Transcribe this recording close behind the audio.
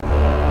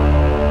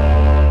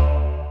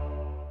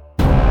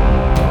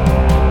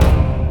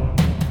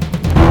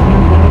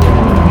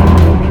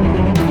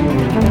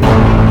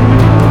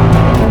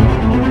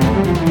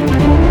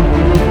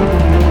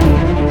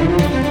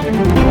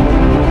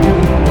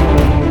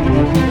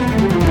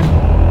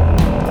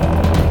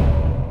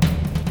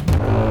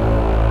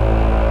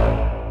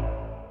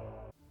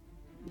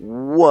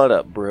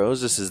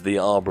Bros. This is the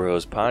All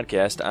Bros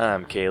podcast.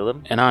 I'm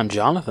Caleb. And I'm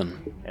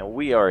Jonathan. And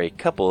we are a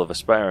couple of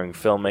aspiring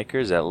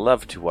filmmakers that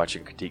love to watch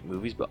and critique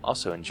movies, but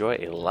also enjoy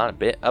a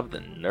bit of the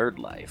nerd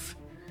life.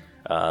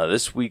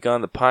 This week on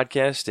the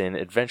podcast in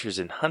Adventures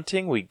in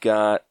Hunting, we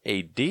got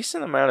a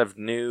decent amount of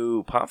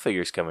new pop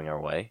figures coming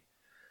our way.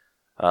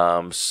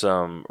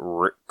 Some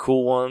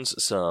cool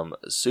ones, some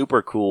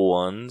super cool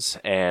ones,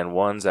 and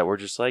ones that were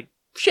just like,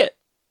 shit.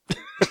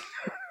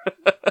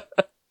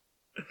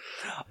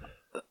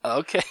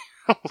 Okay.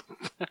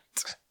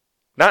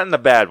 Not in a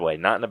bad way.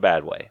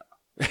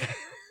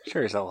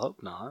 Sure as hell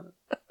hope not.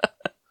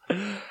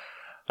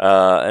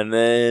 And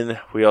then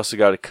we also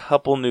got a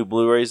couple new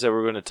Blu-rays that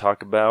we're going to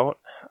talk about.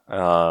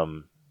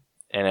 And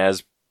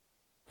as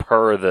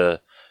per the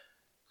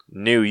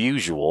new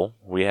usual,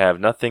 we have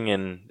nothing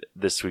in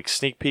this week's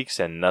sneak peeks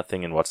and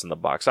nothing in what's in the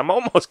box. I'm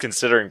almost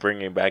considering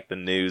bringing back the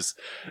news.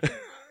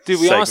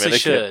 Dude, we honestly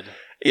should.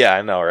 Yeah,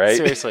 I know, right?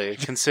 Seriously,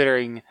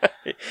 considering...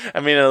 I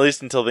mean, at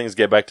least until things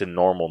get back to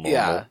normal.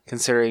 Yeah,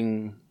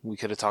 considering we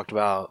could have talked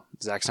about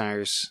Zack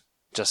Snyder's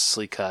Justice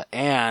League cut,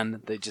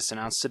 and they just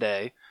announced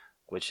today,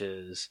 which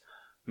is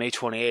May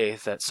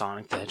 28th, that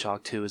Sonic the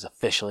Hedgehog 2 is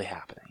officially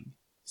happening.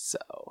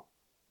 So,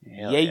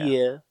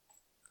 yeah.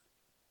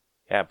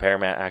 Yeah,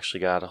 Paramount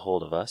actually got a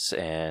hold of us,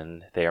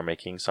 and they are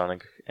making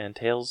Sonic and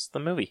Tails the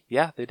movie.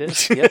 Yeah, they did.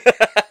 Yep.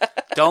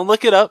 Don't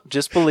look it up.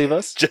 Just believe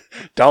us.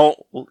 Don't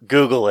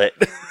Google it.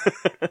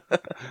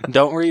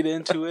 Don't read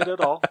into it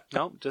at all.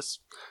 No, just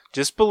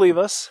believe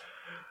us.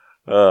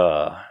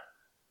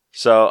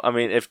 So I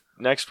mean, if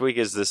next week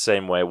is the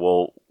same way,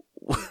 we'll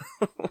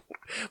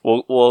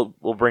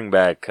bring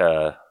back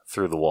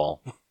Through the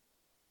Wall.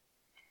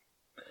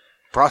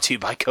 Brought to you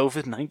by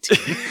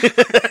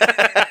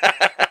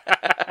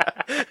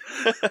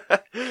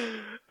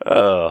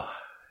COVID-19.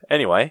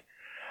 Anyway.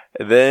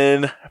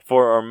 Then,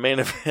 for our main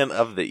event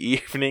of the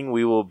evening,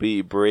 we will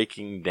be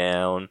breaking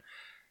down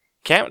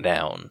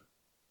Countdown.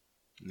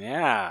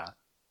 Yeah.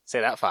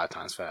 Say that 5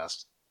 times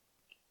fast.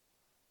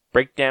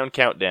 Breakdown,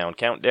 countdown,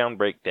 countdown,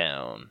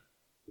 breakdown.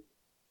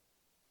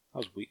 That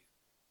was weak.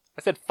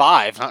 I said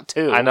 5, not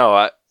 2. I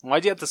know.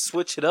 Why'd you have to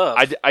switch it up?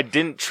 I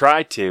didn't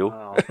try to.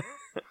 Oh.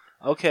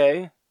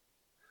 Okay.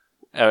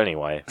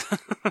 Anyway,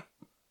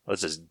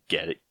 let's just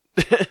get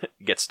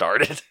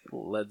started.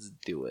 Let's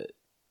do it.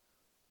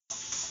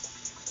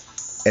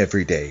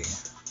 Every day,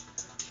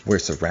 we're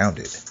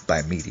surrounded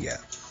by media.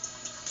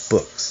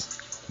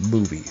 Books,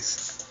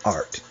 movies,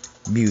 art,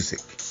 music,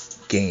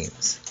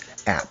 games,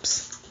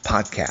 apps,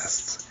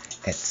 podcasts,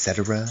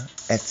 etc.,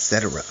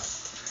 etc.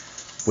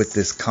 With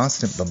this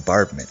constant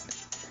bombardment,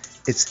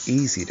 it's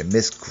easy to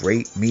miss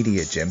great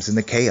media gems in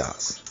the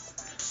chaos.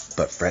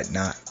 But fret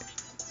not,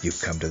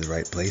 you've come to the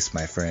right place,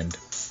 my friend.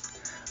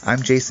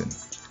 I'm Jason,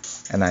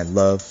 and I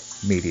love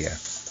media.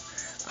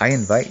 I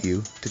invite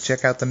you to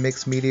check out the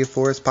Mixed Media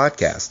Forest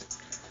podcast,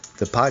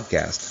 the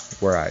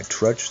podcast where I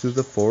trudge through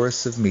the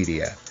forests of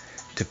media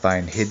to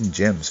find hidden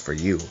gems for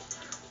you,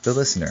 the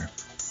listener.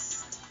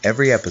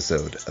 Every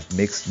episode of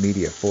Mixed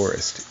Media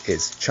Forest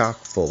is chock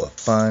full of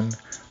fun,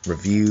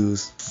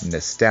 reviews,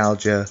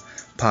 nostalgia,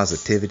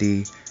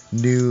 positivity,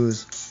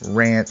 news,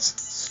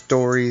 rants,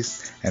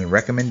 stories, and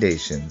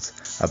recommendations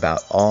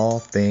about all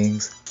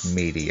things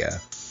media.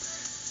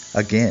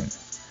 Again,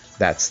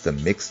 that's the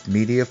Mixed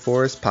Media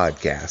Forest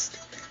podcast,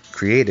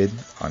 created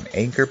on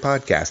Anchor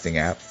Podcasting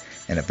app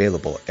and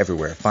available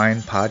everywhere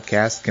fine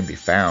podcasts can be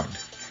found.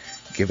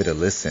 Give it a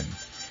listen.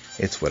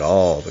 It's what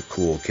all the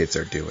cool kids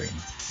are doing.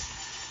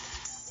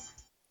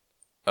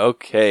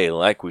 Okay,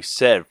 like we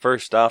said,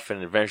 first off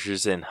in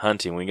Adventures in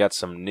Hunting, we got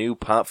some new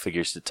pop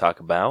figures to talk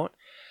about.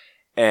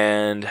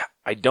 And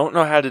I don't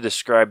know how to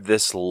describe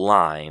this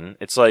line.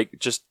 It's like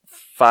just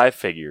 5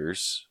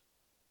 figures.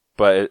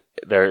 But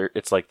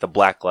it's like the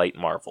Blacklight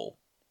Marvel,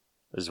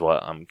 is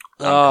what I'm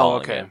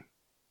calling it.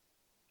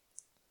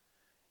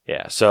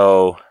 Yeah,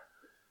 so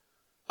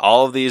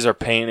all of these are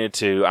painted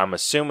to, I'm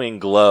assuming,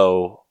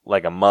 glow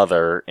like a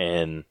mother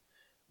in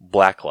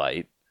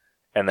blacklight.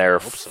 And there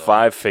are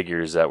 5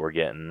 figures that we're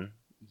getting.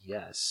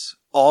 Yes.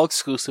 All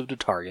exclusive to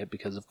Target,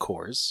 because of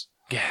course.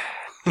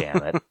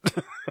 Damn it.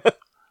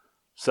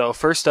 So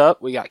first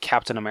up, we got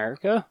Captain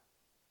America.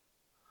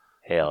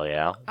 Hell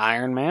yeah.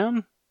 Iron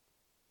Man.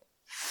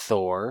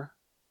 Thor,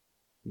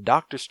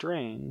 Doctor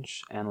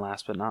Strange, and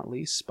last but not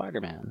least,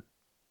 Spider-Man.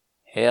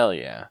 Hell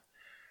yeah.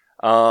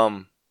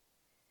 The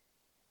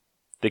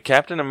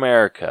Captain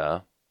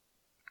America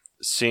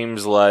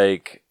seems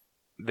like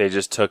they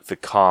just took the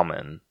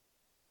common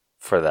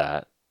for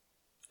that.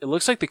 It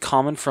looks like the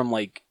common from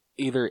like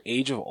either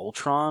Age of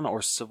Ultron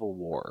or Civil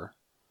War.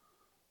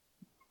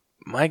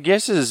 My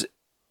guess is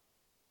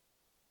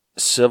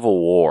Civil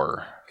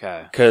War.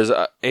 Okay. Because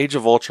Age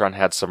of Ultron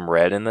had some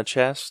red in the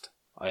chest.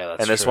 Oh, yeah,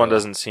 that's and this true. one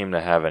doesn't seem to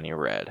have any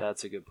red.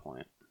 That's a good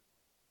point.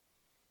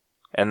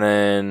 And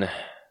then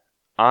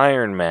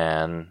Iron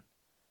Man,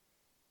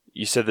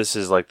 you said this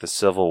is like the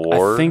Civil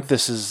War? I think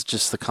this is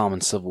just the common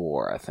Civil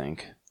War, I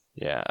think.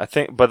 Yeah, I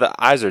think, but the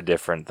eyes are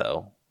different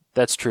though.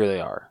 That's true, they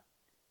are.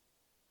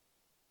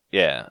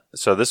 Yeah.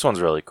 So this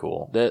one's really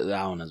cool. That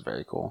one is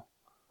very cool.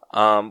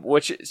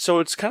 So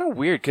it's kind of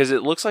weird because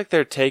it looks like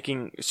they're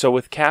taking, so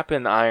with Cap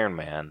and Iron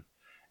Man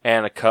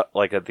and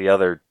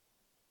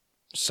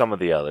some of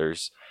the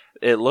others,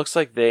 it looks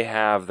like they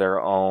have their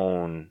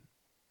own,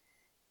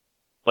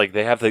 like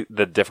they have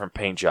the different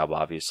paint job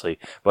obviously,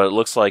 but it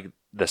looks like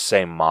the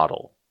same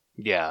model.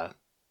 Yeah.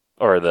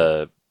 Or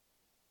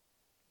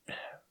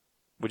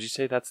would you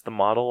say that's the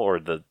model or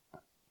the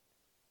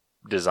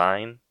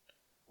design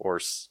or I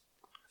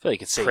feel like you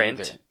could say print?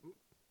 either.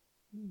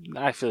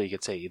 I feel like you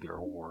could say either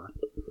or,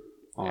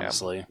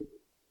 honestly.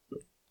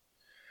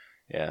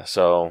 Yeah,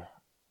 so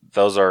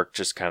those are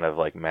just kind of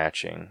like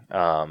matching.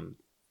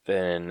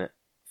 Then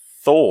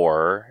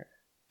Thor,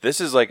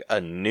 this is like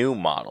a new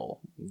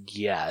model.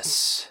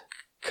 Yes.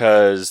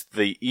 Because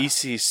the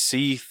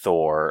ECC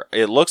Thor,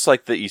 it looks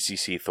like the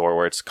ECC Thor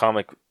where it's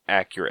comic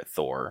accurate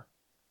Thor.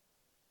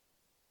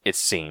 It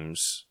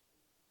seems.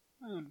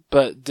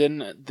 But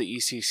didn't the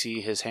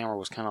ECC, his hammer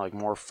was kind of like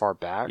more far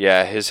back?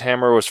 Yeah, his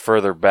hammer was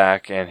further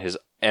back and his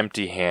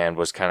empty hand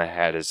was kind of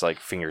had his like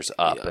fingers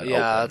up and open.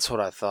 That's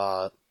what I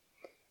thought.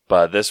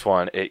 But this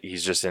one,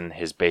 he's just in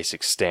his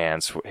basic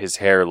stance. His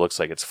hair looks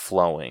like it's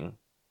flowing.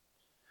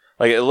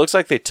 Like, it looks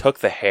like they took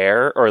the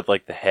hair, or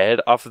like the head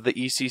off of the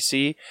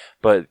ECC,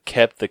 but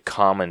kept the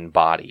common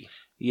body.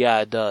 Yeah,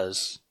 it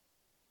does.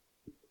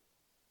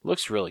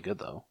 Looks really good,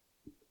 though.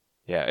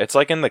 Yeah, it's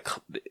like in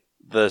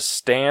the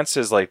stance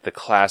is like the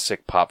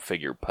classic pop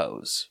figure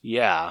pose.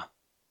 Yeah.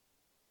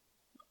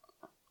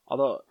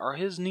 Although, are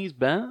his knees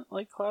bent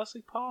like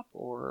classic pop,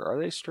 or are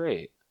they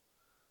straight?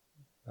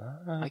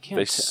 I can't.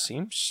 They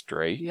seem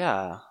straight.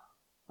 Yeah.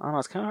 I don't know.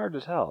 It's kind of hard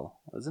to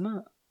tell, isn't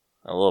it?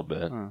 A little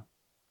bit. Huh.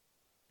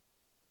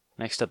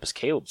 Next up is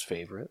Caleb's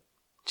favorite,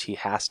 which he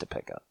has to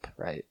pick up,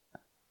 right?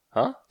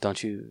 Huh?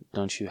 Don't you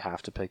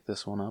have to pick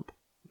this one up?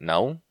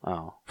 No.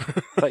 Oh,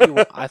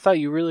 I thought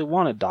you really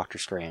wanted Doctor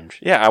Strange.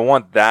 Yeah, I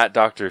want that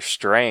Doctor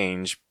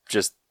Strange,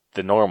 just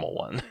the normal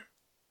one.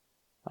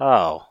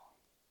 Oh.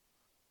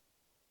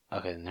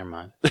 Okay, never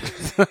mind.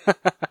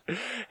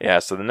 Yeah,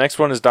 so the next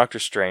one is Doctor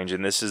Strange,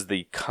 and this is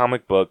the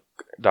comic book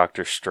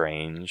Doctor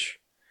Strange.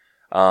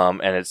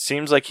 And it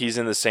seems like he's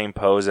in the same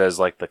pose as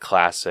like the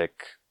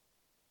classic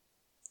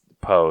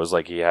pose,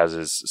 like he has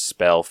his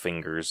spell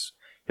fingers.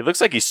 He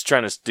looks like he's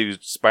trying to do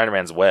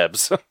Spider-Man's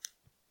webs.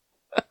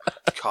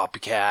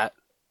 Copycat.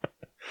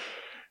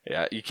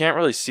 Yeah, you can't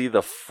really see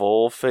the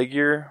full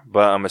figure,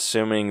 but I'm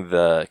assuming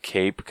the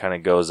cape kind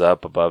of goes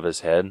up above his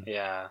head.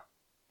 Yeah.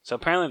 So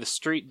apparently the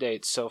street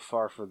dates so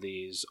far for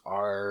these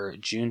are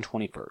June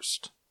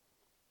 21st.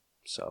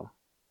 So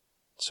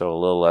a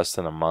little less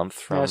than a month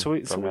from. Yeah, so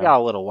we now. got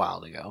a little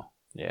while to go.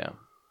 Yeah.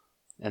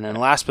 And then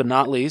last but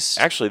not least...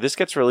 Actually, this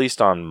gets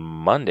released on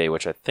Monday,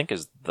 which I think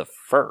is the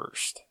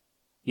 1st.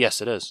 Yes,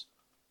 it is.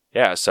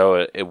 Yeah,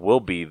 so it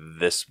will be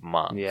this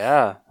month.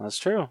 Yeah, that's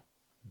true.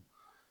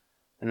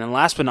 And then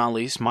last but not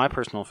least, my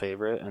personal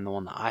favorite, and the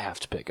one that I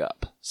have to pick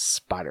up,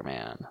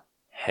 Spider-Man.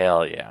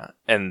 Hell yeah.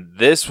 And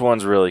this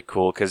one's really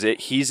cool, because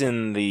he's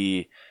in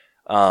the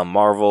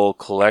Marvel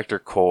Collector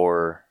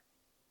Core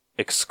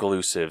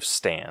exclusive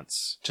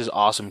stance. Which is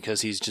awesome,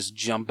 because he's just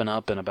jumping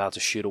up and about to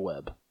shoot a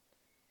web.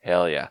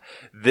 Hell yeah.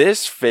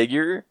 This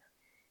figure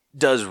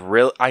does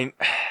really... I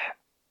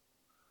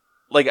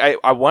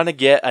want to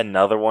get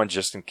another one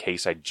just in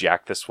case I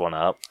jack this one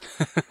up.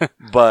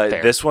 But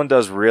Fair. This one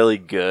does really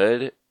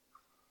good.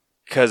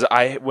 Because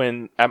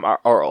when at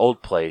our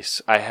old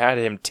place, I had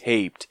him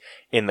taped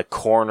in the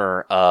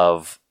corner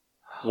of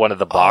one of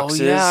the boxes.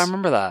 Oh, yeah, I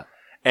remember that.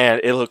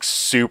 And it looks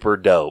super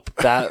dope.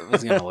 That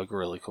was going to look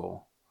really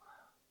cool.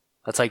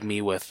 That's like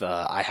me with,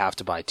 I have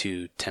to buy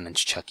 2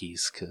 10-inch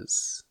Chuckies,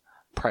 because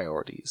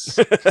priorities.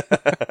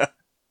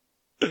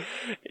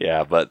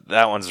 Yeah, but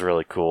that one's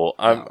really cool.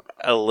 I'm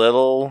a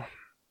little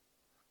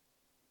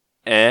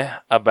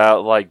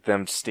about like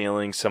them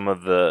stealing some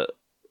of the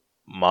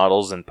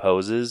models and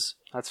poses.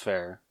 That's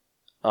fair.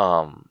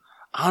 I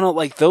don't know,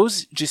 like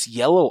those just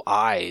yellow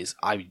eyes,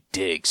 I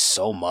dig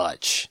so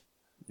much.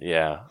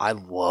 Yeah. I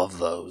love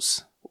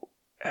those.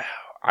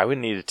 I would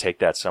need to take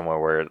that somewhere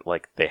where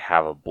like they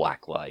have a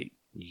black light.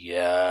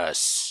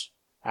 Yes.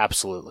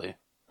 Absolutely.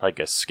 Like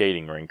a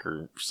skating rink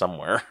or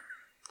somewhere.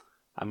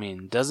 I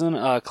mean,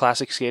 doesn't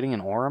Classic Skating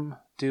in Orem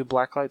do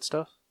blacklight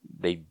stuff?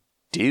 They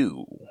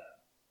do.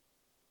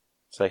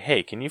 It's like,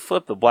 hey, can you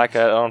flip the black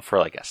light on for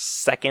like a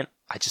second?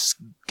 I just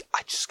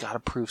gotta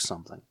prove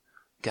something.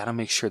 Gotta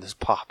make sure this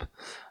pop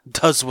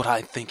does what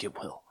I think it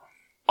will.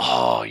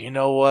 Oh, you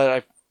know what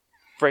I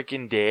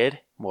freaking did?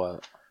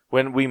 What?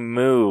 When we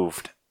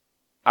moved,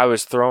 I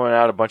was throwing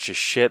out a bunch of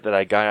shit that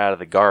I got out of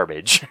the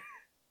garbage.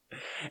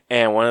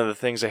 And one of the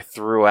things I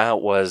threw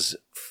out was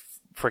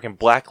freaking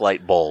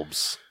blacklight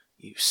bulbs.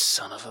 You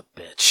son of a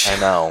bitch. I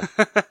know.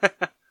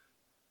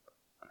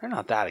 They're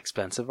not that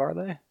expensive, are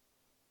they?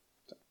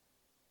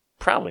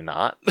 Probably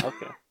not.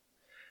 Okay.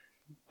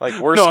 Like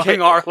worst case,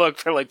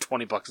 look, they're like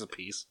 $20 a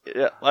piece.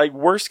 yeah, like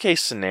worst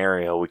case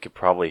scenario, we could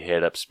probably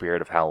hit up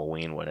Spirit of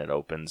Halloween when it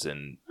opens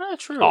in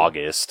True.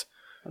 August.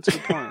 That's a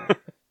good point.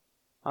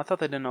 I thought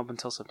they didn't open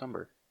until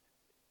September.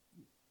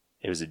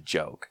 It was a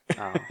joke.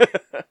 Oh.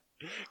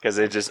 Because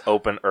they just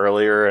opened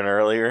earlier and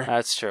earlier.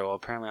 That's true. Well,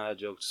 apparently that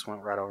joke just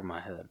went right over my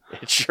head.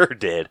 It sure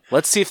did.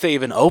 Let's see if they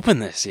even open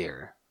this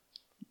year.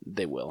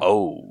 They will.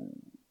 Oh,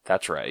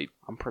 that's right.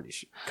 I'm pretty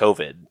sure.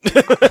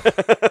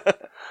 COVID.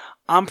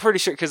 I'm pretty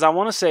sure, because I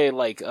want to say,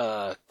 like,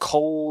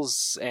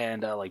 Kohl's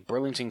and, like,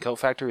 Burlington Coat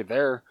Factory,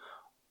 they're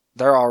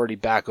already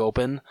back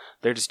open.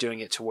 They're just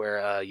doing it to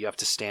where you have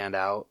to stand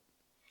out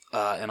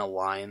in a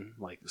line.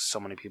 Like,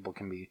 so many people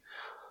can be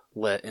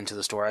let into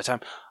the store at a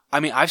time. I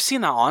mean, I've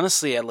seen that,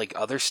 honestly, at, like,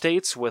 other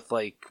states with,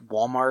 like,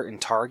 Walmart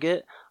and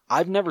Target.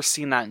 I've never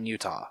seen that in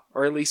Utah,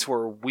 or at least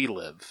where we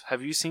live.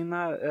 Have you seen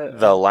that?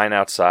 The line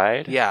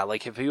outside? Yeah,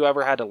 like, have you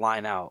ever had to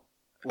line up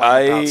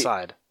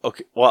outside?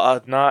 Okay,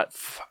 well,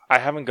 I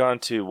haven't gone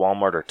to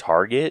Walmart or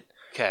Target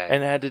Okay.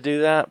 and had to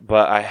do that,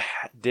 but I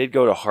did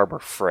go to Harbor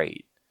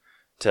Freight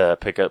to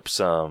pick up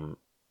some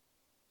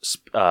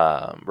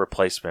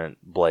replacement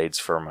blades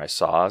for my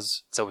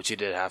saws. So what you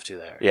did have to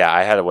there. Yeah,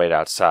 I had to wait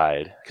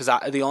outside. Because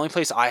the only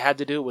place I had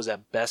to do it was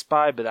at Best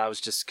Buy, but that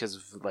was just because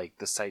of, like,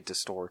 the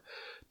site-to-store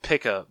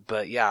pickup.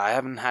 But, yeah, I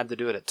haven't had to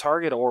do it at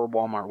Target or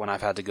Walmart when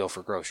I've had to go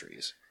for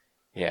groceries.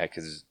 Yeah,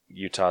 because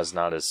Utah's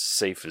not as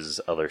safe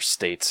as other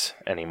states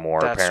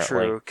anymore, That's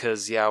apparently. true,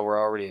 because, yeah, we're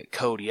already at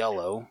Code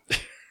Yellow.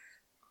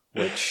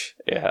 Which...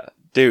 Yeah.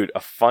 Dude, a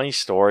funny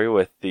story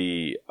with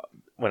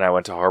when I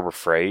went to Harbor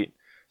Freight.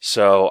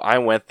 So I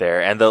went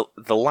there, and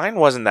the line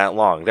wasn't that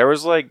long. There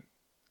was, like,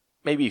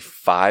 maybe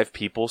 5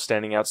 people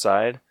standing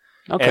outside.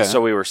 Okay. And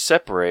so we were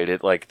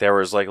separated. Like, there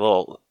was, like,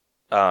 little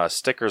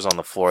stickers on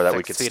the floor that we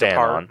 6 could feet stand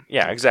apart. on.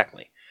 Yeah,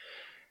 exactly.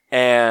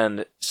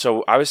 And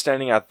so I was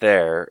standing out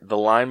there. The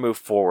line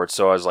moved forward,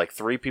 so I was, like,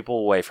 3 people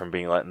away from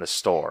being let in the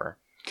store.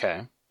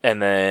 Okay.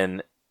 And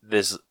then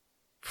this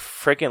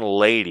freaking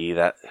lady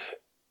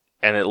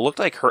and it looked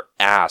like her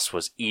ass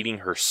was eating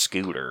her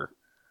scooter,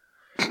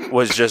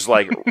 was just,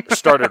 like,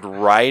 started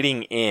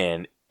riding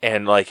in,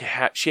 and, like,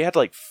 she had,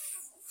 like,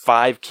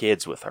 5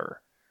 kids with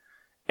her.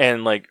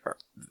 And, like,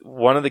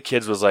 one of the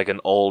kids was, like, an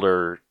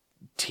older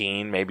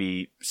teen,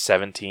 maybe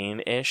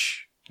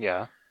 17-ish.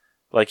 Yeah.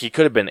 Like, he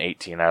could have been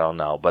 18, I don't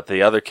know. But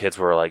the other kids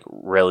were, like,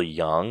 really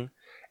young.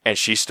 And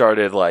she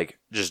started, like,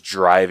 just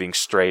driving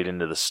straight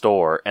into the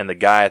store. And the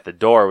guy at the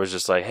door was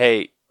just like,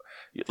 hey,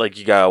 like,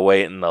 you gotta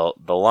wait in the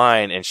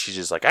line. And she's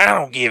just like, I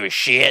don't give a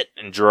shit.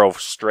 And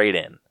drove straight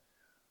in.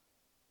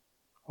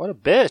 What a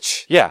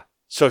bitch. Yeah.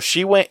 So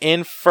she went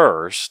in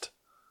first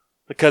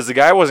because the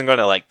guy wasn't going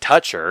to, like,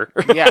 touch her.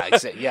 Yeah,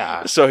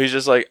 yeah. So he's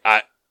just like,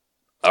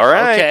 all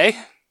right. Okay.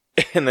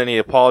 And then he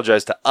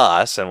apologized to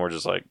us, and we're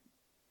just like,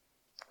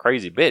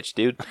 crazy bitch,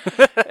 dude.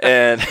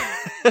 And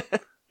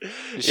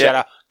Shout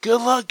out,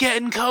 good luck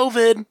getting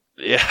COVID.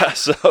 Yeah,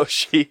 so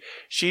she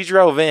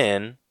drove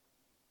in,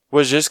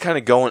 was just kind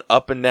of going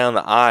up and down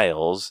the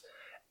aisles,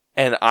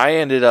 and I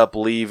ended up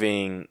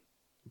leaving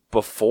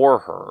before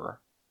her.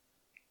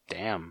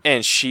 Damn.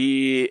 And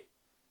she,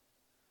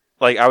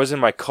 like, I was in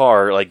my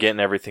car, like, getting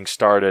everything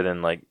started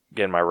and, like,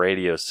 getting my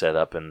radio set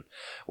up and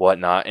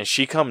whatnot, and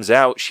she comes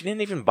out, she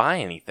didn't even buy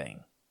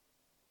anything.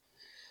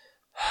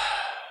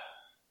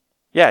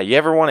 Yeah, you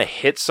ever want to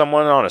hit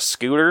someone on a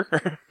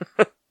scooter?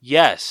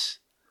 Yes.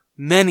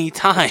 Many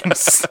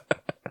times.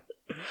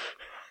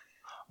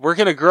 Work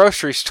in a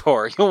grocery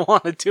store. You'll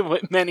want to do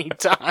it many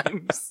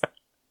times.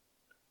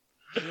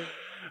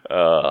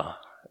 Yeah,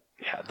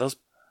 those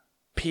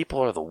people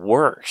are the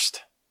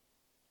worst.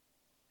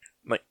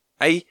 Like,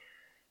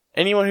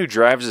 anyone who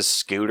drives a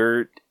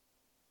scooter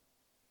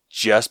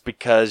just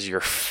because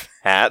you're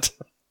fat,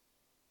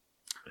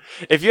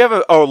 if you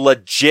have a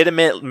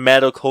legitimate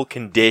medical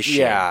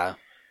condition, Yeah.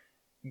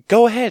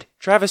 go ahead,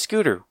 drive a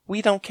scooter.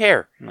 We don't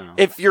care. No.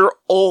 If you're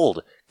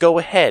old, go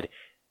ahead.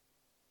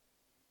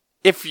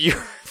 If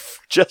you're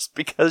just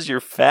because you're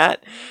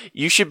fat,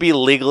 you should be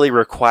legally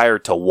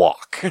required to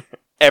walk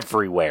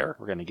everywhere.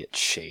 We're going to get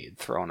shade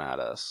thrown at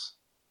us.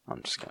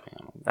 I'm just kidding.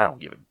 I don't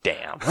give a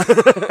damn.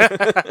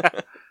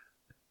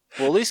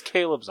 Well, at least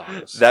Caleb's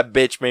honest. That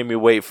bitch made me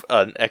wait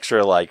an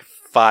extra, like,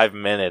 5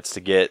 minutes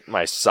to get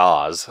my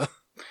saws.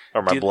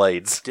 Or my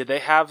blades. Did they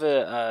have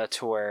it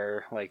to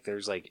where, like,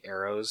 there's, like,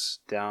 arrows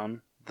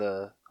down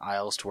the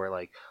aisles to where,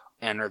 like,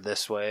 enter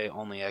this way,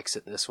 only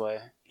exit this way?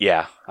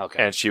 Yeah.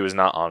 Okay. And she was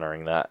not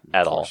honoring that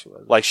at all. She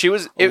wasn't. Like, she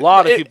was... A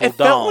lot of people It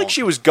felt don't. like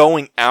she was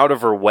going out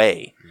of her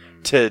way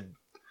to...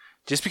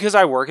 Just because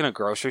I work in a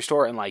grocery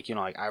store and, like, you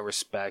know, like, I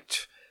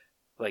respect,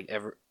 like,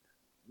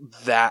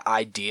 that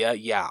idea,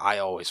 yeah, I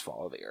always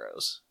follow the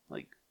arrows.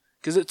 Like,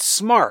 because it's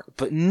smart,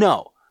 but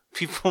no.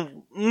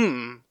 People,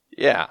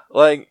 Yeah.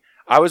 Like,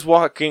 I was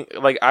walking...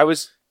 Like, I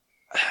was...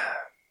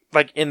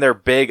 Like, in their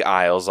big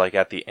aisles, like,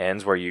 at the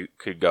ends where you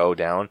could go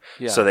down.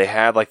 Yeah. So they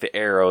had, like, the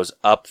arrows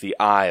up the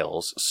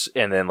aisles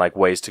and then, like,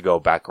 ways to go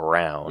back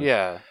around.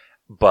 Yeah.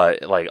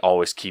 But, like,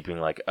 always keeping,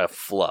 like, a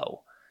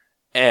flow.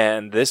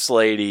 And this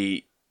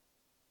lady...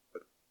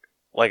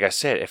 Like I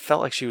said, it felt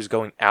like she was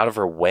going out of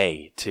her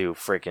way to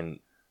freaking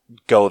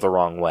go the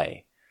wrong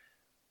way.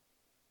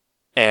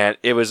 And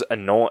it was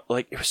annoying.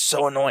 Like, it was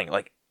so annoying.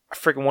 Like, I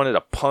freaking wanted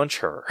to punch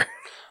her.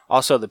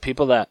 Also, the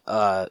people that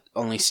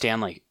only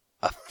stand like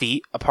a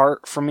feet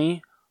apart from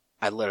me,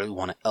 I literally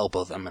want to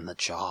elbow them in the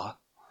jaw.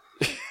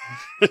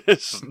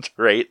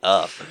 Straight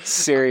up.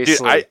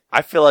 Seriously. Dude,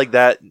 I feel like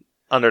that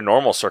under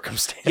normal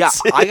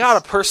circumstances. Yeah, I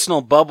got a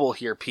personal bubble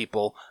here,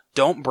 people.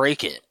 Don't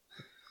break it.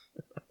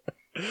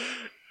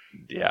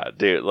 Yeah,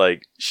 dude,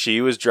 like,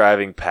 she was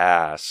driving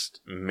past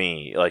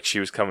me. Like, she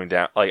was coming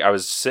down. Like, I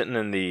was sitting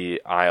in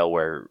the aisle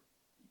where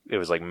it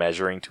was, like,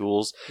 measuring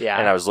tools. Yeah.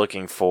 And I was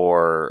looking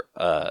for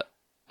a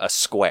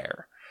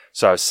square.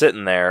 So I was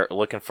sitting there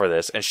looking for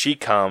this. And she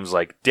comes,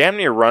 like, damn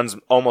near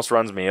almost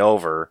runs me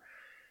over.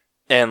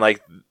 And,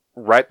 like,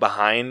 right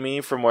behind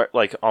me from where,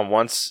 like, on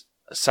one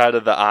side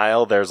of the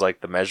aisle, there's, like,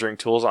 the measuring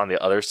tools. On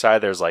the other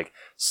side, there's, like,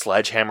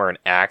 sledgehammer and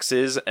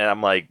axes. And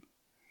I'm like,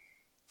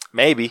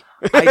 maybe.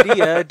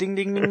 Idea. Ding,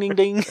 ding, ding, ding,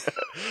 ding.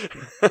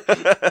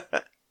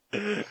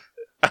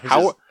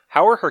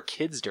 How are her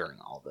kids during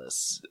all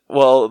this?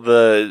 Well,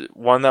 the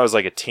one that was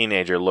like a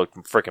teenager looked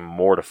freaking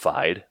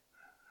mortified.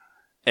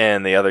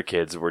 And the other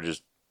kids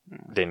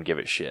didn't give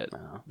a shit.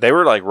 No. They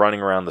were like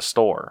running around the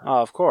store.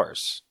 Oh, of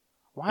course.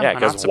 Why Yeah, am I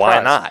not because why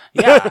surprised? not?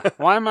 Yeah,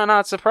 why am I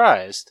not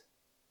surprised?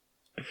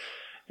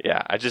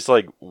 Yeah, I just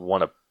like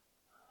wanted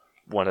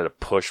to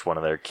push one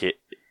of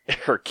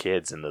her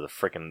kids into the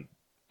freaking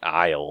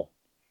aisle.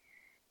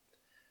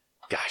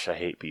 Gosh, I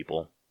hate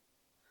people.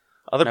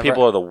 Other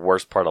people are the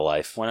worst part of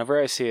life.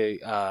 Whenever I see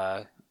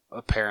a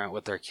parent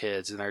with their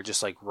kids and they're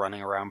just like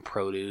running around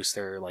produce,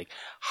 they're like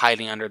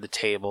hiding under the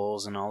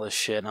tables and all this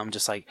shit, and I'm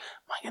just like,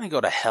 am I gonna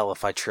go to hell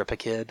if I trip a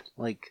kid?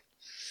 Like,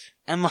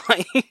 am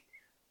I?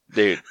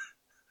 Dude,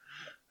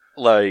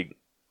 like,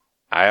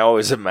 I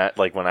always imagine,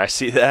 like, when I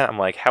see that, I'm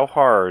like, how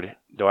hard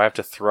do I have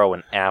to throw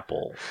an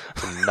apple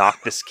to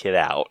knock this kid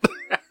out?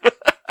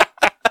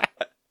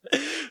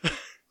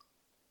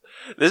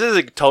 This is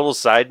a total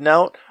side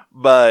note,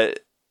 but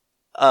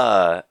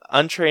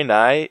Untrained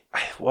Eye,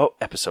 what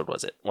episode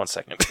was it? 1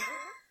 second.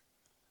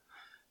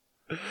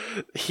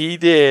 He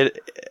did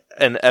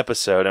an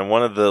episode, and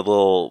one of the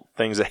little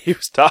things that he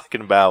was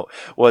talking about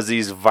was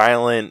these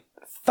violent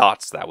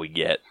thoughts that we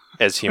get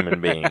as human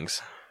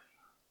beings.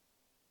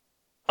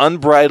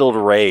 Unbridled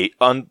Rage,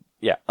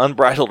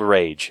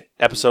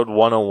 episode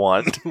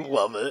 101.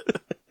 Love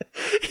it.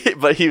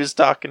 But he was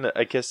talking to,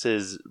 I guess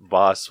his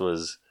boss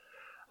was,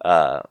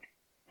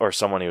 or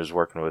someone he was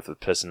working with was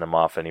pissing him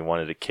off, and he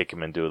wanted to kick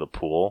him into the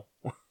pool.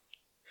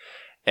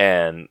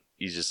 And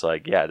he's just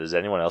like, yeah, does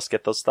anyone else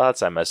get those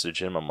thoughts? I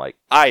message him. I'm like,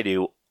 I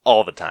do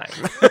all the time.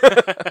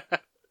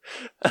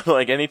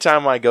 Like,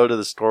 anytime I go to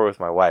the store with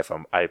my wife,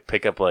 I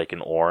pick up like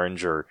an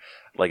orange or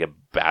like a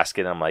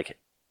basket. And I'm like,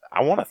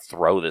 I want to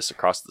throw this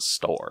across the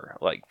store,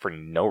 like, for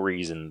no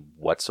reason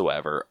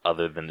whatsoever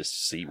other than to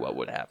see what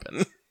would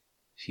happen.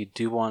 If you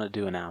do want to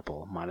do an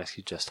apple, might as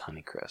well just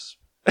Honeycrisp.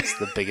 It's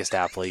the biggest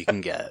apple you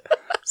can get.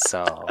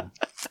 So,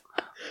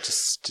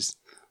 just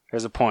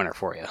there's a pointer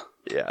for you.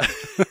 Yeah.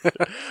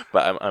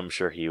 But I'm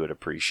sure he would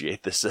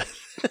appreciate this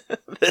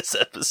this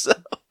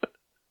episode.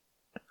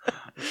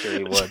 I'm sure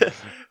he would.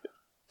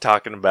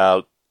 Talking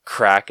about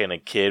cracking a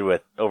kid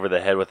over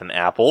the head with an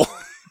apple.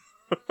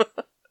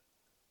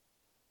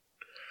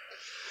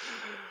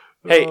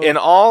 Hey, in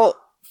all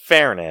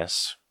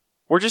fairness,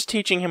 we're just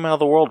teaching him how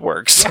the world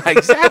works. Yeah,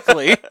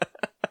 exactly.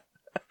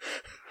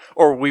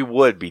 Or we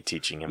would be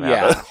teaching him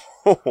how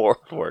the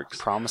world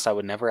works. Promise I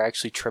would never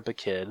actually trip a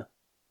kid.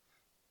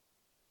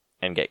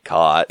 And get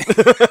caught.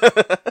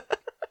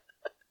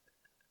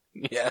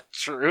 Yeah,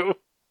 true.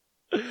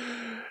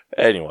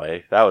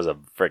 Anyway, that was a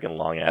freaking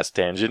long-ass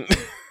tangent.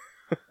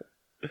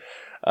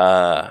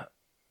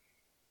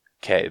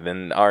 Okay,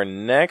 then our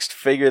next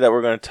figure that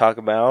we're going to talk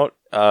about,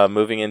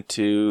 moving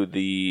into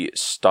the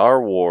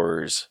Star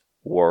Wars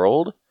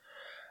world,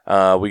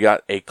 we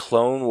got a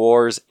Clone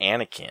Wars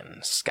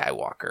Anakin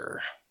Skywalker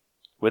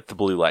with the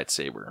blue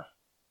lightsaber.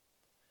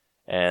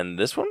 And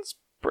this one's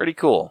pretty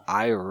cool.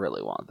 I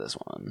really want this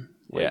one.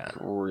 Like, Yeah.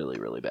 really,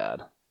 really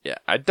bad. Yeah,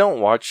 I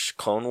don't watch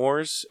Clone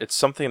Wars. It's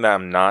something that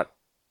I'm not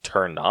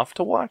turned off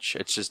to watch.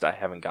 It's just I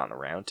haven't gotten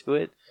around to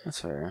it.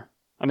 That's fair.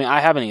 I mean, I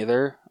haven't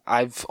either.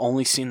 I've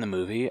only seen the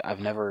movie. I've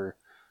never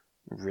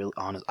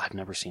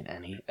seen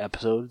any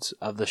episodes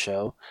of the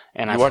show.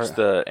 And You watched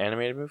the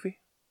animated movie?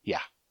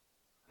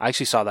 I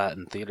actually saw that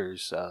in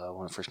theaters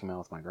when it first came out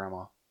with my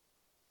grandma.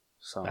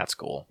 So That's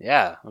cool.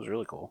 yeah, it was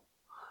really cool.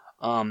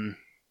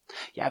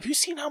 Yeah, have you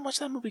seen how much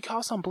that movie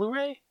costs on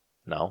Blu-ray?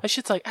 No. That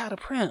shit's like out of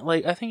print.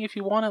 Like, I think if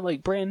you want it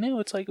like brand new,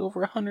 it's like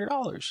over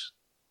 $100.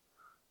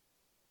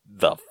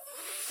 The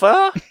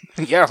fuck?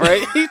 Yeah,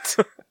 right.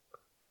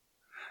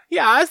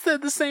 Yeah, I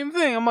said the same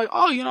thing. I'm like,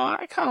 oh,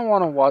 I kind of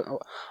want to watch.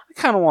 I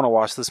kind of want to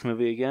watch this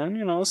movie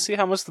again. See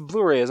how much the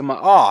Blu-ray is. I'm like,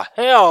 oh,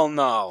 hell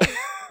no.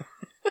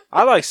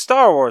 I like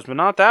Star Wars, but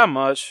not that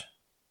much.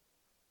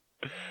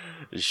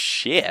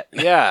 Shit.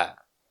 Yeah.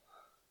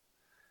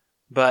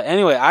 But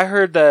anyway, I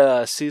heard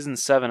that season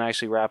 7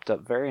 actually wrapped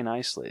up very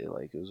nicely.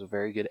 Like, it was a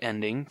very good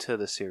ending to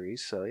the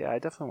series. So yeah, I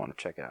definitely want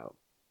to check it out.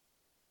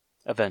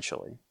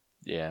 Eventually.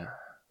 Yeah.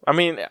 I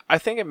mean, I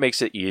think it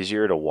makes it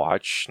easier to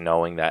watch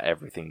knowing that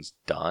everything's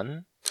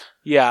done.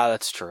 Yeah,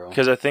 that's true.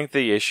 Because I think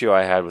the issue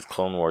I had with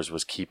Clone Wars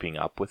was keeping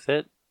up with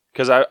it.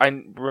 Because I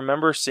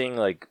remember seeing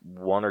like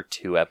 1 or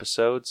 2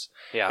 episodes.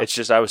 Yeah. It's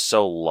just I was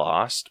so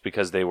lost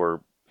because they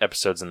were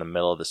episodes in the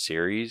middle of the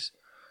series.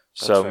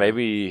 That's So fair.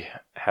 maybe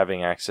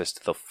having access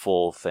to the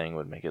full thing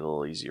would make it a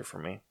little easier for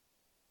me.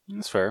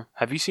 That's fair.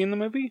 Have you seen the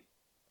movie?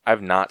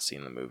 I've not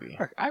seen the movie.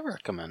 I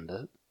recommend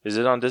it. Is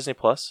it on Disney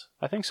Plus?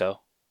 I think so.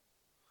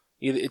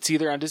 It's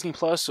either on Disney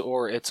Plus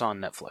or it's on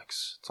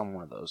Netflix. It's on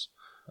one of those.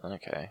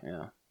 Okay.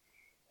 Yeah.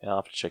 Yeah, I'll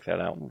have to check that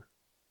out.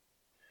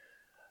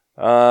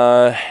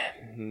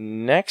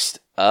 Next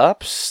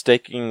up,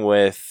 sticking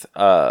with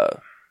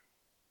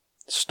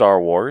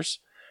Star Wars,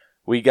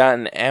 we got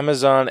an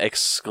Amazon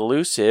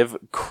exclusive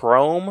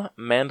Chrome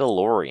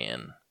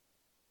Mandalorian.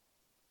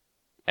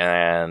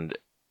 And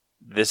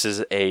this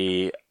is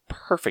a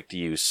perfect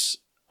use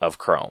of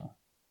Chrome.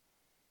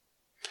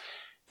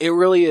 It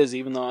really is,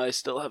 even though I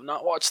still have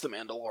not watched The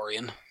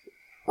Mandalorian.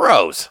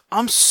 Rose!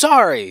 I'm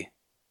sorry!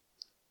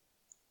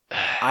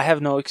 I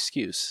have no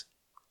excuse.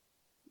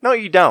 No,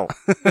 you don't.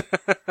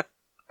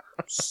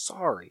 I'm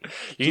sorry.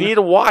 You need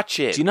to watch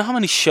it. Do you know how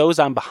many shows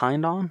I'm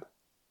behind on?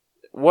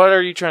 What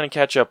are you trying to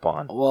catch up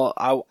on? Well,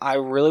 I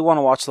really want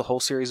to watch the whole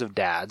series of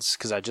Dads,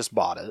 because I just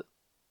bought it.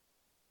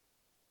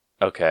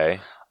 Okay.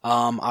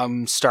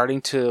 I'm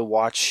starting to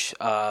watch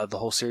the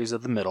whole series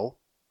of The Middle.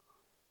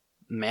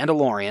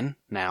 Mandalorian,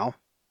 now.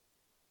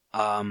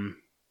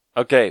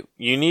 Okay,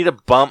 you need to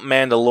bump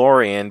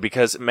Mandalorian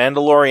because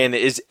Mandalorian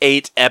is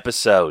 8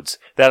 episodes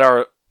that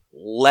are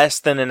less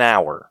than an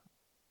hour.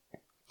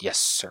 Yes,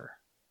 sir.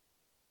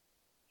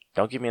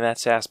 Don't give me that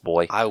sass,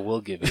 boy. I will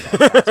give you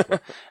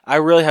that. I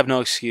really have no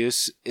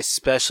excuse,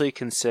 especially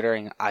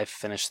considering I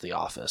finished The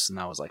Office, and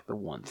that was like the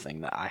one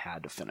thing that I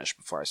had to finish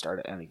before I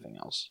started anything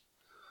else.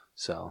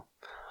 So,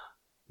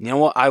 you know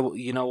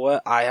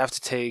what? I have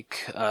to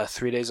take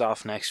 3 days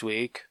off next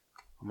week.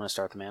 I'm gonna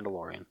start The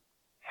Mandalorian.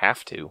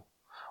 Have to.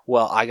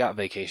 Well, I got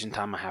vacation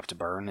time I have to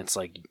burn. It's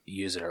like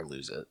use it or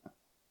lose it.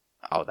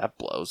 Oh, that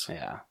blows.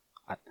 Yeah.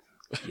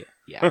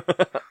 Yeah.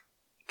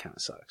 Kind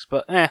of sucks,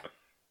 but eh.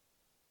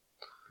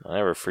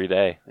 Whatever, free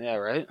day. Yeah,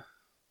 right?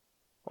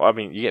 Well, I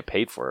mean, you get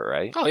paid for it,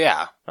 right? Oh,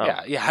 yeah. Oh.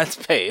 Yeah, it's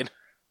paid.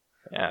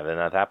 Yeah, then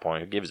at that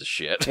point, who gives a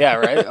shit? Yeah,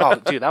 right? Oh,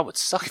 dude, that would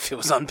suck if it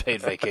was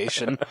unpaid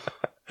vacation.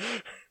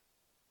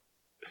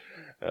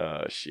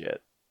 Oh,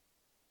 shit.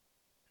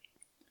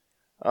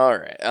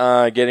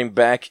 Alright, getting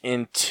back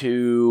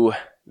into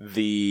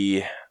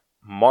the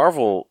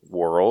Marvel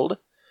world,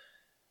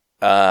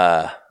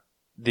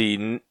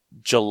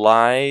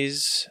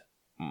 July's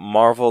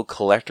Marvel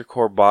Collector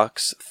Core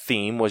box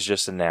theme was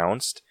just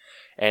announced,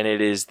 and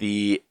it is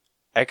the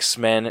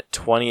X-Men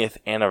 20th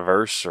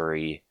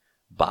Anniversary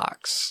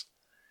box.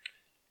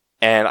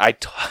 And I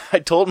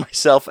told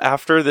myself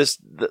after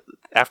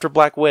after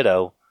Black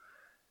Widow,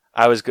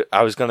 I was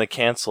going to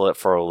cancel it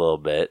for a little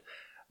bit,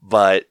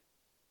 but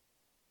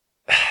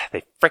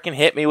they freaking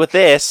hit me with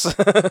this.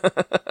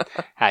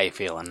 How you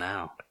feeling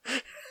now?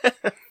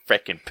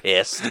 Freaking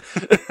pissed.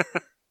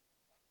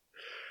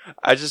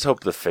 I just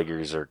hope the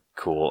figures are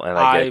cool and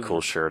I get a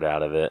cool shirt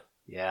out of it.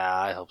 Yeah,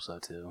 I hope so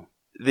too.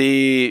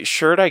 The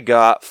shirt I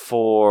got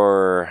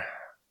for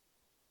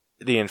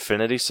the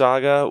Infinity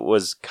Saga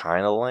was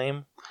kind of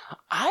lame.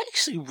 I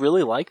actually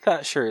really like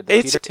that shirt.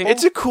 Peter Tingle?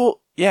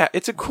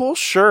 It's a cool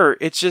shirt.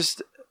 It's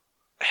just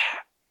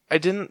I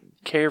didn't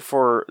care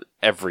for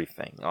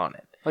everything on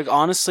it. Like,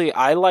 honestly,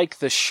 I like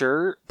the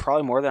shirt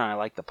probably more than I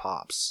like the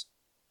pops.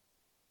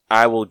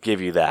 I will give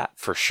you that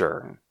for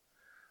sure.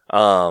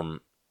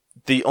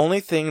 The only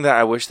thing that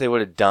I wish they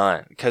would have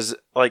done, because,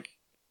 like,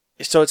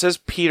 so it says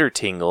Peter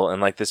Tingle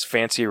and, like, this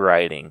fancy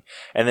writing,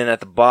 and then at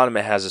the bottom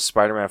it has a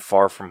Spider-Man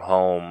Far From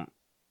Home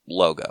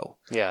logo.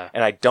 Yeah.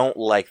 And I don't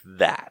like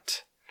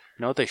that.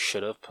 You know what they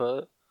should have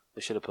put?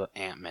 They should have put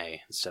Aunt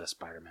May instead of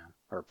Spider-Man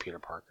or Peter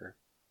Parker.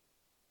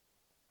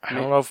 I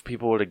don't know if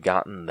people would have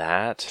gotten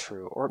that.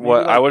 True. Or maybe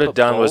what I would have put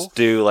done was both.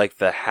 do, like,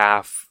 the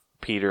half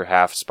Peter,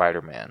 half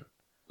Spider-Man.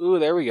 Ooh,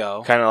 there we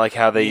go. Kind of like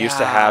how they used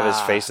to have his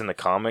Yeah. face in the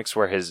comics,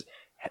 where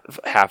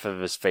half of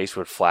his face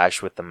would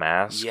flash with the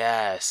mask.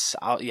 Yes.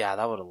 Yeah,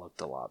 that would have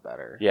looked a lot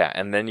better. Yeah,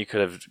 and then you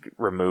could have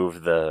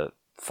removed the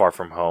Far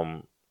From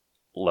Home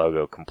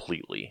logo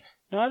completely.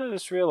 You know what I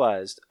just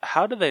realized?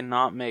 How did they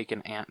not make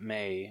an Aunt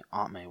May,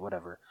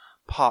 whatever,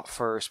 pop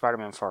for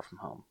Spider-Man Far From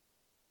Home?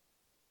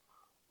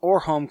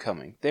 Or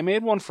Homecoming. They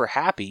made one for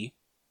Happy.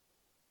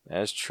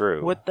 That's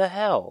true. What the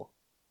hell?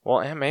 Well,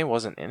 Aunt May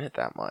wasn't in it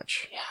that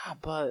much. Yeah,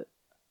 but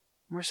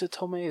Marissa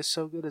Tomei is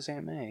so good as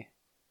Aunt May.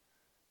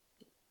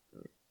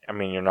 I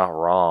mean, you're not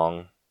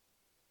wrong.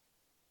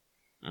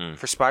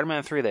 For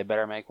Spider-Man 3, they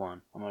better make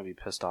one. I'm going to be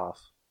pissed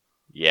off.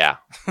 Yeah.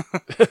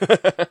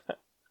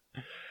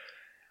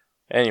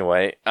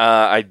 Anyway,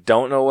 I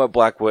don't know what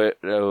Black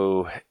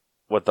Widow,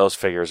 what those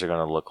figures are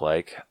going to look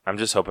like. I'm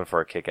just hoping for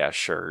a kick-ass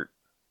shirt.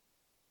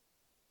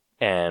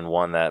 And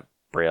one that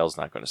Braille's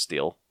not going to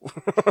steal.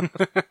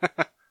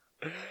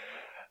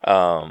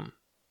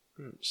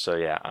 So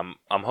yeah,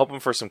 I'm hoping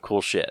for some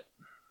cool shit.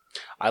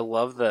 I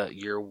love that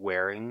you're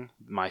wearing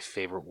my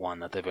favorite one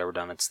that they've ever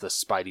done. It's the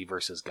Spidey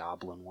versus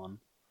Goblin one.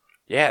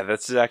 Yeah,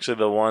 that's actually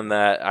the one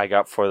that I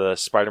got for the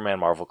Spider-Man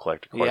Marvel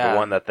Collector Core. Yeah. The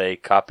one that they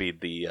copied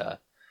the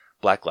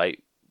Blacklight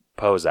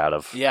pose out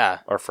of. Yeah.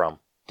 Or from.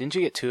 Didn't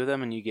you get 2 of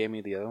them and you gave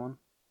me the other one?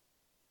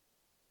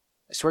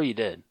 I swear you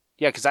did.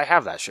 Yeah, because I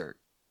have that shirt.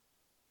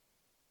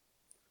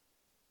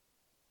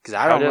 Because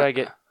How did I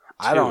get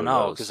I 2 don't of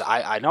know, those? because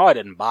I know I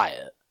didn't buy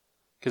it.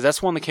 Because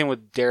that's one that came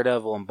with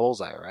Daredevil and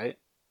Bullseye, right?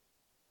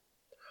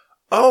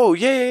 Oh,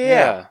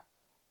 yeah.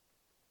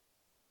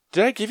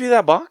 Did I give you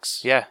that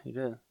box? Yeah, you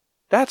did.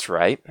 That's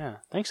right. Yeah,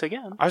 thanks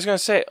again. I was going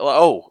to say,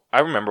 oh, I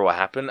remember what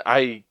happened.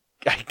 I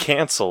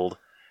canceled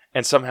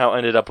and somehow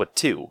ended up with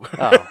 2.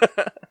 Oh.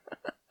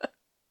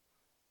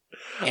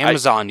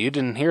 Amazon, you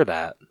didn't hear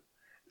that.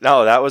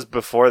 No, that was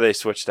before they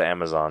switched to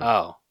Amazon.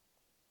 Oh.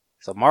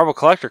 So Marvel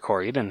Collector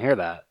Core, you didn't hear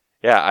that.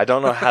 Yeah, I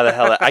don't know how the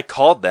hell... I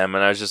called them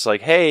and I was just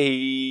like, hey,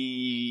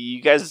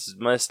 you guys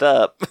messed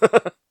up.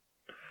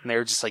 And they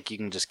were just like, you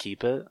can just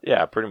keep it?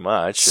 Yeah, pretty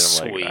much. And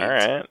I'm Sweet. like, all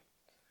right.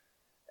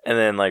 And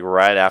then, like,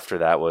 right after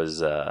that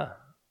was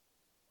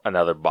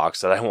another box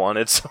that I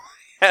wanted, so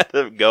I had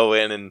to go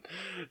in and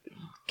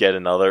get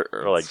another,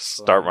 or like That's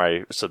start funny.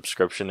 my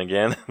subscription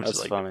again. I'm That's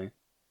just like, funny.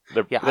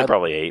 They Yeah,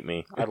 probably hate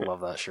me. I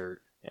love that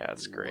shirt. Yeah,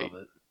 it's great.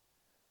 Love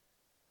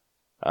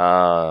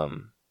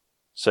it.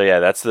 So yeah,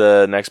 that's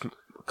the next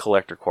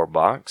Collector Core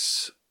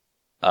box.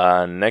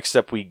 Next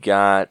up, we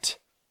got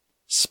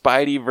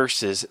Spidey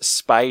versus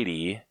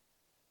Spidey.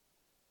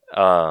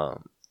 I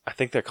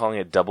think they're calling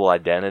it Double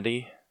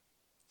Identity.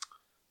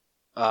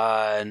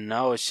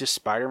 No, it's just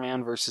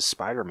Spider-Man versus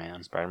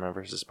Spider-Man. Spider-Man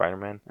versus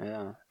Spider-Man.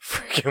 Yeah.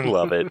 Freaking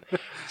love it.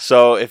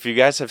 So if you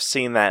guys have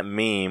seen that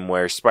meme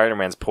where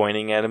Spider-Man's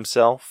pointing at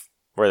himself,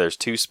 where there's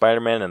 2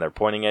 Spider-Men and they're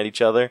pointing at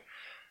each other,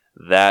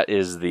 that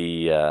is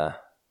the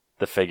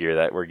figure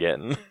that we're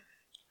getting.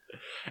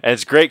 And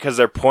it's great because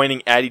they're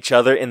pointing at each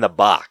other in the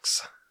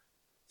box.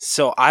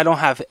 So I don't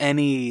have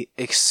any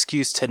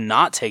excuse to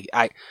not take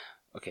I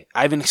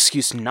have an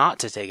excuse not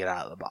to take it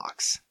out of the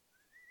box.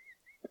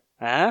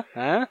 Huh?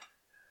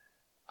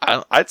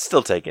 I'd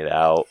still take it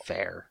out.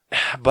 Fair.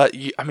 But,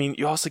 you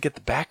also get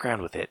the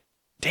background with it.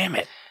 Damn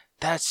it.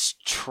 That's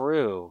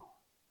true.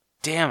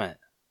 Damn it.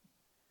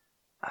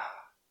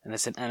 And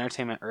it's an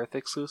Entertainment Earth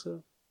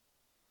exclusive?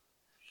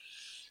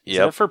 Is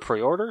that for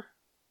pre-order?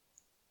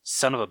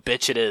 Son of a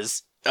bitch it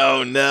is.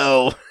 Oh,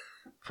 no.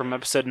 From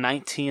episode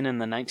 19 in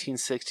the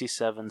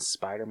 1967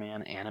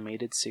 Spider-Man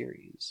animated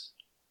series.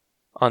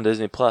 On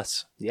Disney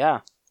Plus. Yeah.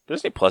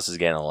 Disney Plus is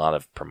getting a lot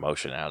of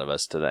promotion out of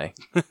us today.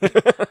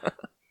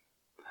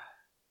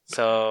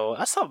 So,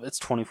 it's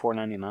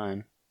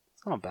 $24.99.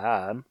 It's not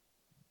bad.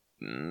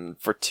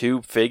 For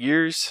 2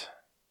 figures,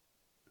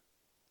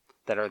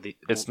 That are the...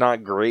 it's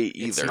not great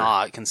either. It's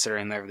not,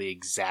 considering they're the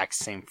exact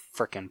same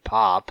frickin'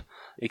 pop.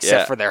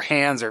 Except for their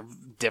hands are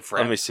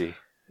different. Let me see.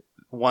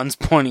 One's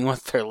pointing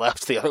with their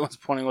left, the other one's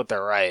pointing with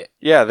their right.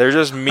 Yeah, they're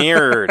just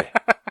mirrored.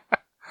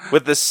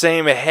 With the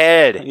same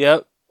head.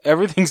 Yep.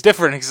 Everything's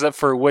different except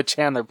for which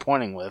hand they're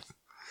pointing with.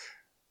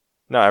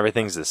 No,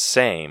 everything's the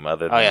same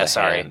other than the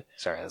sorry. hand.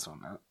 Sorry, that's what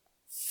I meant.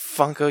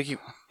 Funko, you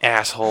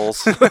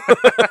assholes.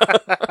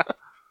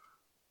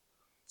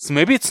 So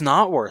maybe it's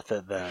not worth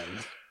it then.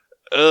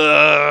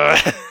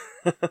 Ugh.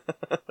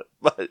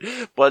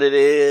 but it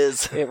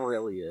is. It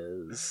really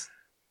is.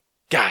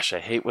 Gosh, I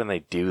hate when they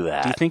do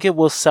that. Do you think it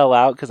will sell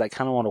out? Because I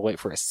kind of want to wait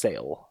for a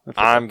sale.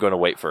 I'm going to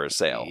wait for a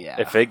sale. Yeah.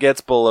 If it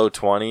gets below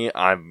 20,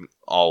 I'm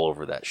all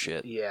over that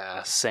shit.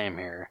 Yeah, same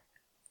here.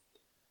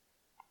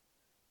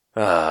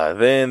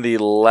 Then the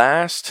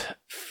last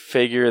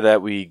figure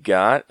that we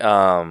got,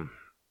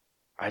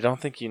 I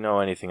don't think you know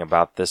anything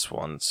about this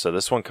one. So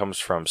this one comes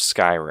from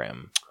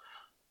Skyrim.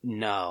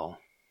 No.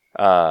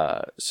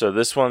 So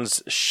this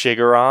one's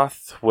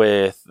Shigaroth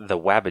with the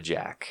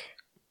Wabbajack.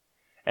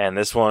 And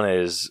this one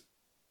is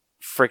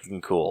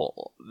freaking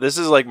cool. This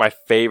is like my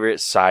favorite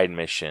side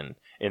mission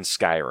in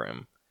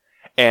Skyrim.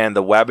 And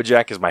the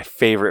Wabbajack is my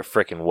favorite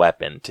freaking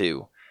weapon,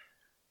 too.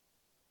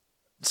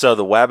 So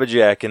the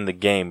Wabbajack in the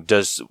game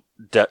just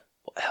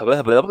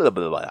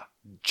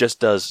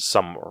does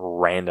some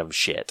random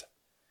shit.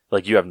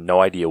 Like, you have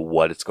no idea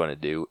what it's going to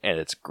do, and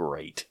it's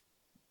great.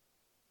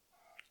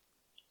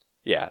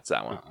 Yeah, it's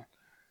that one.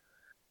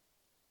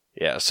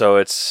 Yeah, so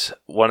it's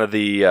one of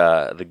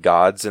the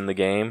gods in the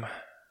game.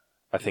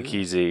 I think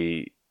he's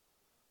a...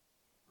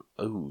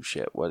 Oh,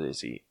 shit, what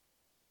is he?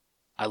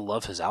 I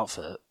love his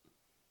outfit.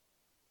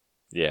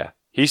 Yeah,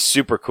 he's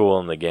super cool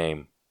in the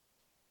game.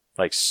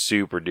 Like,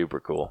 super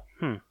duper cool.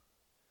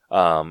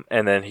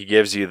 And then he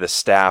gives you the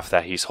staff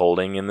that he's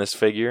holding in this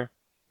figure.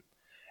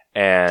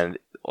 And,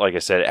 like I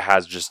said, it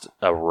has just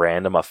a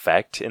random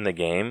effect in the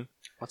game.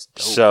 What's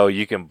dope? So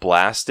you can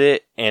blast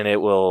it, and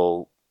it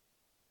will...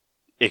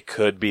 It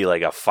could be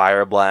like a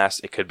fire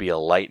blast. It could be a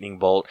lightning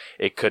bolt.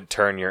 It could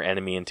turn your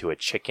enemy into a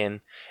chicken.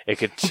 It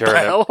could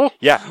turn...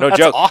 Yeah, no That's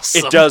joke.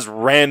 awesome. It does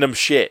random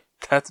shit.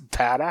 That's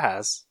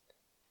badass.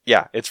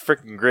 Yeah, it's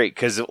freaking great.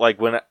 Because,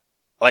 like, when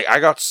like I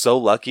got so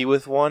lucky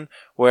with one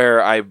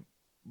where I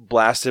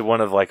blasted one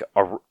of like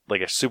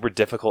a super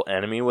difficult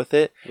enemy with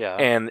it, Yeah.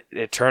 and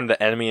it turned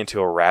the enemy into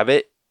a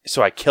rabbit.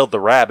 So I killed the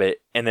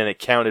rabbit, and then it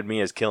counted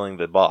me as killing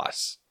the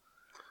boss.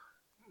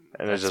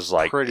 And it's just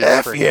like, pretty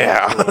F freaking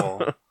yeah.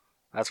 cool.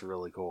 That's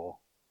really cool.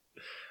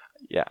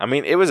 Yeah, I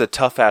mean, it was a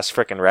tough-ass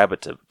freaking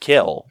rabbit to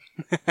kill.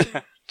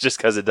 Just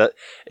because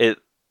it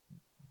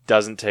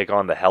doesn't take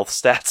on the health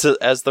stats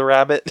as the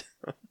rabbit.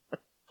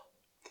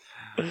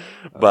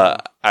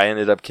 But I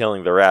ended up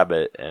killing the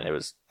rabbit, and it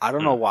was... I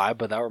don't know why,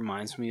 but that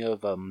reminds me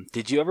of...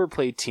 did you ever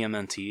play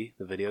TMNT,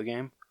 the video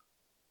game?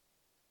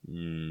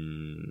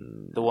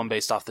 The one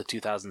based off the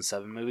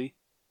 2007 movie?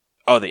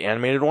 Oh, the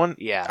animated one?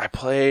 Yeah. I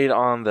played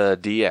on the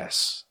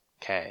DS.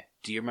 Okay.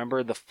 Do you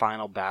remember the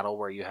final battle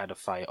where you had to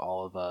fight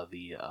all of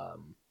the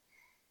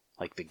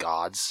like the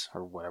gods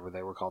or whatever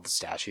they were called, the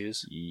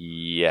statues?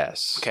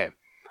 Yes. Okay.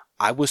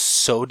 I was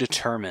so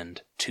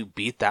determined to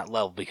beat that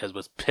level because it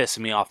was pissing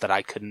me off that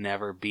I could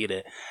never beat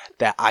it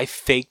that I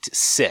faked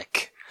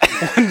sick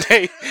one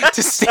day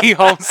to stay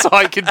home so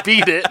I could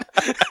beat it.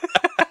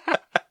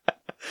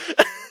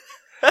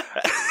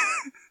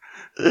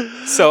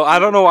 So I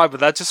don't know why, but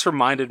that just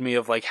reminded me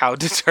of like how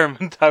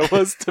determined I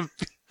was to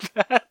beat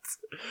that.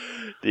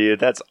 Dude,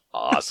 that's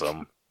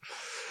awesome.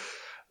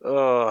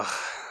 Ugh.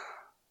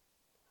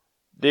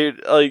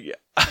 Dude, like,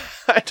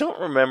 I don't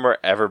remember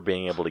ever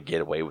being able to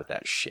get away with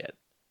that shit.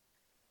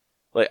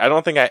 Like, I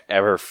don't think I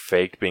ever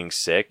faked being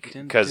sick. You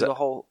didn't Because do the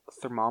whole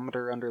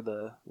thermometer under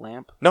the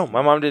lamp? no,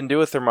 my mom didn't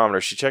do a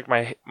thermometer. She checked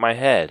my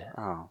head.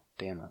 Oh,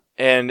 damn it.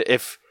 And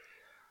if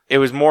it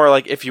was more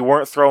like if you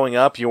weren't throwing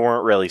up, you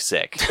weren't really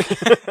sick.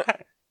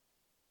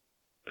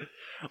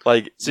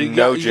 Like, So you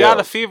no got, joke. you got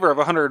a fever of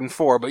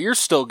 104, but you're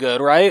still good,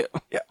 right?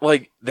 Yeah,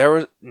 like, there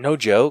was no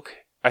joke.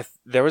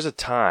 There was a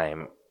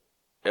time.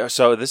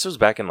 So this was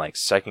back in like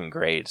second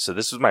grade. So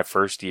this was my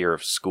first year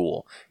of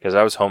school because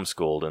I was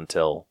homeschooled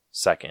until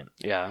second.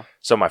 Yeah.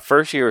 So my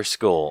first year of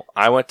school,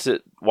 I went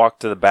to walk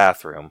to the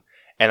bathroom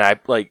and I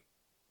like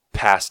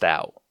passed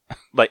out.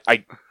 Like,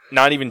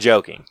 not even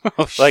joking.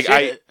 Oh, Like,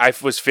 shit. I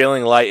was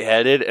feeling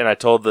lightheaded and I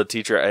told the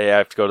teacher, hey, I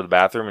have to go to the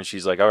bathroom. And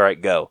she's like, all right,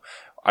 go.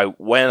 I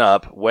went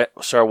up,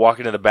 started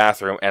walking to the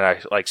bathroom, and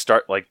I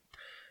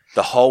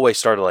the hallway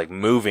started like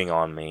moving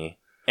on me,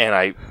 and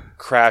I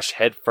crashed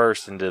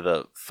headfirst into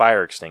the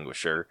fire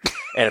extinguisher,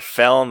 and it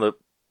fell on the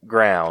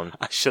ground.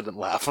 I shouldn't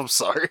laugh. I'm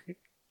sorry.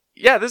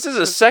 Yeah, this is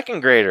a second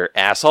grader,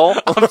 asshole.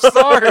 I'm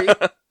sorry.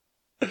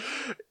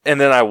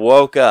 And then I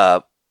woke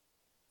up,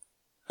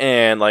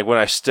 and like when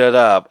I stood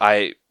up,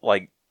 I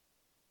like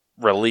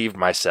relieved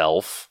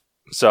myself,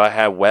 so I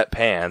had wet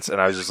pants, and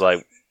I was just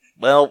like,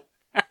 well,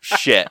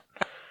 shit.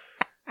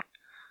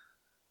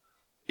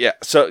 Yeah,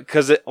 so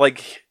because it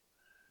like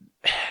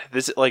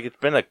this, like it's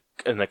been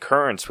an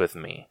occurrence with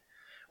me,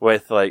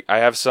 with like I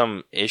have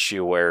some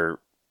issue where,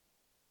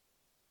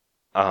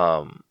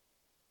 I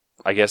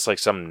guess like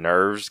some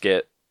nerves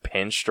get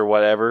pinched or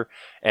whatever,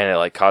 and it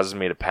like causes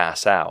me to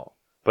pass out,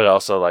 but it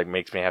also like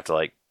makes me have to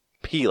like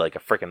pee like a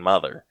freaking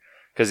mother.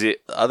 Because the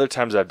other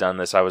times I've done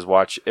this, I was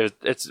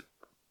it's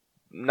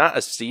not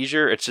a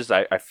seizure, it's just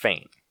I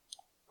faint.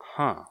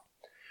 Huh.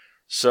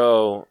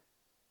 So.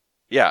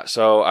 Yeah,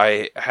 so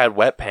I had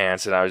wet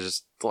pants, and I was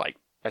just, like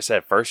I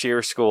said, first year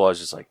of school, I was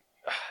just like,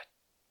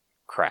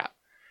 crap.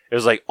 It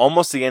was, like,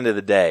 almost the end of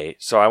the day,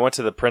 so I went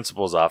to the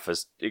principal's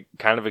office. It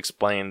kind of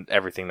explained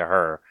everything to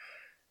her.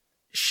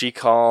 She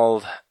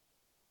called,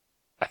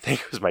 I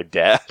think it was my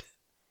dad,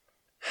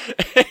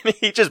 and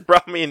he just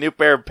brought me a new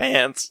pair of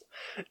pants.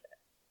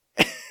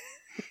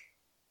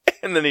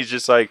 And then he's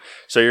just like,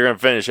 so you're going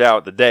to finish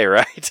out the day,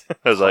 right?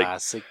 I was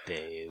Classic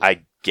Dave.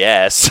 I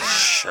guess.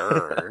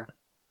 Sure.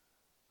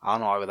 I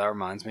don't know why, but that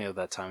reminds me of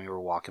that time you were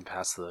walking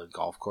past the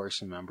golf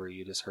course and remember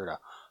you just heard a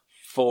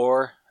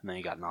 4 and then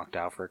you got knocked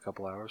out for a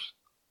couple hours.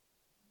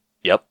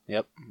 Yep.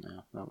 Yep.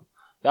 Yeah,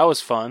 that was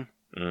fun.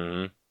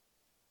 Mm-hmm.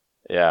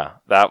 Yeah,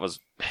 that was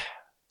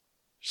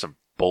some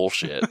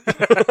bullshit.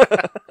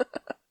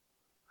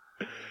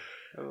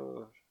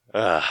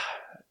 That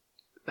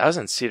was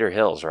in Cedar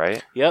Hills,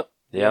 right? Yep.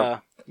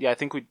 Yep. Yeah, I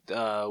think we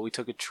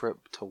took a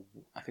trip to,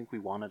 I think we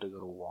wanted to go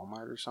to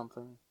Walmart or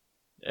something.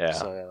 Yeah.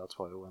 So yeah, that's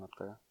why we went up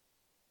there.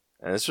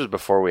 And this was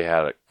before we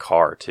had a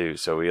car, too,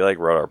 so we, like,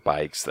 rode our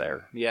bikes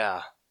there.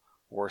 Yeah.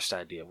 Worst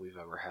idea we've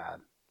ever had.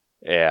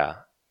 Yeah.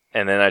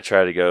 And then I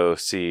tried to go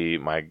see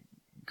my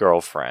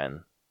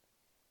girlfriend.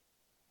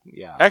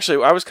 Yeah.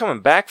 Actually, I was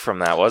coming back from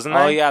that, wasn't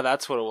I? Oh, yeah,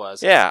 that's what it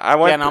was. Yeah, I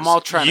went... Yeah, and I'm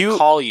all trying to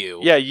call you.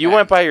 Yeah, you and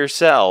went by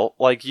yourself.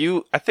 Like,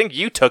 I think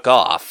you took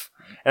off.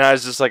 And I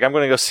was just like, I'm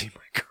going to go see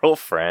my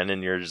girlfriend.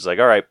 And you're just like,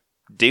 all right,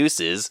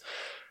 deuces.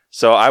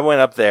 So I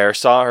went up there,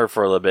 saw her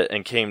for a little bit,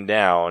 and came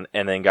down,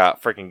 and then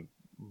got freaking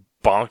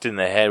bonked in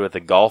the head with a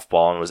golf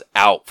ball and was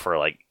out for,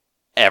 like,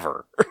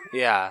 ever.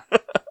 Yeah.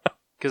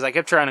 Because I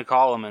kept trying to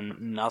call him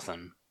and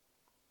nothing.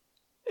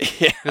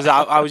 Yeah. Because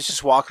I was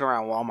just walking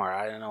around Walmart.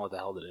 I didn't know what the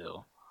hell to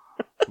do.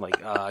 I'm like,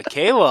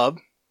 Caleb?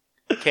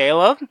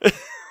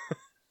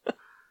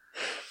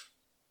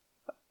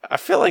 I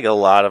feel like a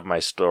lot of my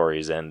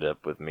stories end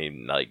up with me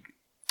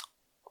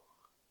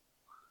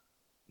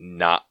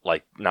not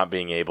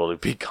being able to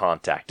be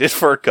contacted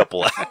for a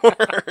couple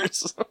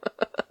hours.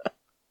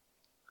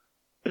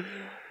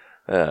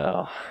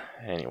 Oh,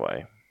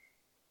 anyway.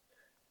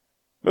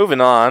 Moving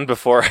on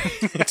before I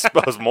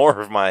expose more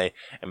of my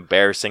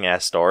embarrassing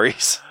ass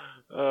stories.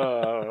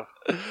 Moving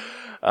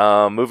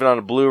on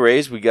to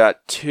Blu-rays, we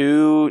got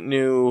 2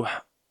 new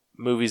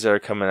movies that are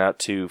coming out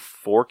to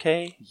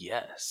 4K.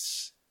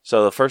 Yes.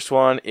 So the first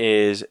one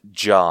is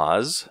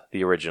Jaws,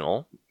 the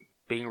original.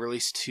 Being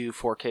released to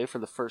 4K for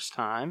the first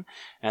time,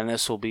 and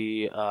this will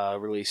be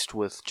released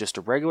with just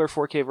a regular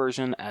 4K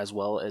version as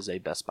well as a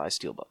Best Buy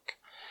Steelbook.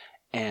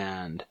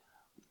 And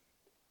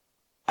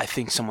I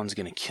think someone's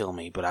going to kill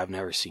me, but I've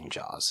never seen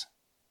Jaws.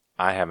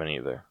 I haven't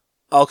either.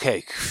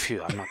 Okay,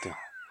 phew, I'm not the...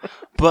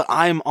 But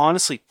I'm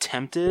honestly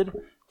tempted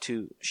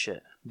to,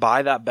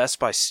 buy that Best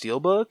Buy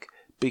Steelbook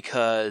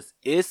because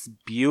it's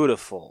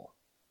beautiful.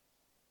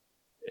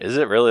 Is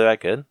it really that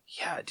good?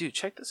 Yeah, dude,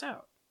 check this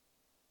out.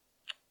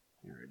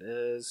 Here it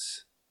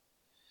is.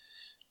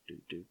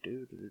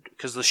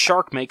 Because the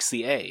shark makes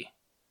the A.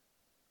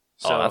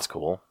 So, that's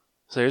cool.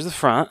 So here's the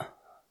front.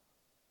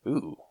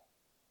 Ooh.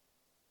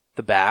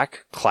 The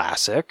back,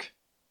 classic.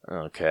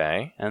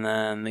 Okay. And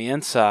then the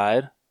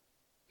inside,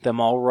 them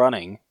all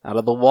running out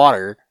of the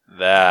water.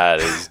 That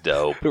is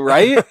dope.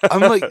 Right?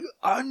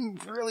 I'm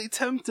really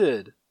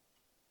tempted.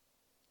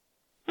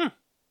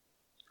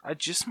 I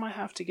just might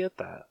have to get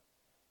that.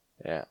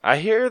 Yeah. I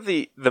hear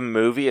the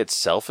movie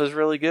itself is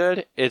really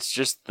good. It's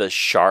just the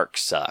shark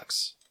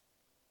sucks.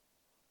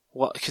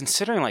 Well,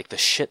 considering the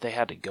shit they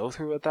had to go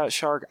through with that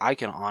shark, I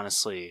can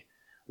honestly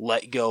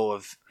let go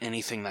of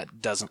anything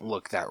that doesn't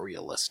look that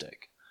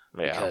realistic.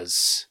 Yeah.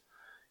 Because,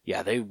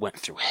 they went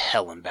through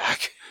hell and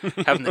back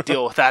having to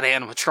deal with that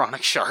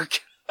animatronic shark.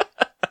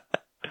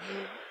 I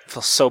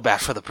feel so bad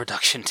for the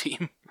production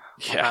team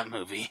on that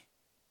movie.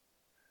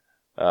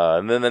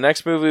 And then the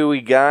next movie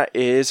we got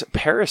is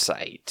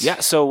Parasite. Yeah,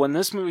 so when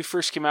this movie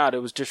first came out,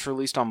 it was just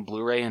released on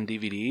Blu-ray and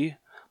DVD.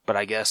 But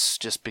I guess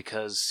just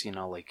because,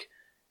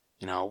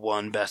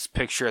 won Best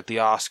Picture at the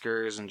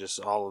Oscars and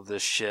just all of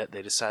this shit,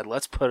 they decided,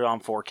 let's put it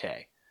on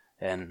 4K.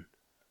 And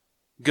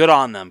good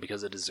on them,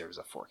 because it deserves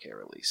a 4K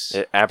release.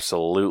 It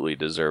absolutely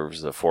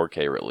deserves a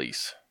 4K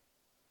release.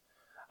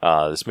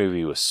 This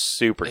movie was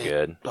super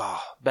good.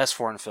 Best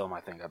foreign film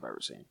I think I've ever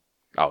seen.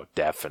 Oh,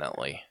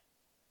 definitely.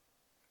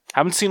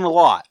 Haven't seen a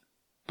lot,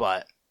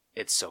 but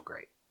it's so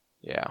great.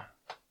 Yeah.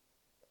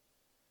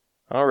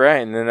 All right,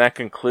 and then that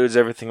concludes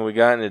everything we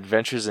got in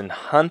Adventures in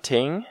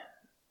Hunting.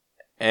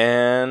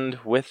 And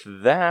with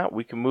that,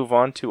 we can move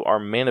on to our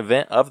main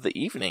event of the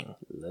evening.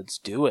 Let's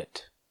do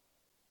it.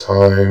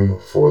 Time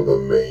for the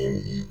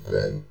main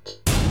event.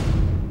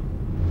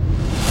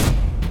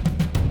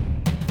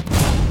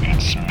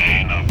 It's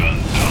main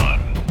event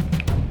time.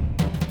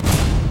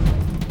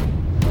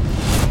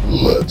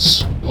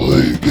 Let's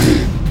play a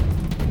game.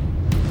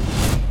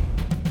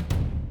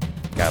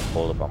 Got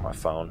pulled up on my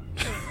phone.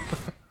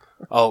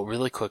 Oh,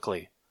 really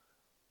quickly.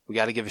 We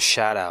got to give a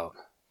shout out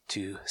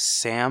to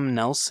Sam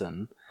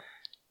Nelson,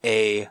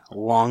 a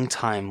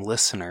longtime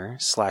listener /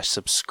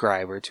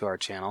 subscriber to our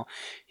channel.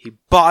 He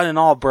bought an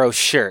All Bro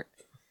shirt.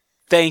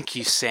 Thank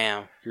you,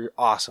 Sam. You're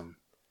awesome.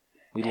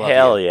 We love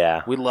Hell you.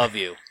 yeah. We love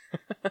you.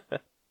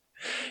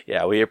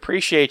 Yeah, we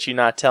appreciate you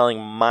not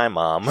telling my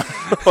mom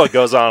what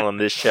goes on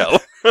this show.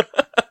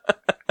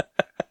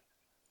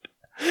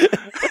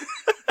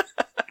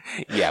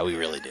 Yeah, we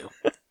really do.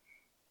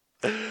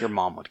 Your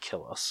mom would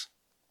kill us.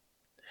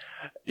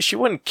 She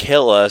wouldn't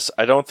kill us.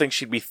 I don't think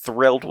she'd be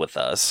thrilled with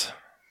us.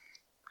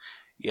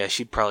 Yeah,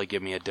 she'd probably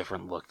give me a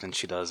different look than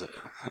she does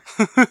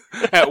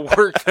at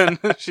work than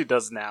she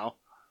does now.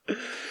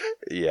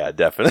 Yeah,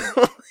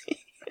 definitely.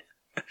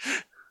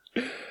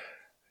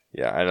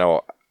 Yeah,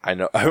 I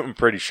know. I'm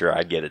pretty sure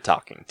I'd get a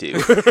talking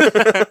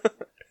to.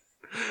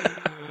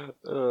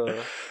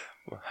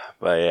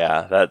 But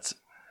yeah, that's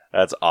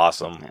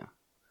awesome. Yeah.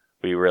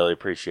 We really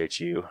appreciate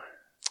you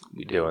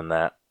doing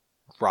that.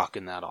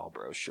 Rocking that All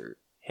Bro shirt.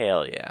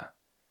 Hell yeah.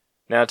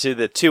 Now to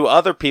the 2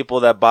 other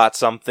people that bought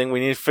something, we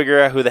need to figure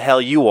out who the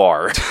hell you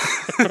are.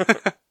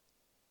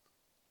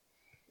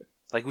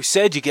 Like we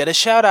said, you get a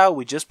shout out.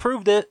 We just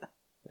proved it.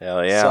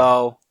 Hell yeah.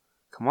 So,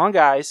 come on,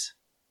 guys.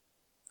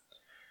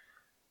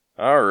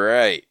 All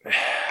right.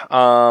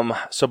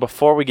 So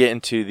before we get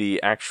into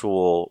the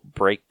actual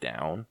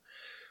breakdown,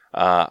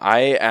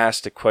 I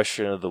asked a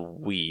question of the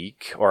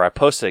week, or I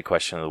posted a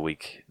question of the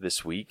week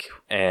this week,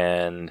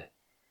 and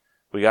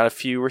we got a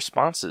few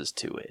responses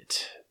to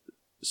it.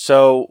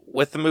 So,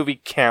 with the movie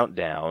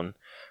Countdown,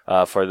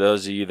 for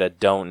those of you that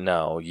don't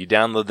know, you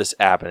download this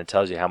app and it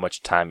tells you how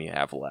much time you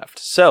have left.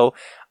 So,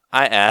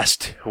 I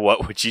asked,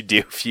 what would you do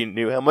if you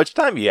knew how much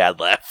time you had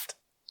left?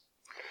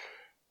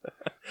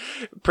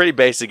 Pretty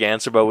basic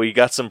answer, but we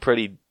got some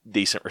pretty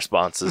decent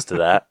responses to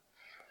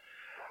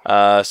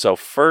that. So,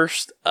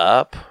 first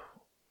up,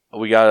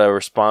 we got a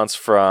response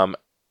from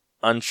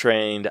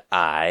Untrained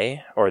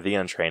Eye, or The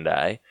Untrained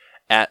Eye,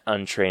 at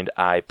Untrained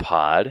Eye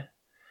Pod.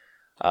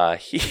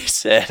 He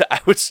said, I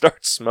would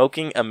start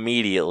smoking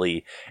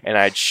immediately, and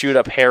I'd shoot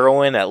up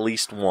heroin at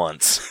least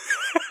once.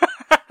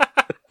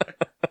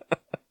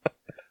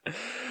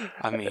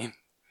 I mean,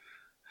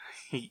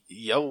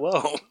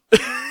 YOLO.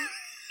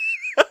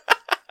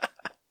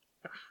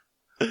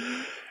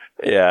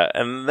 Yeah,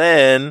 and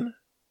then,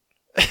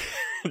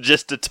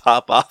 just to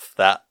top off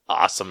that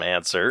awesome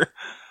answer,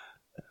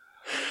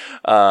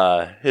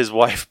 his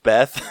wife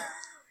Beth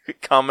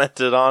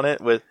commented on it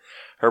with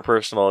her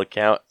personal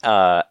account,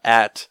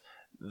 at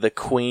the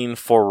Queen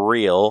for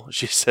real.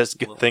 She says,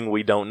 good thing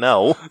we don't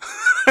know.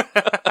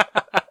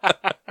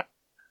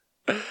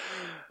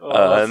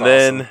 And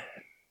then,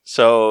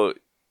 so,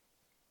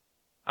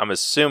 I'm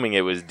assuming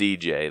it was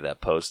DJ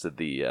that posted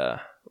the,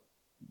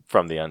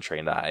 from the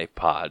Untrained Eye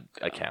pod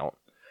account.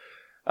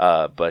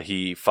 But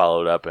he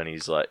followed up and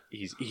he's like,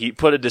 he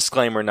put a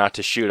disclaimer not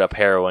to shoot up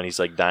heroin. He's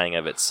like, dying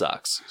of it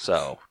sucks.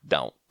 So,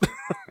 don't.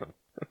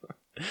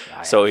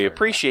 So he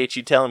appreciates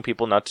you telling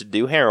people not to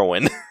do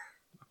heroin.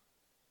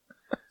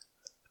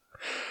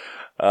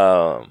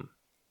 Our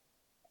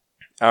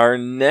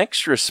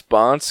next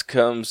response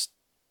comes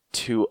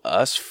to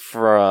us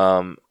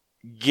from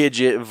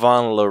Gidget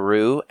Von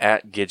LaRue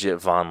at Gidget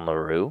Von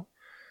LaRue.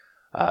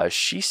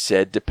 She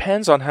said,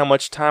 depends on how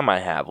much time I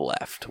have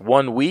left.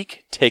 1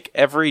 week, take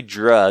every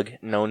drug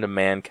known to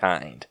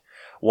mankind.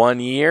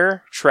 1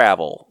 year,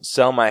 travel,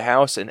 sell my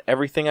house and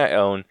everything I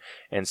own,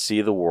 and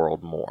see the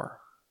world more.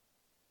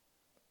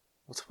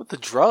 What's with the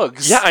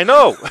drugs? Yeah, I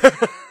know.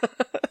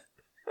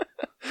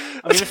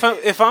 I mean,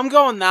 if I'm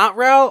going that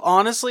route,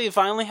 honestly, if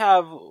I only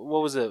have,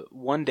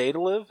 1 day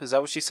to live? Is that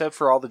what she said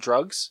for all the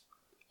drugs?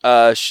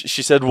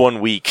 She said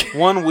 1 week.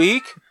 1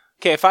 week?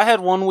 Okay, if I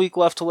had 1 week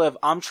left to live,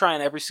 I'm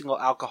trying every single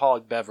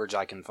alcoholic beverage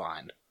I can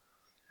find.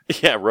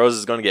 Yeah, Rose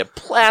is going to get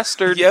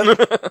plastered. Yep.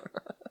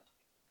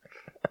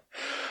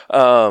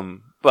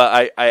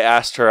 But I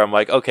asked her, I'm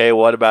like, okay,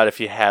 what about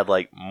if you had,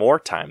 like, more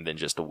time than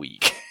just a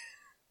week?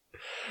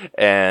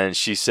 And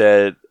she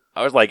said,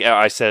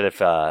 I said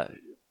if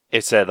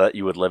it said that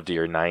you would live to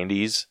your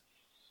 90s.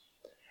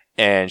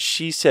 And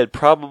she said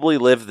probably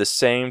live the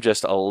same,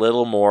 just a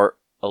little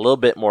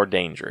bit more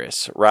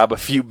dangerous. Rob a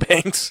few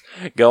banks,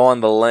 go on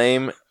the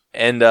lame,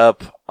 end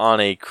up on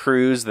a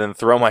cruise, then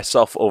throw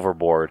myself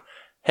overboard.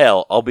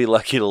 Hell, I'll be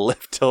lucky to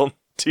live to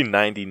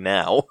 90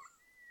 now.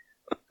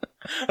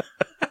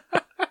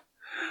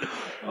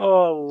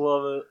 Oh, I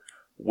love it.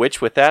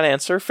 Which, with that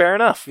answer, fair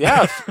enough.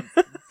 Yeah,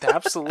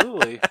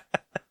 absolutely.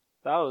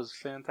 That was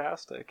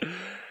fantastic.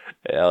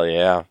 Hell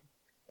yeah.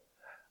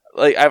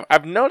 Like,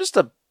 I've noticed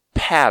a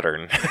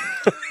pattern.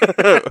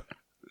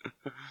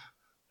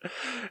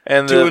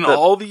 And doing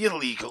all the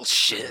illegal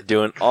shit.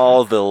 Doing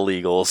all the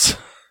illegals.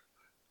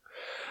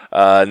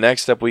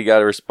 Next up, we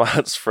got a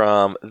response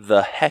from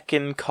the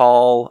Heckin'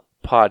 Call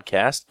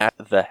podcast at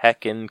the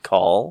Heckin'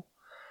 Call.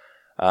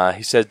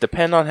 He says,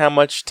 depends on how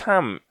much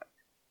time.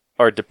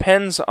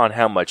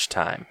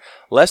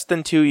 Less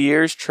than 2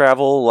 years,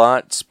 travel a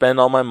lot, spend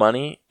all my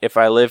money. If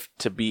I live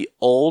to be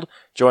old,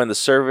 join the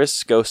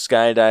service, go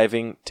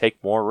skydiving,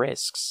 take more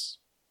risks.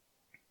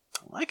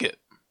 I like it.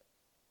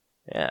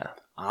 Yeah.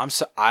 I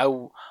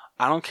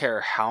don't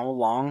care how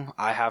long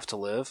I have to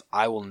live,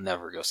 I will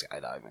never go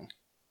skydiving.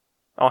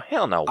 Oh,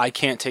 hell no. I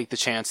can't take the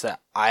chance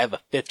that I have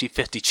a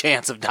 50-50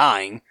 chance of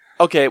dying.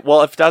 Okay,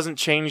 well, if it doesn't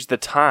change the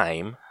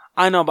time.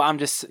 I know, but I'm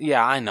just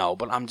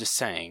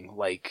saying,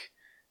 like,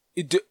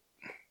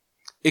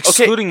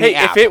 excluding the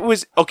app.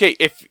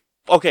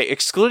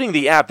 Excluding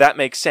the app, that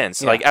makes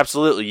sense. Yeah. Like,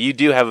 absolutely, you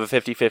do have a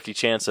 50-50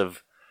 chance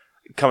of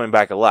coming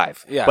back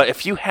alive. Yeah. But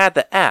if you had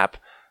the app,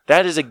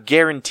 that is a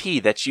guarantee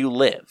that you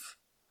live.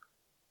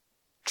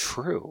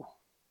 True.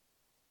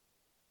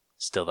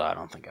 Still, though, I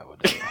don't think I would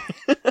do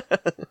it.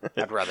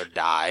 I'd rather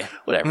die.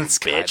 Whatever,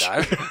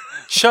 bitch.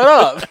 Shut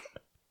up.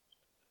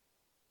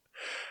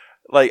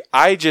 Like,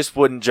 I just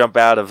wouldn't jump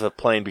out of a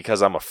plane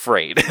because I'm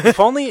afraid. If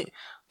only...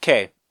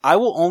 Okay, I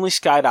will only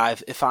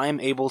skydive if I am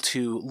able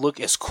to look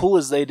as cool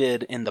as they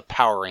did in the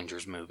Power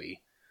Rangers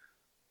movie.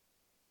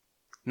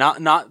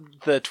 Not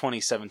the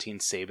 2017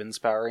 Saban's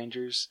Power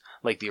Rangers,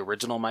 like the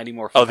original Mighty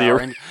Morphin Power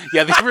Rangers.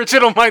 Yeah, the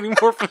original Mighty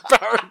Morphin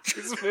Power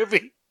Rangers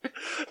movie.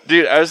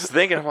 Dude, I was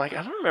thinking, I'm like,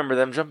 I don't remember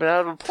them jumping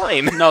out of a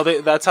plane. No,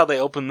 that's how they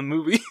opened the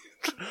movie.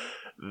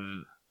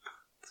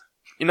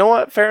 You know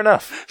what? Fair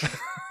enough.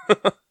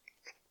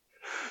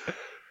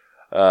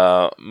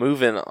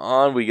 Moving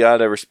on, we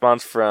got a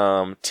response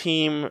from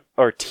Teen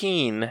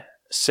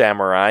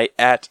Samurai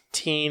at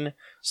Teen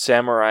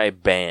Samurai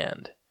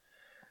Band.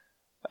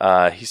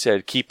 He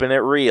said, keeping it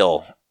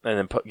real, and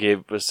then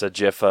gave us a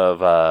gif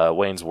of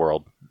Wayne's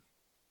World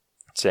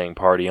saying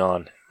party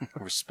on.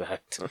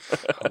 Respect.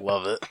 I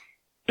love it.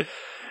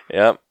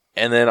 Yep.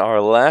 And then our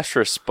last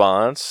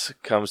response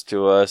comes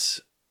to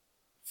us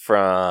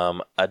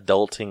from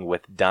Adulting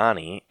with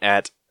Donnie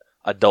at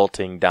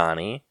Adulting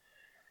Donnie.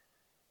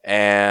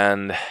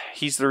 And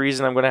he's the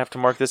reason I'm going to have to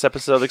mark this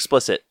episode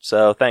explicit.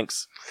 So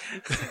thanks.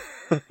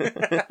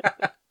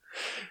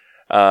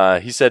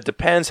 He said,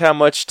 depends how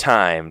much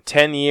time.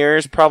 10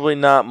 years, probably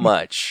not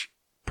much.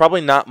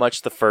 Probably not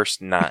much the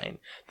first 9.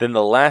 Then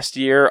the last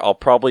year, I'll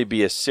probably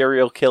be a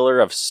serial killer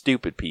of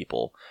stupid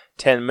people.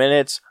 10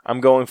 minutes, I'm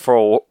going for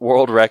a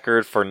world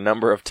record for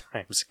number of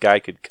times a guy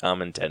could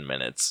come in 10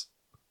 minutes.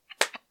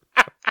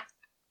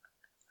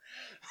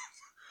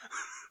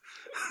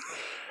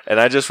 And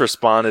I just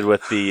responded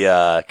with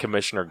the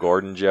Commissioner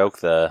Gordon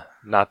joke,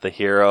 not the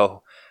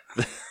hero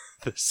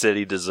the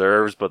city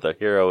deserves, but the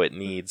hero it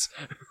needs.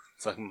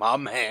 It's like, my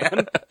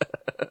man.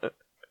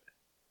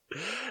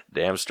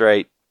 Damn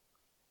straight.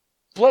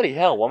 Bloody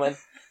hell, woman.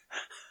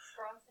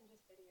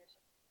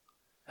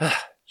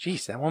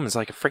 Jeez, that woman's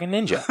like a freaking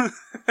ninja.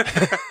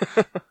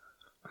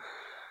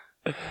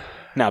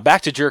 Now,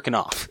 back to jerking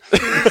off.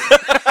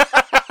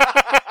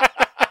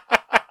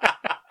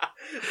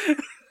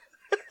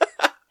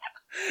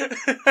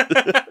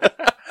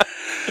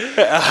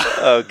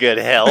 Oh, good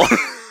hell.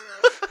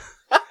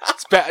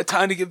 It's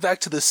time to get back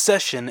to the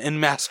session in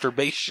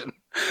masturbation.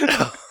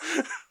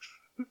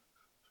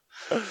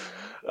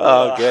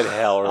 Oh, good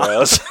hell,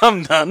 Rose.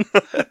 I'm done.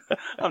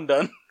 I'm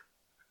done.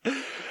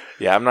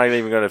 Yeah, I'm not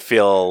even going to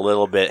feel a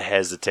little bit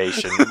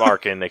hesitation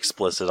marking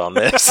explicit on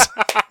this.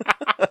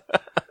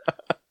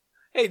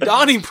 Hey,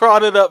 Donnie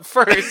brought it up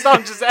first.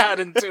 I'm just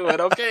adding to it,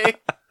 okay?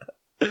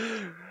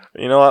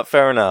 You know what?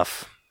 Fair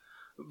enough.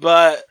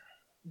 But,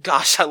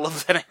 gosh, I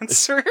love that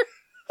answer.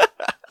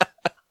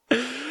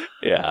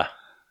 Yeah.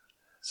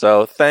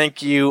 So,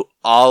 thank you,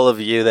 all of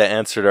you that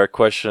answered our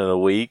question of the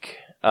week.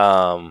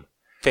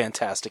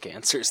 Fantastic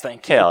answers,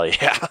 thank you. Hell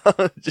yeah.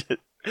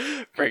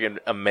 Freaking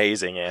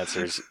amazing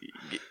answers.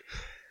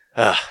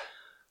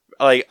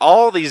 Like,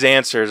 all these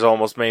answers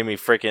almost made me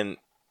freaking,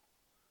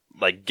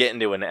 like, get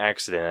into an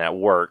accident at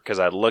work, because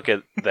I'd look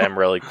at them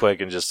really quick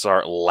and just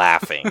start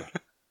laughing.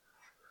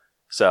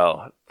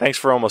 So, thanks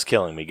for almost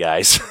killing me,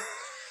 guys. You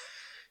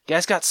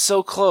guys got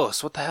so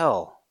close. What the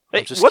hell?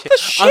 Hey, what the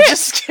shit? I'm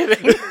just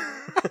kidding.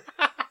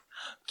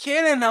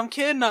 I'm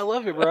kidding. I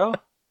love you, bro.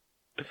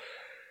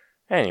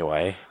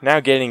 Anyway, now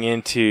getting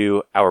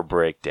into our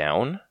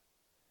breakdown.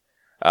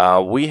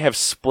 We have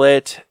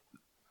split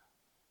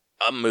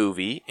a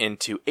movie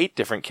into 8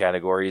 different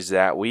categories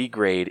that we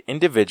grade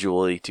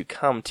individually to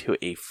come to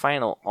a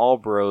final All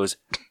Bros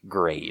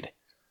grade.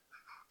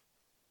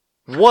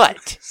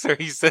 What? So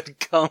he said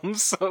come,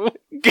 so...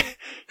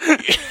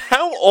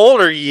 How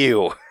old are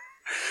you?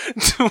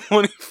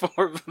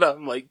 24, but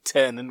I'm like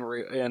 10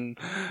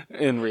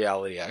 in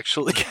reality,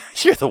 actually.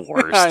 You're the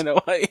worst. I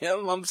know I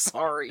am. I'm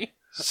sorry.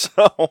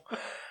 So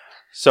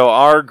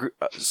our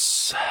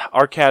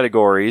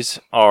categories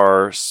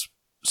are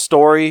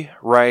story,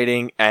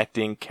 writing,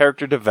 acting,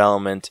 character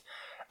development,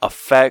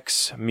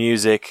 effects,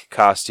 music,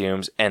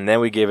 costumes, and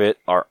then we give it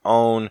our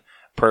own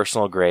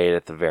personal grade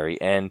at the very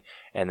end,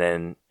 and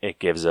then it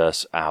gives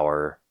us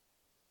our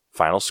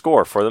final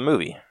score for the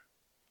movie.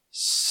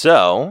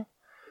 So,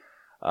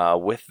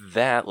 with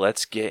that,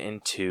 let's get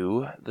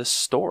into the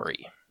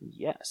story.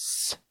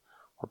 Yes.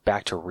 We're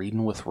back to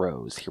reading with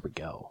Rose. Here we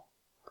go.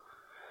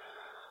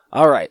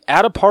 Alright,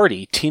 at a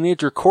party,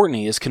 teenager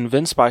Courtney is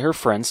convinced by her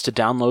friends to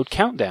download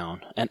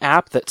Countdown, an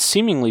app that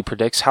seemingly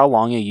predicts how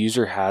long a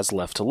user has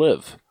left to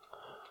live.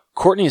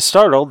 Courtney is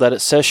startled that it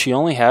says she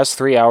only has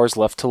 3 hours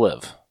left to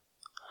live.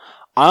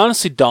 I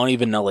honestly don't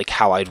even know like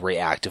how I'd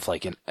react if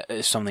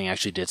something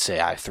actually did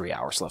say I have 3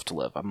 hours left to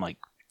live. I'm like,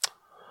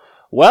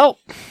 well...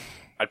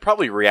 I'd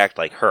probably react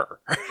like her.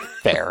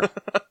 Fair.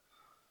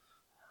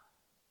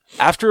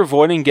 After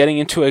avoiding getting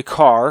into a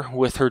car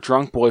with her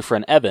drunk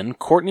boyfriend Evan,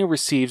 Courtney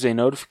receives a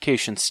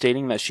notification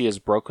stating that she has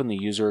broken the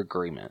user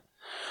agreement.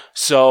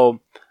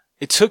 So,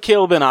 it took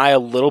Caleb and I a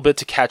little bit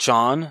to catch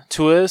on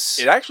to this.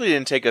 It actually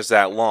didn't take us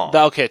that long.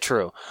 Okay,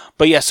 true.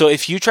 But yeah, so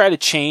if you try to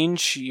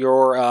change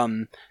your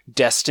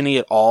destiny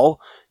at all,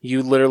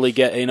 you literally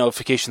get a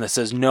notification that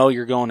says, no,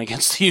 you're going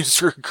against the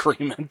user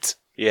agreement.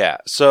 Yeah,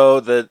 so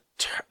the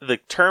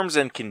terms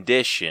and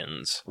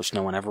conditions... Which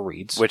no one ever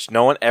reads.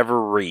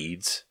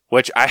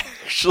 Which I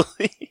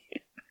actually,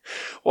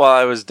 while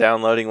I was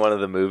downloading one of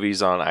the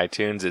movies on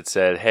iTunes, it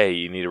said, hey,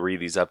 you need to read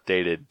these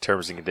updated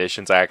terms and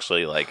conditions. I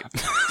actually,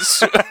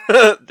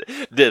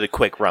 did a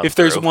quick run If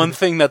there's one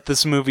thing that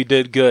this movie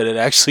did good, it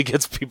actually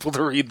gets people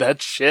to read that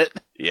shit.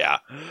 Yeah.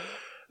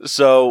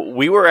 So,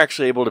 we were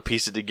actually able to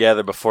piece it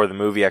together before the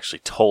movie actually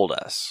told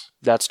us.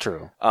 That's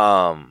true.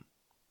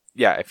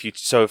 Yeah, if you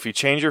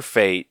change your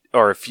fate,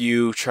 or if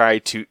you try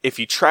to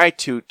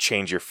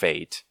change your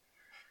fate,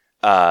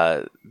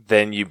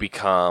 then you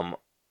become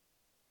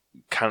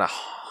kind of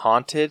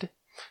haunted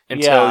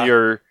until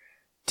your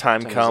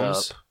time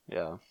comes.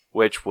 Yeah.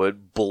 Which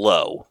would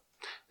blow.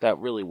 That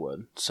really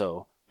would.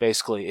 So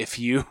basically, if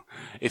you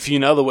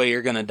know the way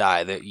you're gonna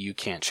die, that you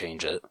can't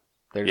change it.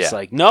 They're just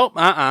like, nope,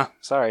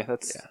 sorry,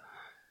 that's. Yeah.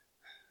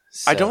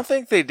 So. I don't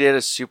think they did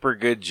a super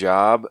good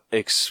job,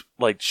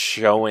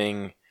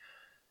 showing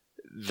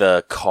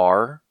the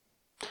car.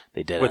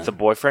 They did with the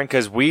boyfriend,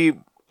 because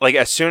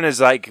as soon as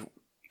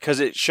because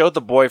it showed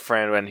the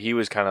boyfriend when he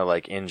was kind of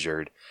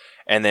injured,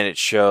 and then it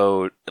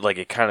showed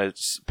it kind of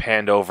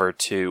panned over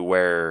to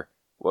where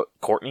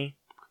Courtney?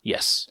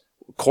 Yes.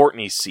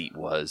 Courtney's seat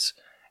was,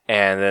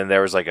 and then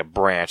there was like a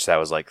branch that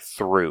was like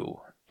through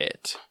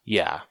it.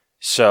 Yeah.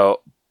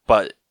 So,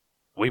 but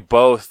we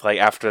both, like,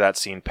 after that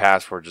scene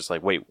passed, were just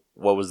like, wait,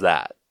 what was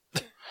that?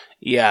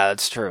 Yeah,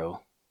 that's true.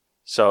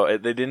 So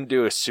they didn't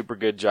do a super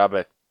good job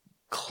at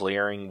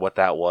clearing what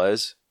that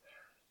was.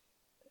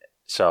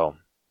 So,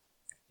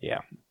 yeah.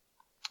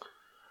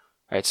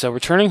 All right, so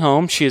returning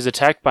home, she is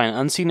attacked by an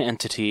unseen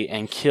entity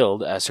and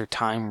killed as her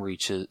timer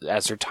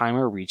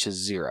reaches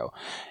 0.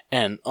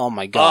 And oh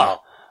my god,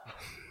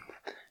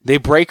 they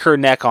break her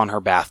neck on her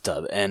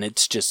bathtub, and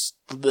it's just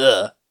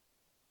ugh.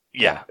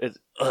 Yeah, it's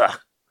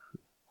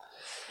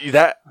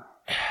that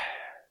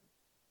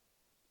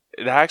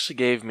actually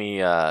gave me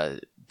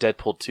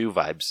Deadpool 2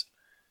 vibes.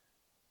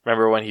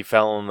 Remember when he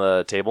fell on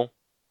the table?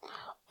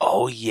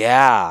 Oh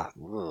yeah,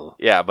 ugh.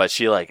 Yeah, but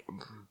she like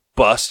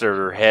busted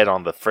her head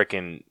on the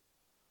frickin'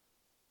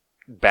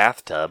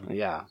 bathtub.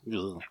 Yeah,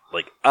 ugh.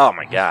 Like, oh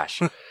my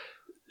gosh.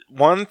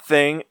 One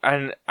thing,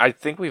 and I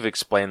think we've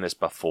explained this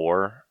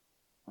before,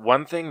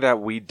 one thing that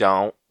we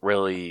don't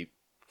really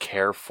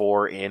care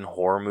for in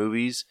horror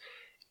movies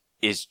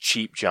is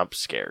cheap jump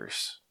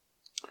scares.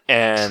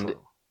 And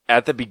True.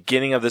 at the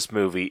beginning of this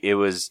movie, it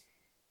was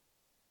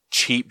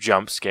cheap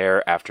jump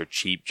scare after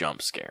cheap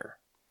jump scare.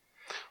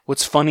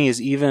 What's funny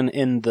is even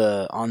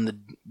on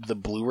the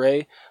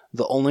Blu-ray,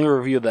 the only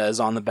review that is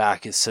on the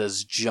back, it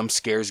says jump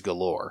scares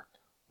galore.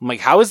 I'm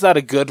like, how is that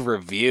a good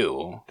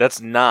review? That's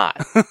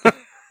not.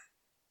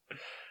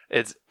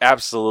 It's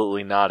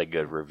absolutely not a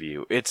good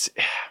review. It's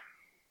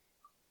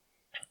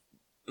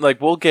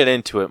like, we'll get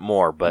into it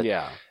more, but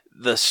yeah,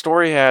 the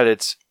story had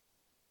its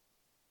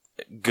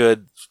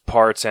good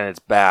parts and its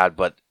bad,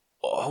 but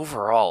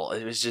overall,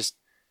 it was just,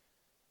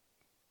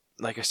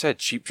 like I said,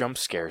 cheap jump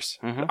scares.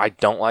 Mhm. I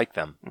don't like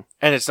them.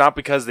 And it's not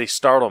because they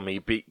startle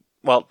me.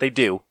 Well, they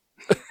do.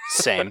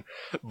 same.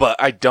 But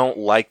I don't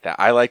like that.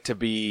 I like to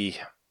be,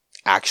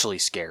 Actually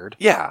scared.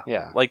 yeah,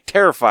 Yeah. like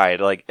terrified.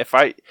 Like, if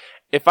I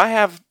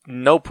have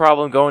no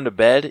problem going to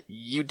bed,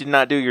 you did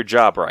not do your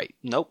job right.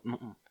 Nope.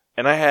 Mm-mm.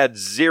 And I had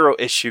zero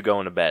issue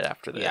going to bed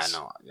after this. Yeah,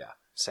 no, yeah,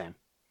 same.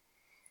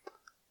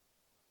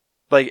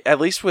 Like, at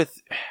least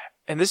with,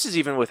 and this is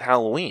even with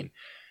Halloween.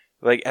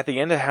 Like, at the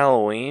end of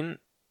Halloween,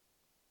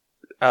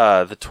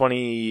 the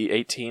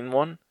 2018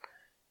 one,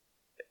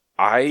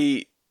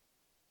 I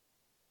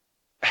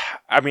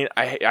mean,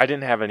 I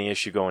didn't have any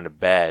issue going to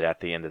bed at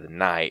the end of the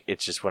night.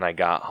 It's just when I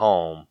got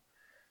home,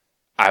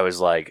 I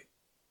was like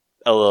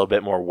a little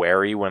bit more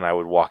wary when I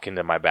would walk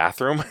into my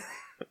bathroom.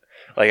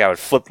 Like, I would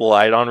flip the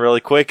light on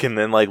really quick and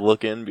then like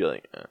look in and be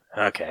like,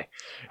 okay.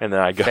 And then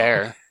I'd go.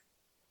 Fair.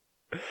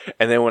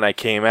 And then when I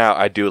came out,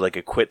 I'd do like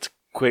a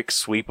quick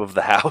sweep of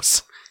the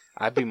house.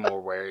 I'd be more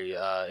wary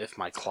if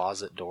my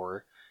closet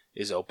door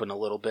is open a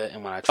little bit,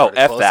 and when I try to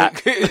F close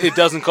that. it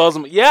doesn't close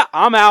them. Yeah,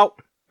 I'm out.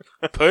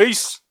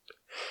 Peace.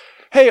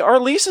 Hey, our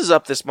lease is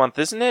up this month,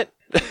 isn't it?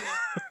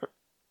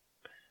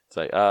 It's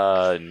like,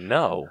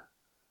 no.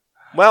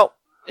 Well,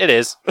 it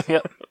is.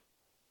 Yep.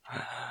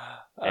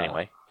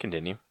 Anyway,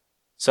 continue.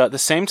 So at the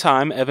same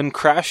time, Evan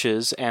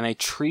crashes, and a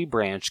tree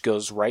branch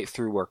goes right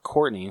through where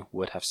Courtney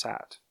would have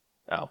sat.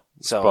 Oh,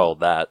 So spoiled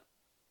that.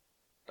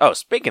 Oh,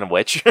 speaking of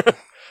which,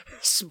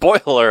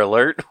 spoiler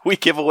alert, we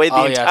give away the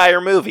Oh, yeah.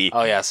 entire movie.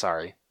 oh yeah,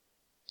 sorry.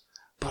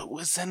 But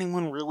was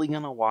anyone really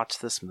gonna watch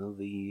this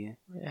movie?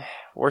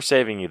 We're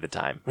saving you the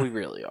time. We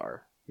really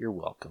are. You're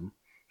welcome.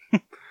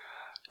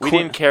 We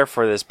didn't care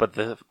for this, but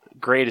the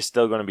grade is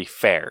still going to be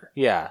fair.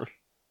 Yeah,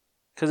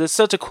 because it's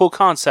such a cool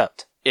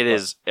concept. It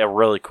is a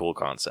really cool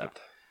concept.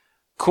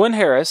 Quinn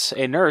Harris,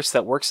 a nurse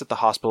that works at the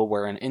hospital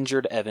where an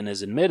injured Evan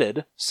is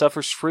admitted,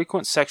 suffers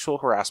frequent sexual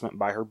harassment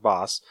by her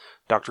boss,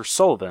 Dr.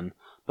 Sullivan,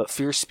 but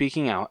fears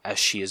speaking out as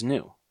she is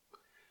new.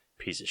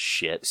 Piece of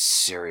shit.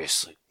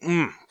 Seriously.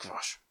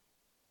 Gosh.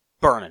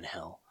 Burn in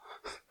hell.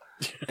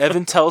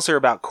 Evan tells her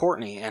about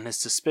Courtney and his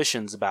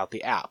suspicions about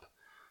the app.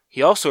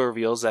 He also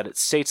reveals that it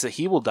states that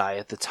he will die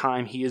at the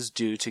time he is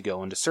due to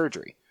go into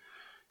surgery.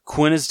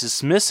 Quinn is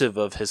dismissive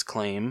of his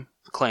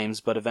claims,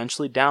 but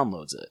eventually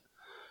downloads it.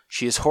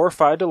 She is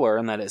horrified to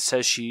learn that it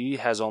says she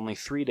has only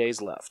 3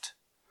 days left.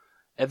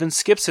 Evan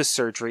skips his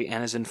surgery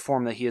and is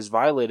informed that he has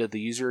violated the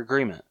user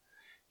agreement.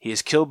 He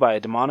is killed by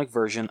a demonic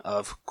version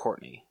of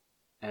Courtney,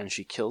 and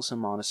she kills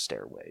him on a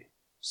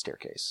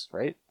staircase,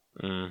 right?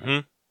 Mm-hmm.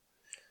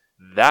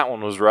 That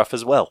one was rough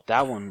as well.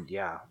 That one,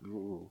 yeah.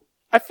 Ooh.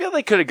 I feel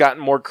they could have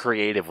gotten more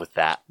creative with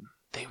that.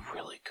 They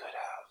really could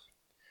have.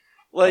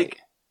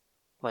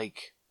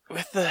 Like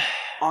with the...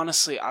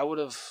 Honestly, I would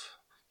have...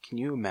 Can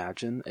you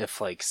imagine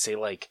if, say,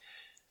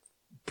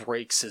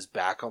 breaks his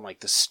back on,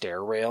 the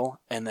stair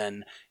rail, and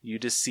then you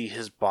just see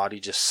his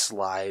body just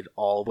slide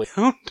all the way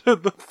down to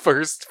the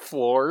first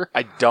floor?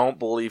 I don't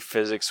believe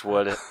physics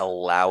would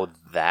allow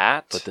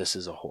that. But this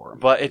is a horror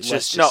movie. But it's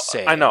Let's just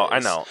say I know.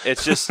 it is.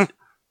 It's just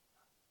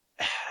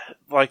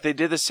they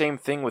did the same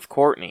thing with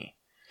Courtney.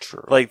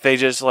 True. They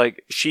just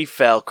she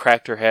fell,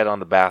 cracked her head on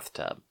the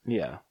bathtub.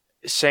 Yeah.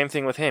 Same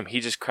thing with him. He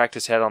just cracked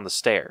his head on the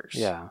stairs.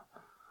 Yeah.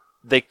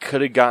 they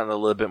could have gotten a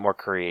little bit more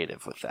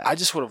creative with that. I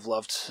just would have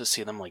loved to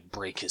see them like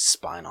break his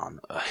spine on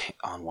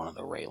one of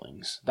the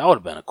railings. That would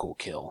have been a cool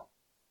kill.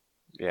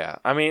 Yeah,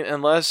 I mean,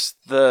 unless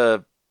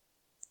the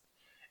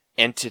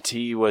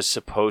entity was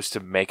supposed to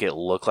make it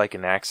look like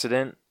an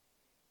accident,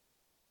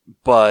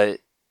 but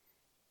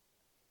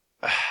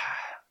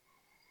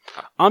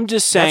I'm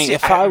just saying,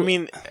 I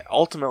mean,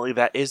 ultimately,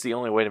 that is the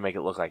only way to make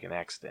it look like an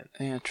accident.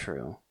 Yeah,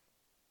 true.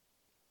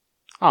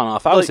 I don't know,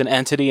 if I was an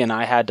entity and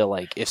I had to,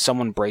 like, if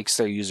someone breaks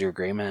their user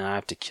agreement and I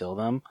have to kill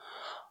them,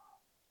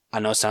 I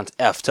know it sounds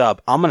effed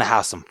up, I'm gonna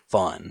have some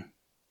fun.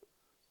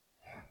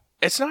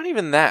 It's not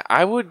even that.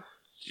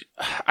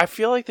 I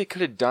feel like they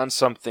could have done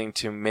something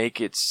to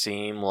make it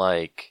seem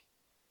like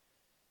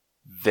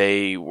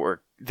they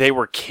were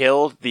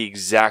killed the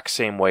exact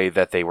same way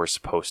that they were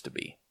supposed to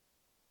be.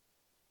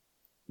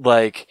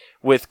 Like,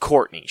 with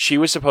Courtney, she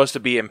was supposed to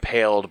be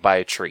impaled by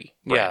a tree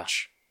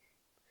branch.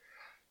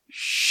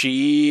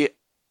 Yeah.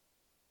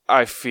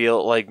 I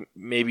feel like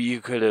maybe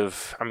you could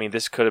have, I mean,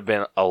 this could have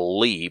been a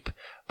leap,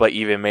 but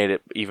even made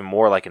it even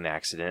more like an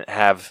accident.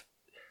 Have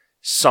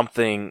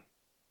something,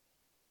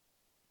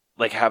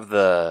 like have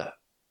the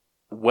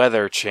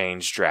weather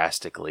change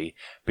drastically,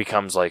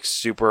 becomes like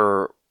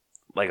super,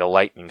 like a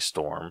lightning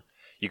storm.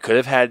 You could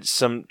have had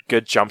some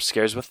good jump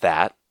scares with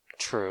that.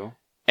 True.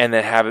 And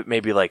then have it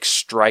maybe like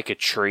strike a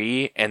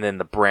tree, and then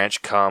the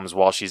branch comes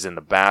while she's in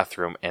the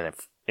bathroom and it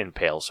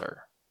impales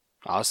her.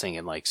 I was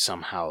thinking like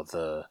somehow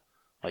the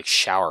like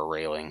shower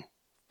railing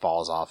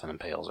falls off and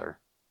impales her.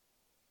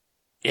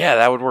 Yeah,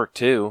 that would work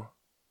too.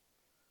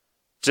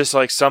 Just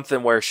like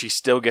something where she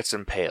still gets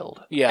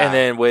impaled. Yeah. And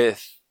then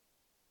with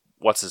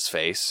what's his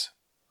face?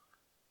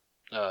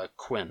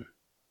 Quinn.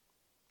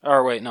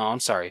 Or wait, no, I'm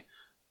sorry.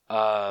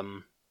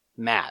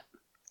 Matt.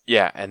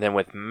 Yeah, and then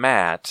with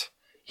Matt,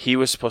 he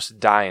was supposed to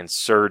die in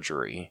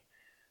surgery.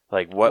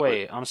 Like what?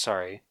 Wait, I'm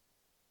sorry.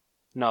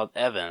 No,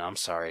 Evan, I'm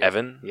sorry.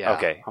 Evan? Yeah.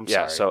 Okay. I'm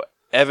yeah, sorry. so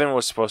Evan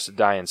was supposed to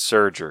die in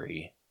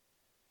surgery.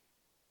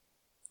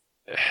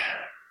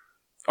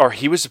 Or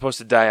he was supposed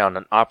to die on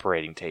an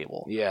operating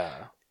table.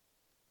 Yeah.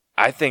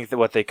 I think that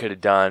what they could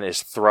have done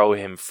is throw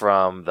him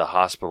from the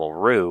hospital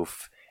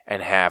roof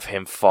and have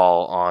him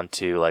fall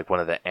onto like one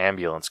of the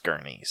ambulance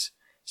gurneys.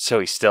 So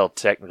he's still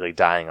technically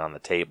dying on the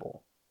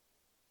table.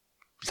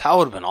 That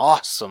would have been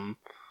awesome.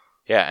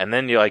 Yeah, and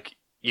then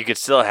you could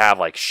still have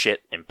like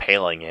shit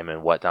impaling him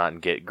and whatnot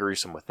and get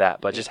gruesome with that,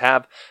 but just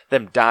have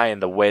them die in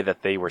the way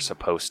that they were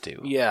supposed to.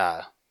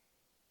 Yeah.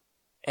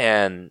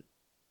 And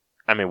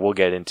I mean, we'll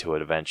get into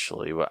it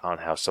eventually on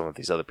how some of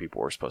these other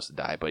people were supposed to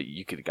die, but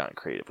you could have gotten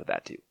creative with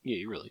that too. Yeah,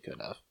 you really could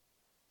have.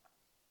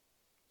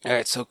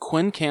 Alright, so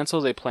Quinn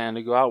cancels a plan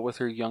to go out with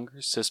her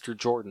younger sister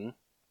Jordan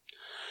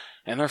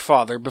and their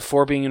father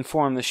before being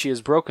informed that she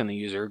has broken the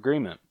user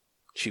agreement.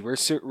 She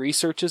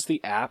researches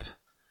the app,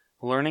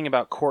 learning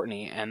about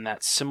Courtney and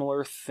that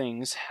similar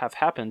things have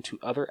happened to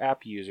other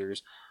app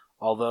users,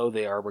 although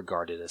they are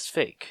regarded as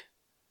fake.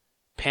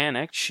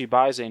 Panicked, she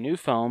buys a new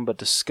phone but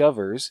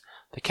discovers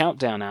the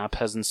Countdown app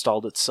has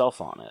installed itself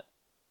on it.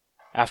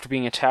 After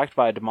being attacked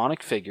by a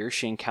demonic figure,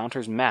 she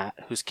encounters Matt,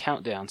 whose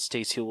countdown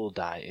states he will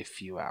die a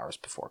few hours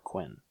before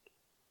Quinn.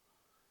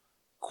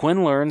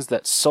 Quinn learns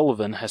that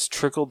Sullivan has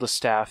trickled the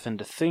staff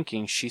into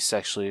thinking she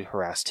sexually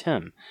harassed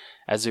him.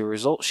 As a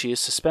result, she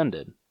is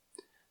suspended.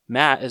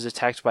 Matt is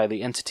attacked by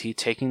the entity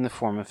taking the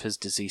form of his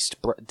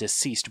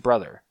deceased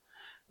brother.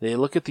 They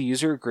look at the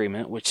user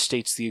agreement, which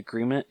states the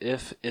agreement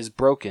is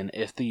broken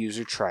if the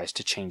user tries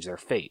to change their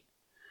fate.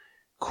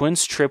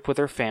 Quinn's trip with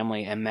her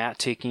family and Matt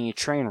taking a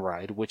train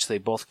ride, which they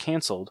both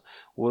canceled,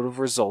 would have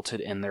resulted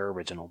in their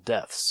original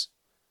deaths.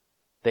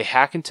 They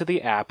hack into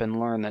the app and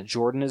learn that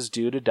Jordan is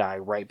due to die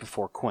right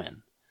before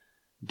Quinn.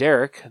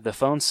 Derek, the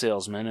phone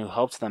salesman who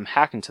helped them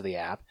hack into the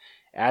app,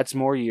 adds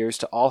more years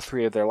to all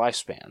three of their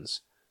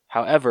lifespans.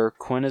 However,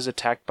 Quinn is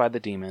attacked by the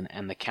demon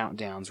and the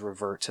countdowns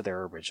revert to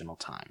their original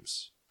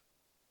times.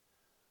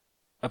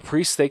 A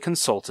priest they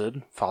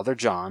consulted, Father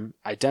John,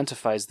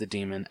 identifies the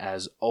demon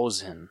as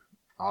Ozhin.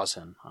 I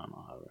don't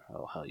know how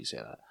the hell you say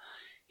that.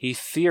 He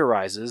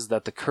theorizes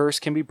that the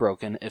curse can be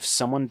broken if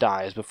someone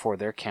dies before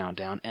their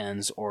countdown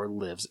ends or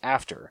lives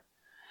after.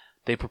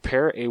 They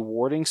prepare a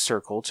warding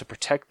circle to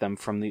protect them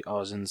from the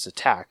Ozhin's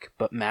attack,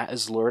 but Matt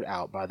is lured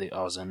out by the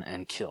Ozhin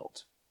and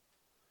killed.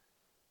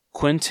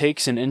 Quinn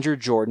takes an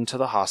injured Jordan to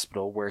the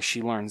hospital, where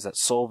she learns that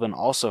Sullivan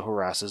also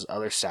harasses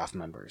other staff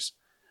members.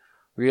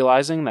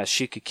 Realizing that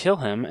she could kill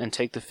him and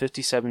take the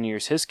 57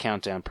 years his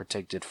countdown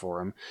predicted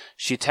for him,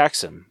 she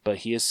attacks him, but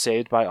he is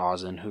saved by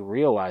Ozhin, who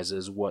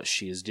realizes what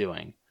she is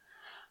doing.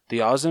 The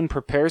Ozhin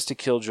prepares to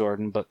kill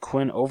Jordan, but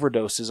Quinn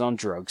overdoses on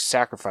drugs,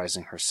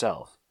 sacrificing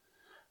herself.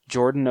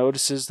 Jordan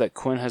notices that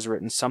Quinn has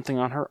written something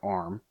on her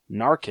arm,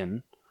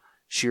 Narcan.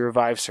 She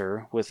revives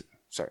her with...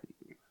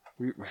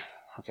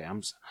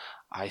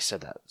 I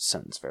said that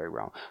sentence very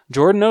wrong.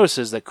 Jordan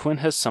notices that Quinn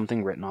has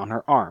something written on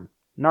her arm,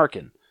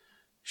 Narcan.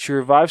 She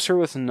revives her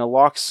with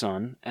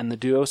naloxone, and the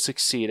duo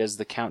succeed as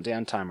the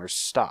countdown timers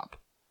stop.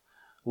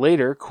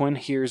 Later, Quinn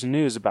hears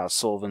news about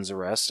Sullivan's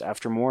arrest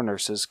after more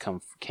nurses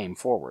came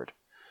forward.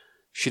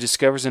 She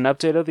discovers an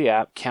update of the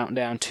app,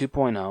 Countdown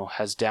 2.0,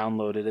 has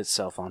downloaded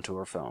itself onto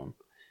her phone.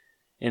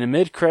 In a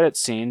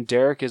mid-credits scene,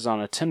 Derek is on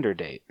a Tinder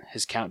date.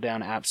 His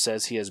Countdown app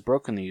says he has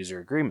broken the user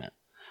agreement.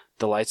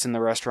 The lights in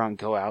the restaurant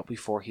go out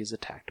before he is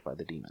attacked by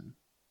the demon.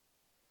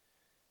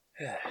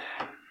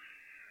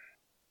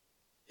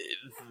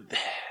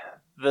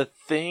 The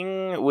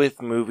thing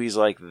with movies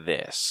like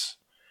this,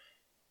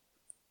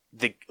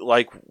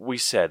 like we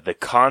said, the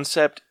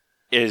concept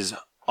is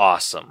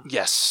awesome.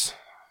 Yes.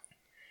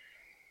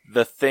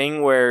 The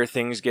thing where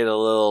things get a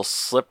little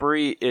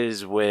slippery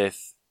is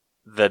with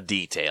the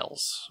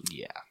details.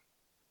 Yeah.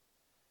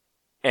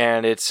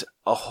 And it's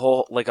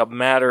a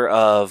matter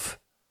of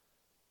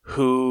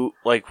who,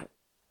 like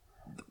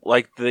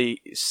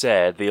they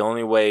said, the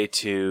only way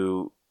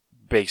to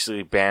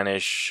basically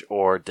banish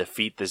or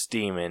defeat this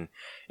demon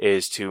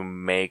is to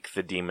make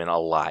the demon a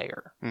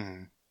liar.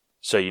 Mm-hmm.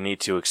 So you need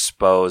to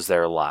expose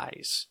their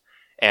lies.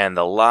 And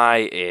the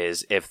lie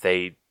is if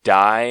they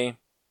die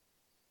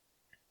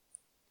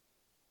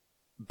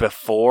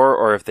before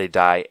or if they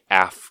die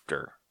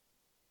after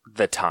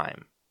the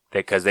time.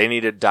 Because they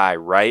need to die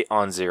right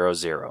on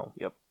 0-0.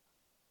 Yep.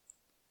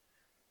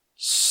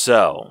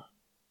 So,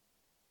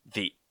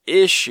 the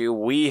issue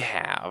we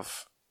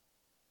have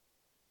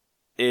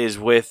is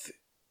with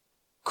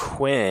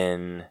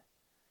Quinn,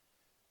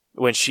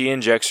 when she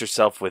injects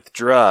herself with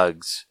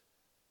drugs,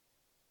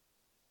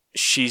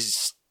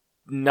 she's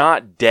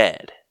not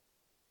dead,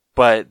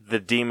 but the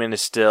demon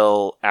is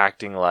still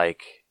acting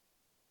like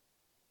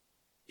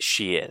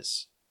she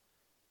is.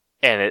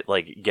 And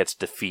it gets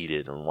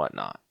defeated and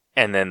whatnot.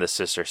 And then the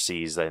sister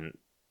sees and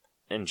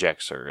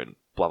injects her and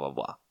blah, blah,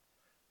 blah.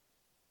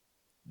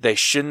 They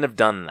shouldn't have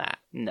done that.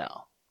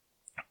 No.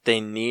 They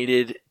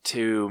needed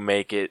to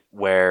make it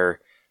where,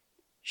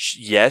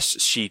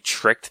 yes, she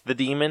tricked the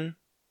demon,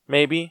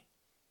 maybe,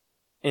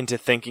 into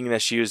thinking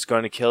that she was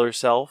going to kill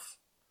herself.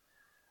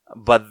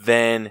 But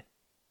then,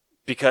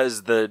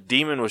 because the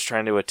demon was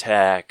trying to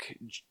attack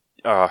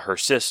her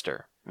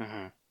sister,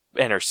 Mm-hmm.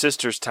 and her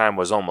sister's time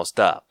was almost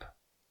up.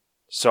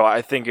 So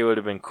I think it would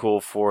have been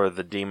cool for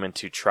the demon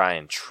to try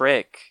and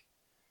trick,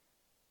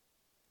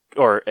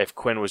 or if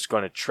Quinn was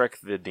going to trick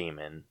the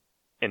demon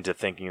into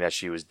thinking that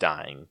she was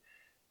dying,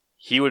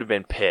 he would have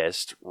been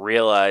pissed,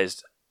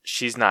 realized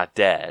she's not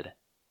dead.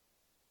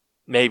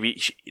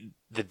 Maybe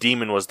the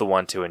demon was the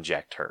one to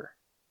inject her.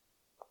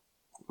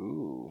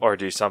 Ooh. Or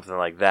do something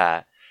like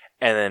that,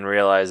 and then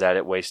realize that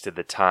it wasted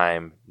the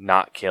time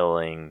not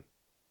killing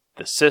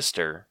the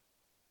sister,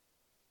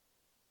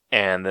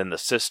 and then the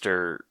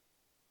sister,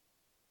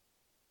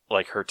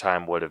 her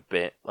time would have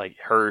been,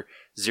 her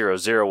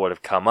 0-0 would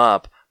have come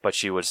up, but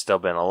she would have still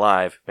been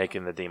alive,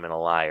 making the demon a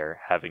liar,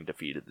 having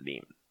defeated the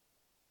demon.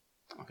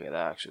 Okay, that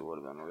actually would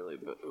have been really,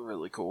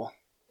 really cool.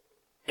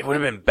 It would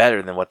have been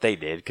better than what they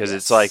did, because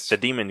it's like the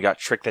demon got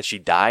tricked that she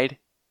died.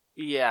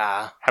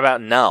 Yeah. How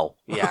about no?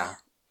 Yeah.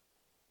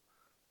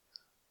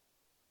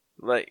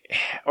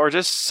 Or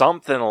just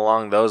something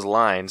along those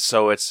lines,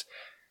 so it's,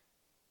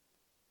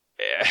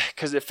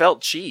 because it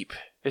felt cheap.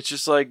 It's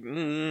just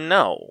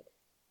no.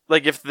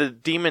 If the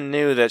demon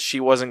knew that she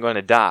wasn't going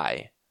to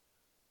die,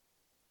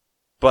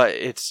 but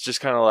it's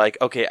just kind of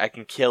okay, I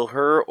can kill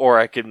her, or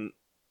I can,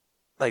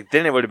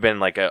 then it would have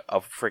been a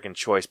freaking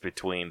choice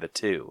between the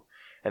two.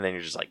 And then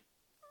you're just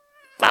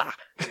ah!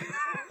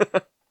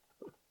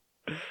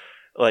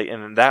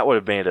 And that would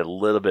have made a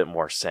little bit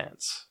more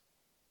sense.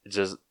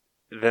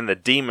 Then the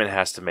demon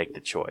has to make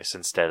the choice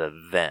instead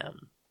of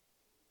them.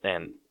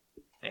 And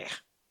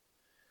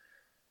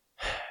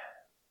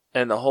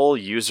the whole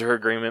user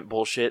agreement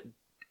bullshit,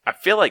 I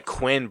feel like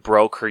Quinn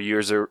broke her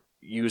user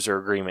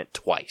agreement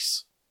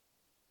twice.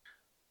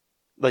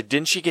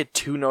 Didn't she get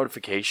 2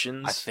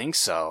 notifications? I think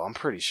so. I'm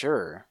pretty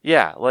sure.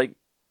 Yeah,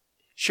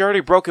 she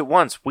already broke it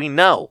once. We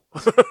know.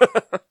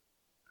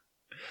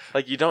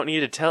 You don't need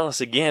to tell us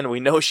again. We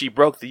know she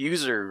broke the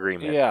user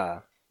agreement.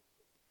 Yeah.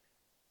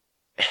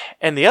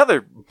 And the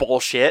other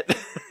bullshit,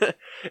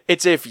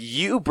 it's if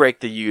you break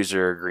the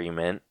user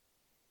agreement,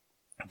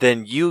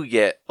 then you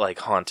get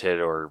haunted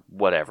or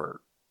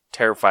whatever,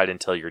 terrified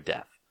until your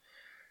death.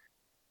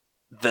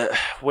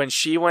 When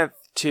she went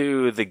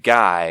to the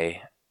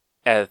guy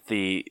at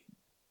the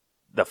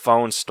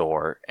phone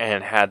store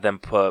and had them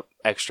put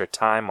extra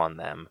time on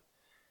them,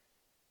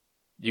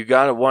 you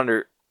gotta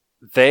wonder,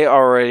 they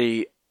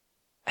already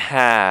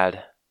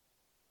had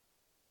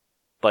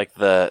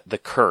the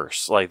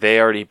curse. They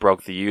already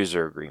broke the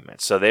user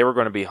agreement. So they were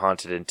going to be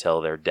haunted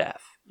until their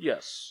death.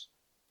 Yes.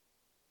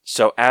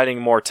 So adding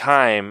more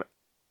time,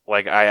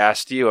 I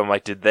asked you, I'm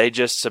did they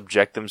just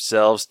subject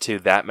themselves to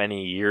that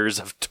many years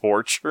of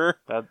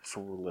torture? That's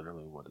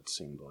literally what it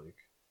seemed like.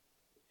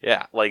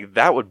 Yeah,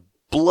 that would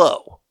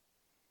blow.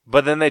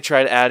 But then they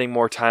tried adding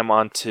more time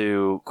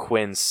onto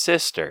Quinn's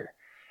sister.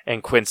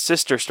 And Quinn's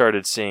sister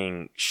started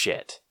seeing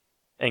shit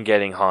and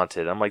getting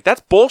haunted. I'm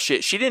that's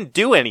bullshit. She didn't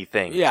do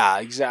anything. Yeah,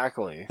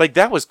 exactly.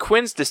 That was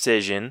Quinn's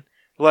decision.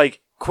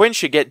 Quinn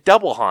should get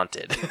double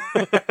haunted.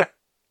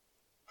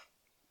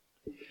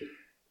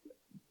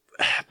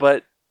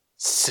 But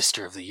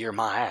Sister of the Year,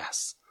 my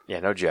ass. Yeah,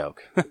 no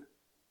joke. I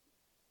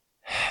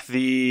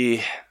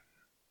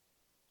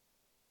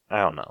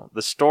don't know.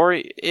 The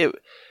story,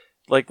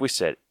 like we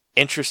said,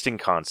 interesting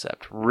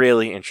concept.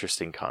 Really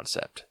interesting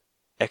concept.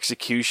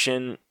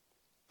 Execution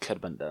Could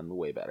have been done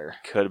way better.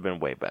 could have been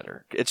way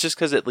better. It's just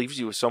because it leaves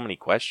you with so many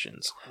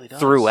questions It really does.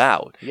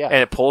 throughout. Yeah. And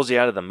it pulls you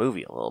out of the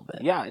movie a little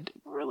bit. Yeah, it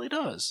really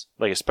does.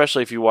 Like,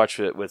 especially if you watch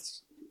it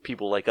with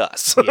people like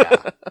us.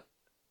 Yeah.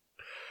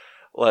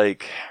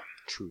 Like,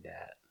 True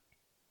that.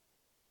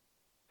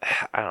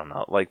 I don't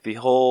know. Like, the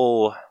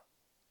whole...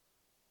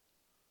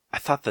 I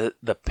thought the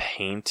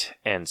paint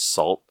and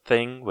salt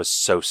thing was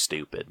so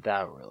stupid.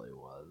 That really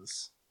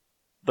was.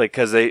 Like,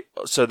 because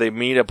they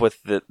meet up with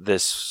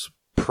this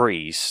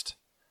priest,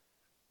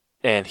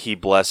 and he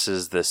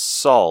blesses this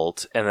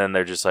salt, and then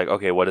they're just like,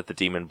 okay, what if the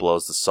demon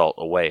blows the salt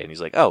away? And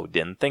he's like, oh,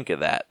 didn't think of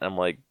that. And I'm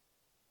like,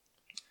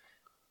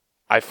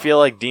 I feel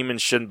like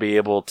demons shouldn't be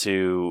able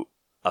to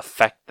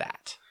affect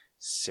that.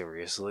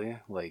 Seriously?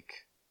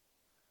 Like...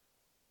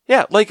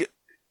 Yeah, like,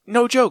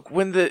 no joke.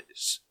 When they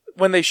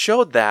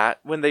showed that,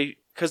 what they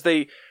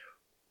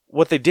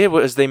did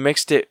was they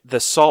mixed the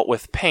salt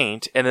with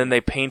paint, and then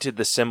they painted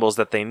the symbols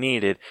that they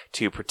needed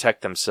to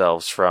protect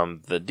themselves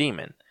from the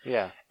demon.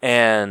 Yeah.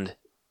 And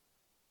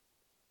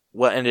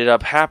what ended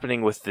up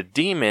happening with the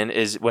demon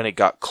is when it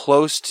got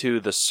close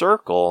to the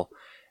circle,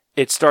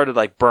 it started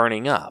like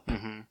burning up.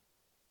 Mm-hmm.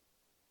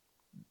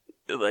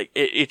 Like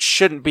it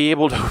shouldn't be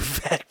able to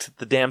affect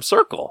the damn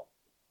circle.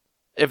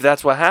 If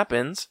that's what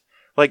happens,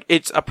 like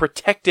it's a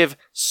protective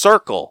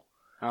circle.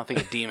 I don't think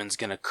a demon's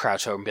gonna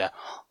crouch over and be like,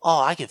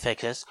 oh, I can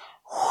fix this.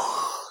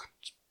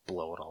 Just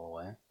blow it all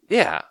away.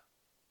 Yeah.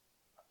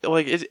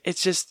 Like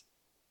it's just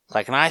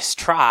Like, nice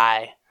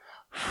try.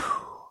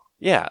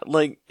 yeah,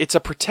 like it's a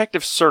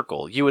protective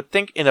circle. You would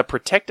think in a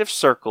protective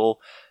circle,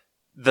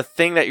 the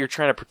thing that you're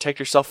trying to protect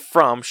yourself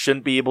from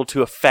shouldn't be able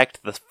to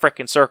affect the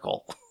frickin'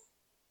 circle. You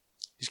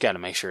just gotta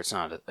make sure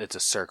it's a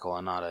circle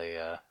and not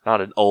a,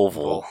 Not an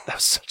oval. Oval. That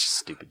was such a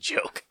stupid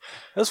joke.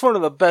 That's one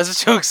of the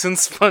best jokes in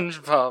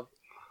SpongeBob.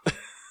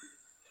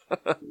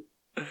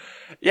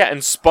 Yeah,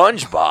 and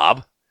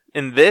SpongeBob.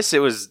 In this, it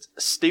was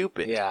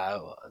stupid. Yeah,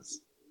 it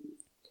was.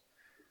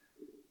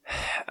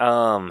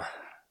 Um,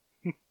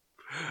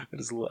 I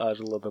just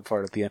love the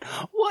part at the end.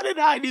 What did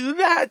I do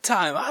that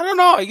time? I don't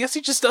know. I guess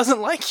he just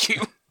doesn't like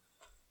you.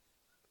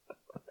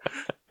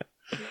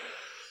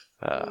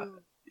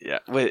 yeah.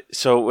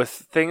 So with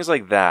things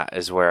like that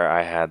is where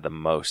I had the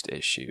most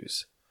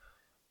issues.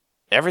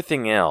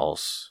 Everything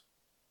else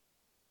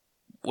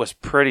was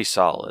pretty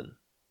solid.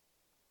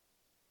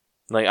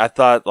 Like, I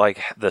thought, like,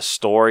 the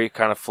story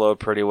kind of flowed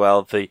pretty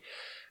well.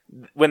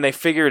 When they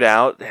figured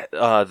out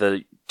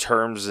the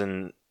terms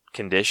and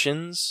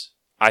conditions,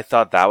 I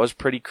thought that was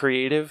pretty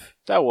creative.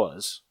 That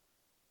was.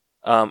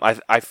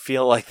 I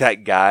feel like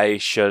that guy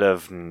should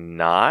have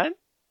not,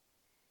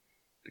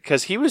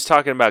 because he was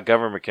talking about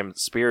government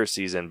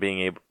conspiracies and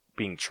being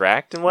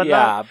tracked and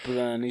whatnot. Yeah, but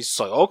then he's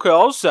like, okay,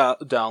 I'll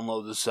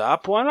download this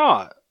app. Why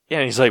not? Yeah,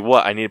 and he's like,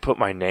 what? I need to put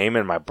my name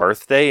and my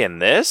birthday in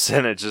this?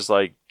 And it's just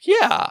like,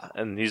 yeah.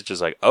 And he's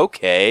just like,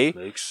 okay.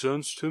 Makes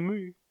sense to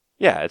me.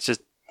 Yeah, it's just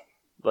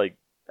like,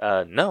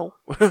 no.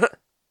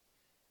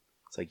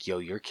 It's like, yo,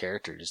 your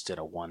character just did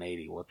a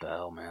 180. What the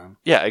hell, man?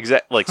 Yeah,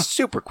 exactly. Like,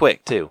 super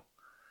quick, too.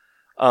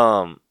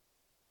 So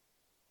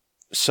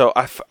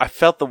I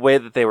felt the way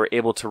that they were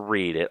able to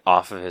read it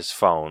off of his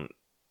phone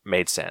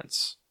made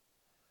sense.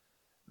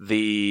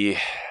 But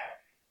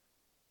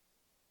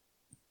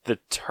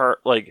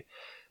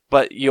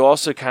you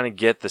also kind of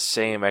get the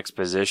same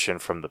exposition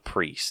from the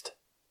priest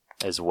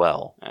as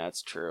well.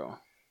 That's true.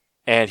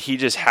 And he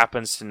just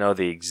happens to know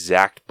the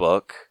exact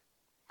book.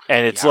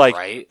 And it's Yeah,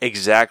 right?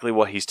 exactly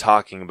what he's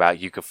talking about.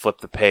 You could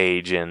flip the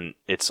page and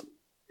it's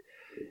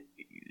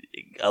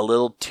a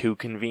little too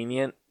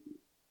convenient.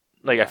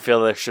 Like, I feel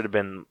there should have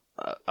been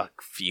a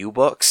few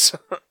books.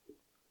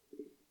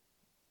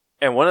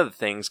 And one of the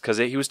things, because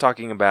he was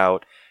talking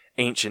about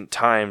ancient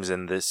times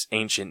and this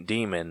ancient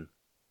demon,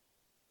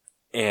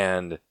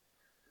 and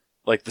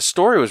like the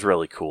story was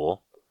really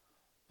cool,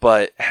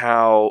 but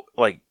how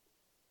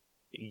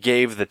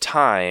gave the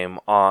time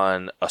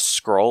on a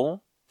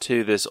scroll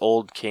to this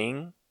old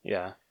king.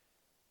 Yeah.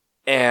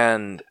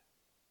 And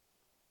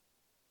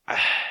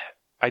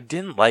I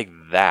didn't like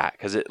that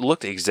because it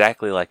looked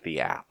exactly like the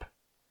app.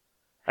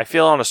 I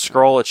feel on a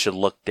scroll it should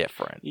look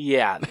different.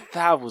 Yeah,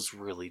 that was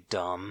really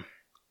dumb.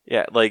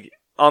 Yeah, like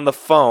on the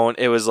phone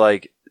it was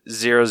like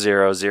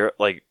 000,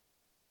 like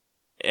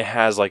it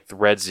has like the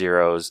red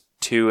zeros,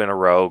 2 in a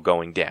row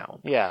going down.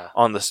 Yeah.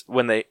 On this,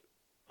 when they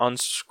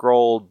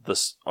unrolled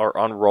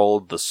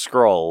the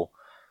scroll,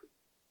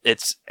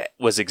 it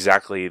was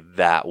exactly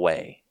that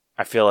way.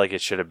 I feel like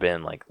it should have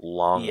been like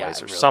long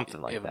ways or really,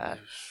 something like that.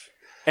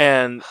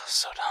 And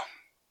so dumb.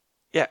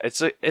 yeah,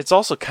 it's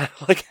also kind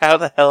of like, how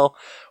the hell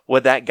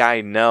would that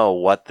guy know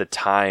what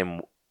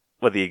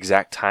the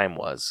exact time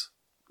was?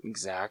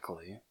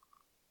 Exactly.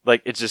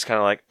 Like, it's just kind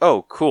of like,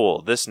 oh,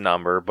 cool, this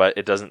number, but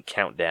it doesn't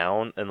count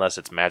down unless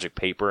it's magic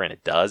paper, and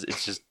it does.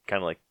 It's just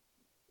kind of like,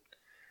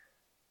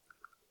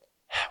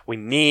 We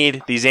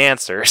need these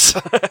answers.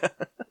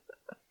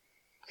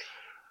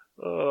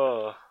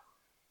 I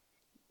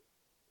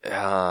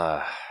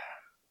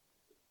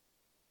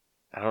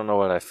don't know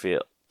what I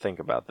think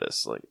about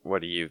this. Like,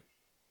 what do you?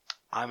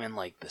 I'm in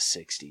like the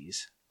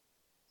 60s.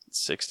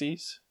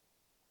 60s?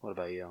 What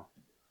about you?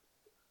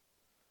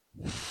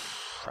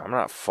 I'm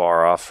not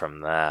far off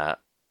from that.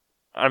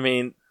 I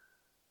mean,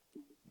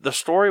 the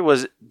story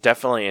was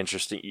definitely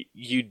interesting.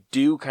 You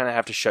do kind of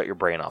have to shut your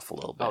brain off a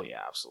little bit. Oh,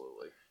 yeah,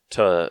 absolutely.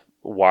 To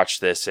watch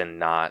this and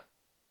not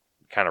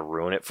kind of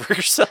ruin it for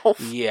yourself.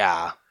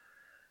 Yeah.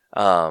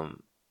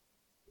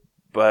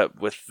 But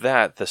with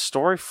that, the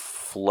story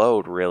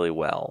flowed really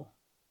well.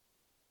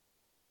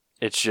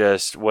 It's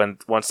just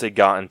once they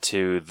got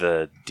into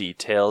the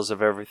details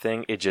of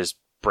everything, it just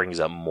brings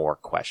up more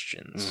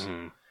questions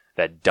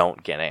that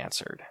don't get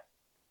answered.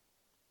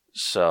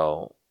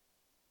 So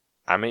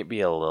I might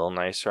be a little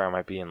nicer. I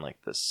might be in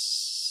like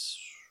this.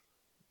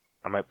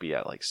 I might be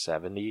at like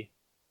 70.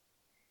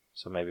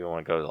 So maybe I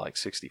want to go to like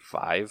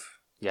 65.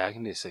 Yeah, I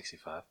can do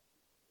 65.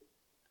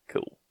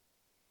 Cool.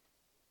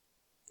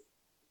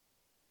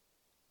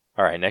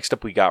 All right, next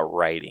up we got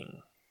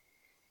writing.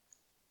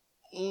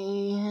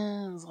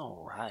 It's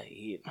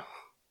alright.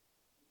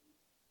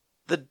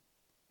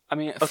 I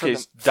mean, okay,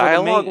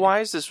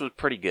 dialogue-wise, this was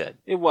pretty good.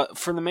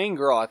 For the main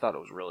girl, I thought it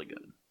was really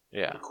good.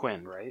 Yeah.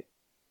 Quinn, right?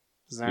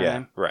 Is that her Yeah,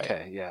 name? right.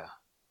 Okay, yeah.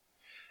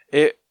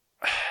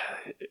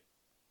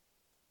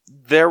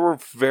 There were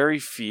very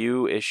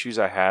few issues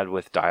I had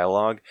with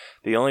dialogue.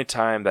 The only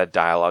time that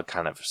dialogue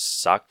kind of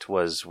sucked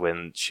was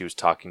when she was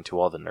talking to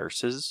all the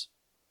nurses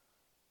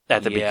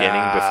at the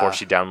beginning before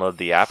she downloaded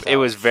the app. It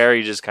was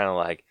very just kind of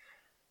like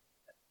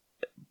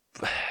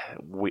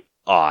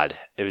odd.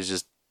 It was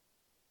just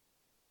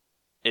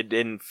it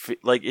didn't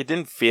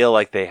feel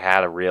like they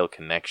had a real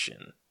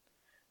connection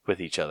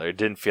with each other. It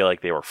didn't feel like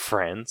they were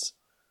friends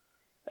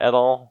at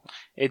all.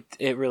 It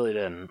really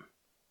didn't.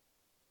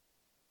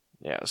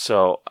 Yeah,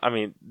 so, I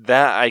mean,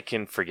 that I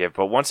can forgive,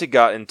 but once it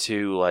got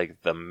into,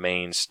 like, the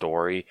main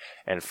story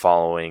and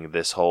following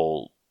this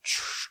whole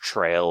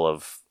trail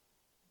of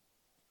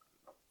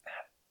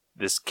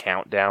this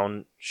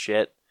countdown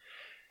shit,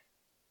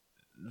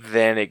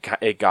 then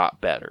it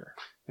got better.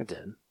 It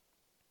did.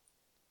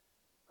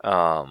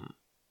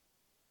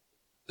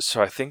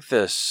 So I think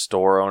the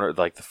store owner,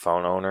 like the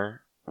phone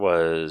owner,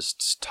 was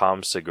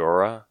Tom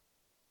Segura.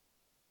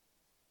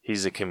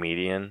 He's a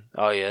comedian.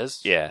 Oh, he is?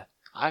 Yeah.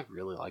 I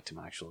really liked him,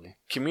 actually.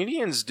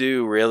 Comedians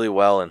do really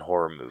well in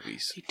horror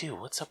movies. They do.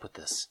 What's up with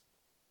this?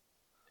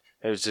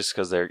 It was just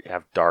because they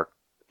have dark,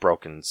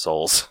 broken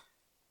souls.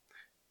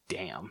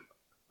 Damn.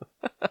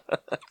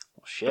 Well,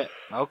 shit.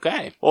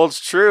 Okay. Well,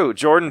 it's true.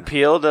 Jordan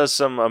Peele does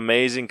some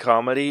amazing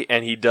comedy,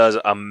 and he does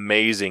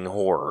amazing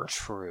horror.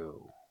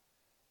 True.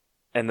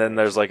 And then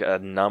there's like a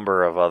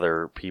number of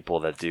other people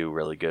that do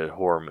really good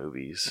horror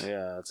movies.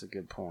 Yeah, that's a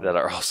good point. That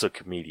are also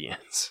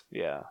comedians.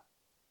 Yeah.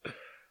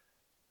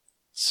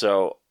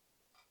 So,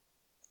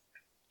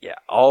 yeah,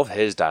 all of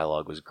his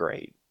dialogue was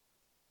great.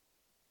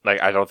 Like,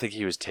 I don't think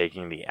he was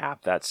taking the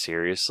app that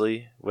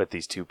seriously with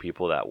these two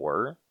people that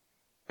were.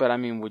 But, I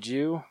mean, would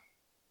you?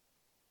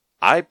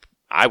 I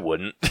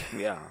wouldn't.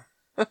 Yeah.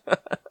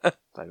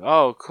 Like,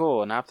 oh,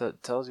 cool, an app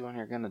that tells you when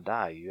you're gonna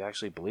die. You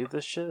actually believe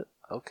this shit?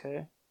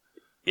 Okay.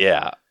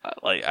 Yeah,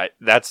 like,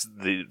 that's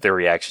the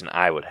reaction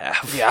I would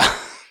have. Yeah.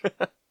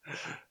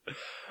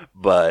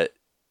 But,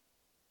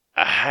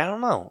 I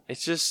don't know.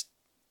 It's just...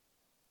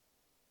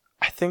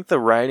 I think the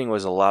writing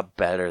was a lot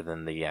better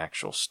than the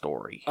actual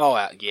story.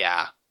 Oh,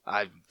 yeah.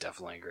 I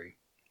definitely agree.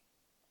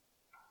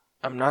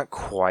 I'm not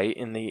quite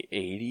in the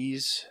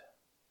 80s,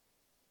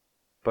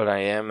 but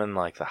I am in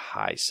like the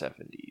high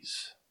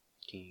 70s.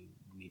 Can you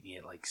meet me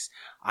at like...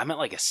 I'm at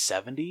like a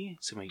 70,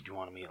 so do you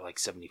want to meet at like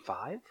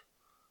 75?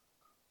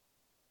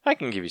 I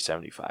can give you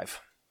 75.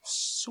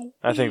 Sweet.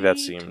 I think that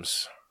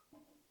seems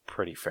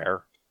pretty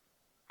fair.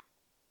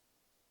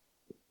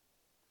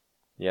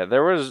 Yeah,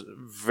 there was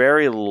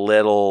very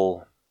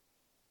little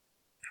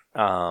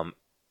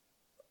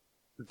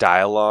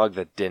dialogue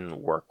that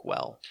didn't work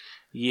well.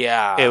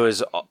 Yeah. It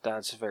was...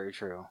 That's very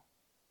true.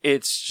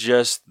 It's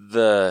just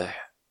the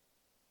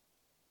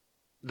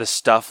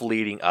stuff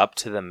leading up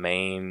to the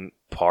main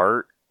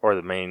part, or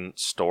the main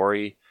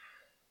story.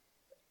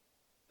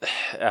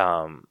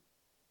 Yeah,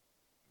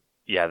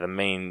 the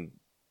main...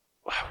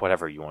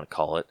 whatever you want to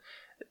call it.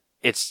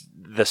 It's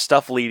the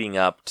stuff leading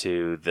up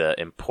to the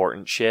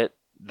important shit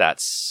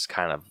that's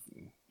kind of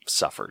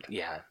suffered.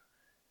 Yeah.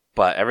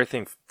 But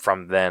everything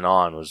from then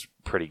on was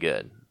pretty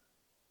good.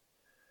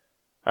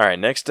 Alright,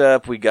 next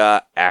up we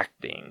got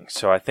acting.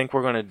 So I think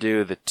we're going to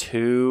do the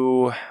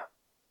two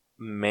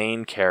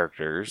main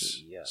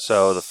characters. Yes.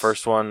 So the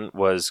first one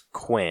was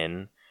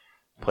Quinn,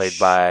 played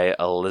by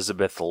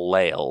Elizabeth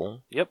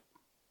Lail. Yep.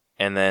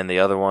 And then the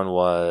other one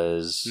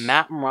was...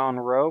 Matt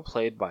Monroe,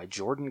 played by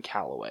Jordan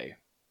Calloway.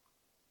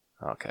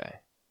 Okay.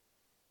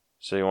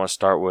 So you want to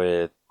start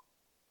with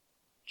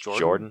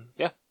Jordan?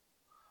 Yeah.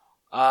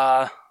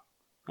 I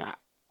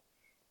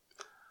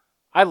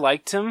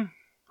liked him.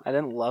 I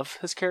didn't love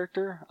his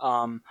character.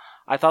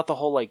 I thought the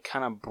whole like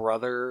kind of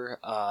brother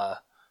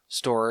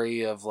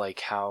story of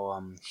like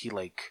how he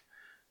like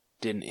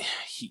didn't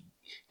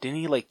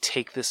he like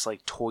take this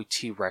like toy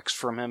T-Rex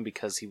from him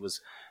because he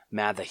was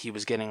mad that he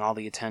was getting all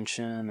the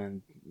attention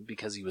and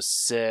because he was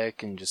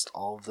sick and just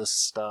all of this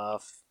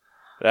stuff.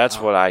 That's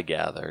what I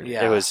gathered.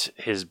 Yeah. It was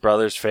his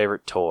brother's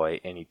favorite toy,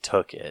 and he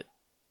took it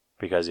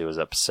because he was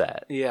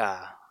upset.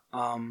 Yeah.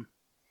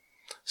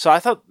 So I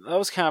thought that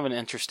was kind of an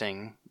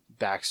interesting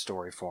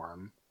backstory for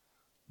him.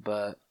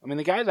 But, I mean,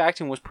 the guy's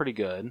acting was pretty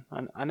good.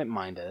 I didn't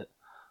mind it.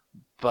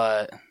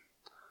 But, I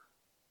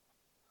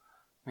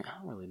mean, I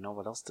don't really know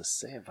what else to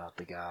say about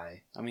the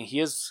guy. I mean, he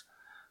is,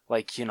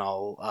 like, you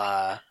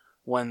know,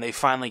 when they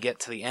finally get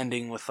to the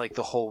ending with, like,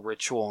 the whole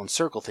ritual and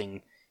circle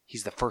thing,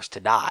 he's the first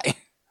to die.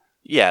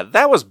 Yeah,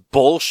 that was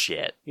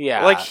bullshit.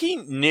 Yeah. Like, he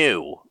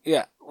knew.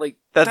 Yeah, like,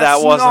 That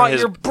that's wasn't not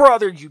his- your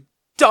brother, you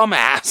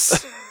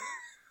dumbass!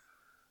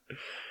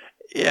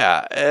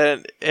 Yeah,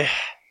 and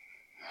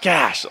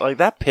gosh, like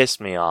that pissed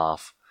me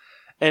off.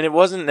 And it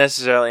wasn't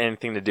necessarily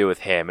anything to do with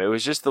him. It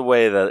was just the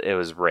way that it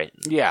was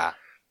written. Yeah.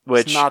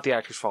 Which It's not the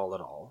actor's fault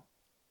at all.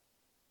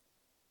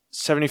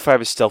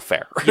 75 is still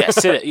fair.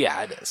 Yes, it is.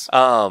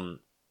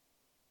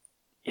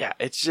 Yeah,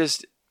 it's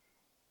just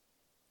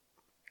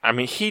I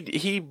mean,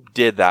 he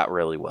did that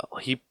really well.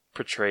 He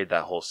portrayed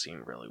that whole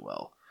scene really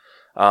well.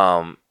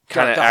 Kind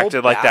of the whole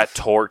acted like that bath-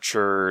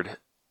 tortured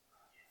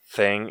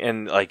thing,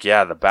 and like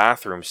the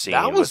bathroom scene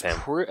That was with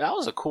him. that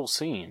was a cool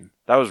scene.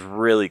 That was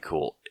really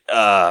cool.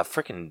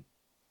 Freaking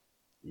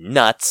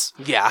nuts.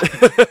 Yeah,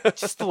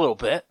 just a little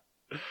bit.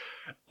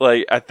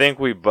 Like I think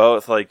we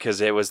both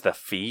because it was the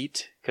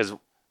feet because.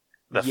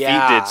 The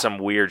feet did some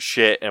weird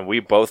shit, and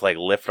we both like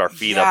lift our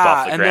feet up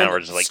off the and ground. then We're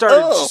just like,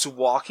 started oh! just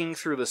walking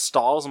through the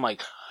stalls. I'm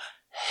like,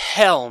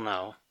 hell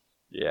no.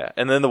 Yeah,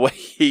 and then the way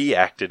he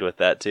acted with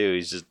that too,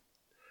 he's just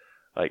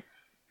like,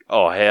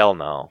 oh hell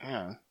no.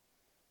 Yeah.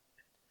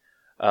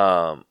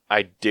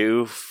 I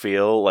do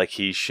feel like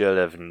he should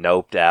have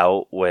noped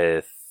out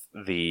with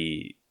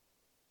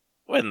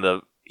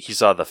when he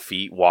saw the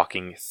feet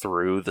walking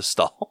through the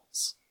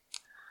stalls.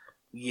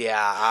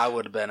 Yeah, I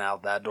would have been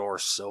out that door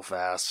so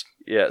fast.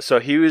 Yeah, so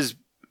he was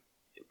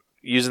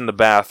using the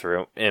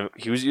bathroom, and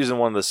he was using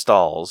one of the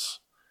stalls.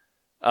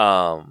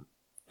 And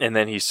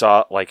then he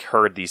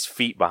heard these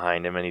feet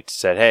behind him, and he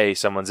said, "Hey,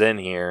 someone's in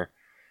here."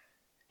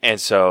 And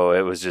so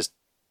it was just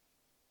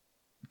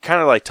kind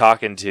of like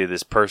talking to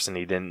this person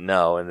he didn't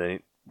know, and then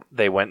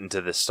they went into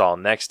the stall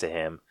next to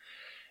him.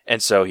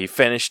 And so he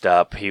finished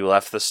up, he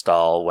left the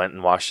stall, went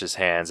and washed his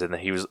hands, and then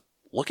he was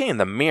looking in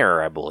the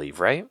mirror, I believe,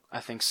 right? I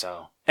think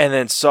so. And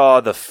then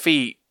saw the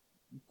feet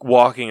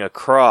walking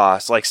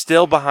across, like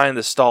still behind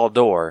the stall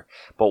door,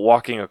 but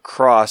walking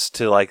across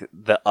to like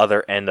the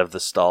other end of the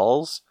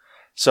stalls.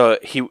 So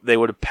they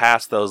would have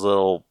passed those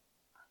little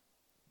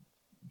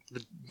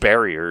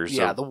barriers.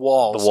 Yeah, or- the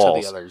walls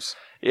to the others.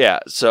 Yeah,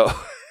 so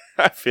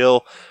I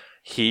feel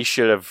he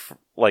should have,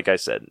 like I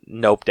said,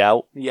 noped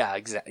out. Yeah,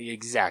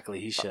 exactly.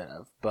 He should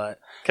have. But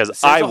Because This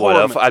is I a would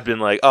horror have. mo- I'd been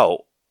like,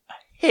 oh,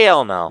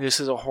 hell no. this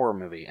is a horror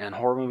movie, and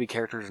horror movie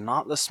characters are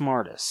not the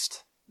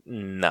smartest.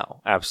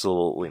 No,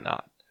 absolutely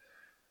not.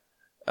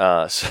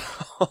 So,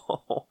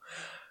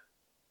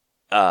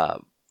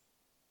 but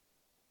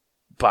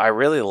I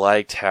really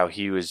liked how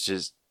he was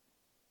just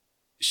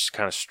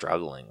kind of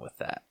struggling with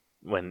that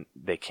when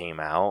they came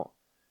out,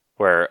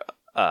 where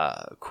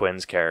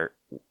Quinn's character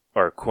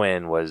or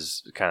Quinn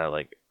was kind of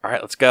like, "All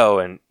right, let's go,"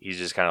 and he's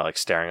just kind of like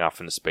staring off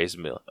into space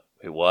and be like,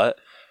 "Wait, what?"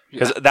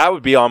 Because that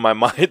would be on my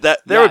mind. That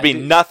there Yeah, would be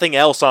dude. nothing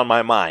else on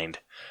my mind.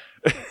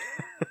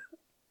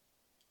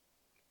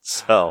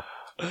 So.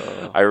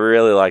 I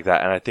really like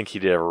that, and I think he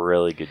did a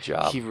really good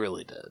job. He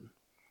really did.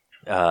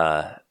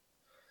 Not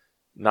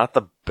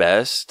the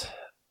best.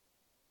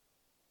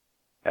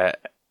 I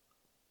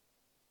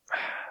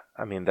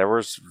mean, there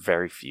was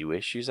very few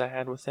issues I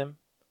had with him.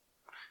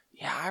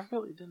 Yeah, I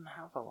really didn't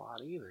have a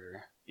lot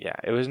either. Yeah,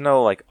 it was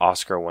no like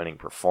Oscar-winning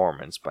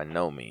performance by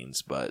no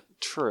means, but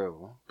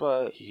True,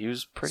 but he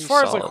was pretty as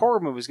far solid. as like horror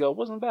movies go, it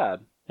wasn't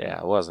bad. Yeah,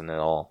 it wasn't at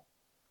all.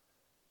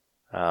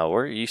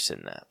 Where are you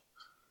sitting at?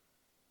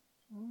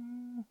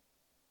 I'm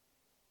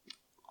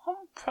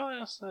probably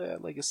gonna say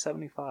like a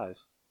 75.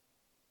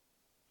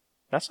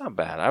 That's not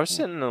bad. I was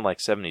sitting in like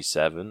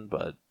 77,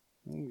 but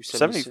Maybe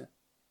 70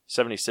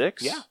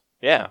 76? Yeah.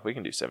 Yeah, we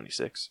can do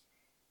 76.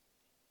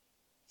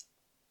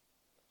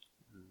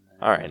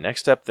 All right,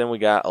 next up then we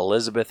got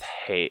Elizabeth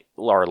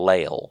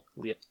Lale,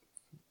 Yep.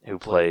 who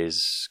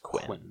plays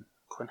Quinn.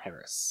 Quinn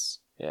Harris.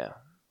 Yeah.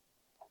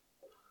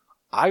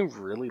 I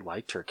really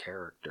liked her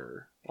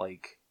character,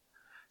 like,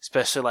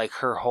 especially like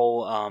her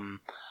whole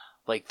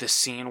like the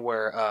scene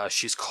where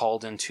she's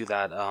called into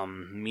that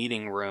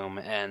meeting room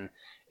and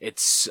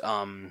it's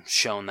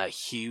shown that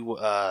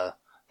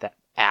that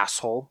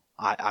asshole.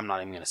 I'm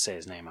not even gonna say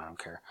his name. I don't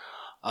care.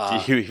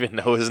 Do you even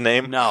know his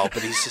name? No,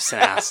 but he's just an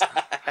ass.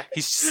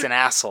 He's just an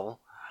asshole.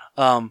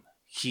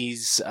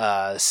 He's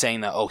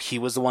saying that he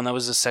was the one that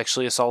was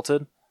sexually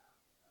assaulted.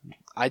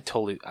 I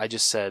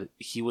just said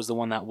he was the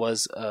one that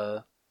was,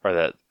 Or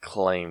that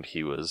claimed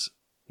he was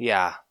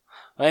yeah.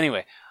 Well,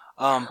 anyway,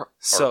 or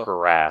so,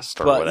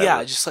 harassed or but whatever.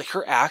 yeah, just like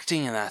her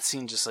acting in that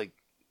scene, just like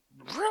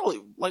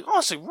really, like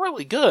honestly,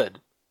 really good.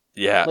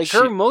 Yeah, Like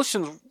her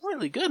emotions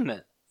really good in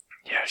it.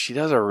 Yeah, she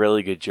does a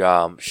really good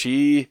job.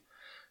 She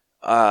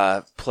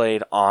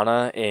played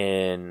Anna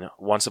in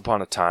Once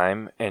Upon a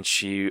Time, and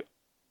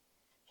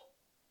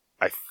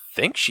I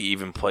think she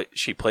even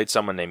played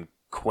someone named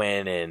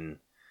Quinn in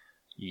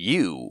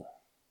You,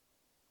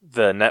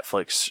 the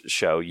Netflix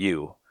show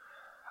You.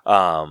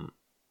 I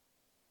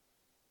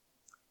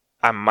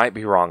might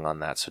be wrong on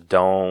that, so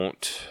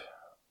don't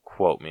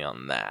quote me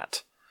on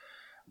that.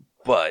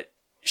 But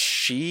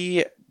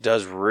she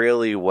does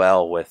really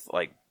well with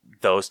like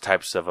those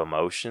types of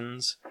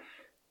emotions,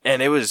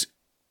 and it was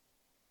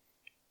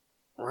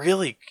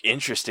really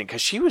interesting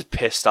because she was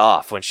pissed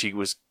off when she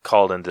was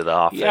called into the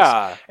office.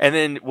 Yeah. And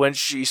then when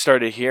she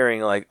started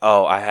hearing like,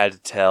 oh, I had to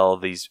tell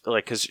these,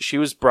 like, because she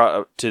was brought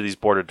up to these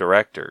board of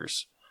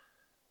directors.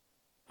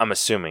 I'm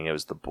assuming it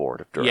was the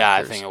board of directors. Yeah,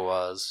 I think it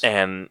was.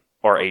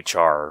 Or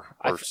HR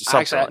or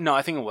something. Actually, no,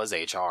 I think it was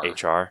HR.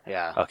 HR?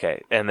 Yeah.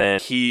 Okay. And then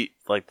he,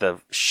 like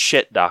the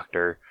shit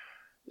doctor,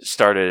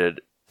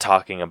 started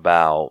talking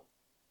about,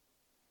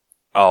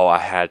 oh,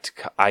 I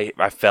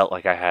felt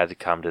like I had to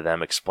come to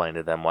them, explain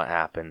to them what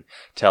happened,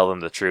 tell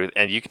them the truth.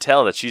 And you could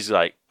tell that she's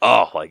like,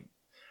 oh, like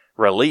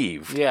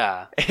relieved.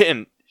 Yeah.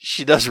 And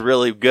she does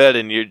really good.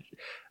 And you're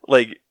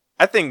like,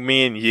 I think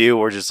me and you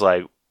were just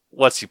like,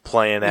 what's he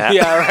playing at?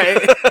 Yeah,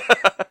 right.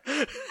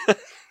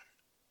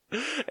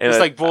 And it's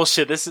like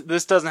bullshit. This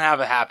doesn't have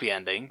a happy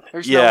ending.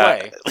 There's no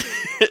way.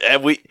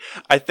 And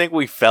I think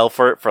we fell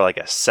for it for like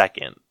a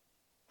second.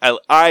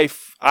 I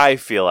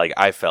feel like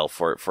I fell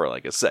for it for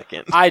like a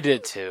second. I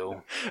did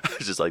too. I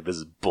was just like, this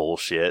is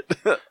bullshit.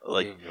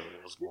 Like,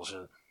 It was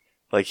bullshit.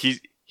 like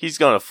he's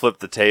gonna flip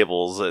the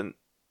tables, and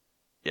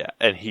yeah,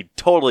 and he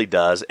totally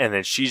does. And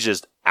then she's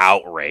just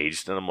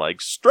outraged, and I'm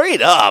like,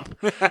 straight up,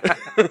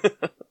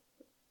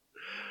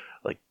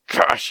 like,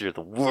 gosh, you're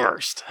the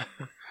worst.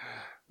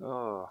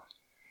 Oh.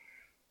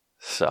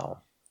 So,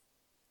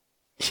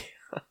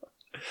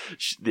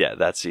 yeah,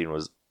 that scene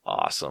was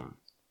awesome.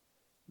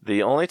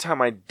 The only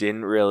time I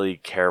didn't really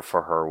care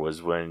for her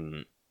was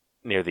when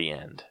near the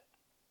end,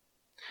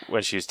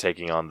 when she was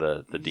taking on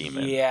the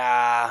demon.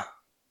 Yeah.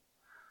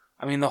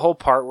 I mean, the whole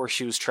part where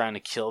she was trying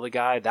to kill the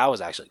guy, that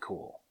was actually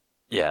cool.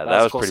 Yeah,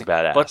 that was cool pretty scene.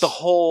 badass. But the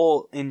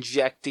whole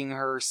injecting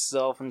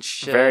herself and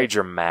shit. Very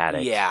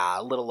dramatic. Yeah,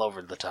 a little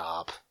over the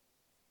top.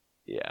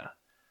 Yeah.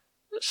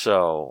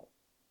 So,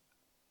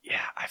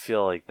 yeah, I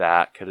feel like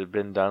that could have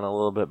been done a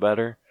little bit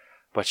better,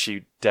 but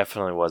she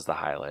definitely was the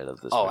highlight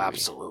of this movie. Oh,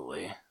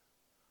 absolutely.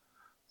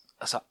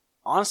 So,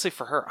 honestly,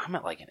 for her, I'm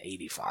at like an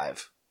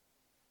 85.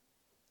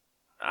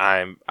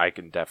 I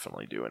can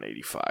definitely do an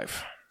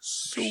 85.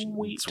 Sweet.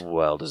 It's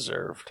well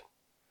deserved.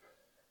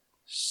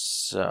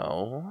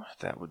 So,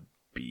 that would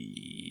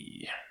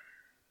be...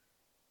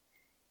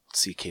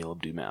 Let's see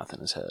Caleb do math in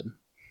his head.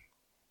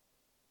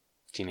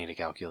 Do you need a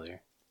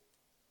calculator?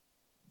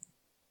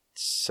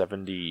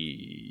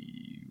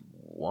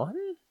 71?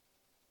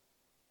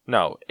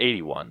 No,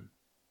 81.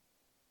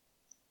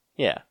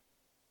 Yeah.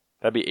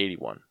 That'd be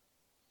 81.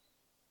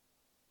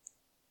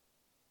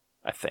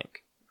 I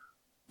think.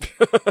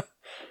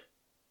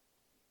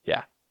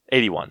 Yeah,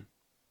 81.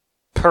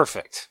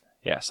 Perfect.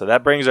 Yeah, so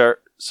that brings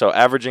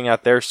averaging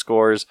out their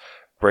scores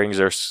brings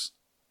our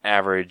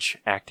average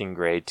acting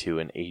grade to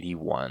an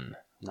 81.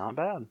 Not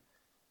bad.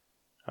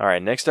 All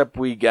right, next up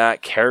we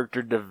got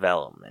character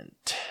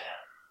development.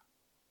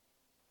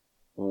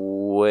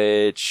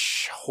 This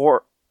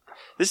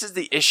is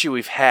the issue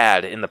we've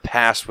had in the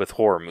past with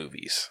horror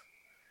movies.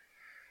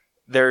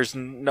 There's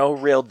no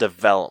real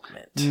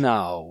development.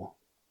 No.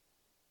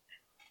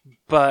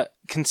 But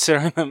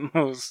considering that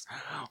most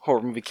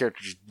horror movie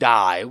characters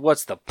die,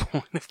 what's the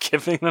point of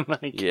giving them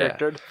any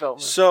character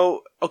development?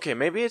 So, okay,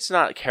 maybe it's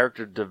not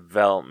character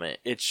development.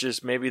 It's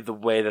just maybe the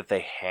way that they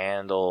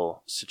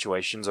handle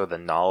situations or the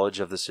knowledge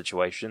of the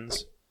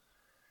situations.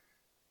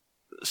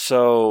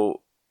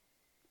 So,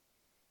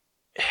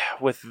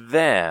 with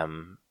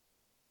them,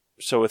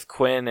 with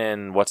Quinn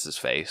and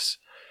what's-his-face,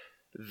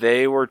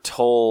 they were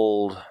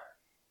told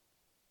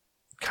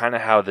kind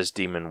of how this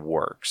demon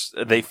works.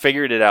 They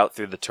figured it out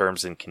through the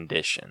terms and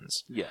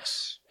conditions.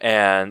 Yes.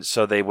 And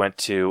so they went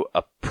to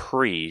a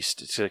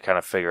priest to kind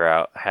of figure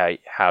out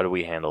how do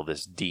we handle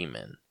this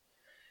demon.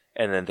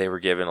 And then they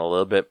were given a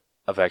little bit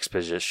of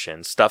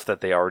exposition, stuff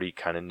that they already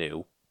kind of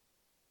knew,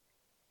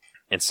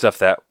 and stuff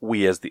that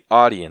we as the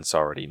audience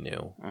already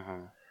knew.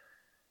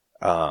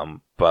 Mm-hmm.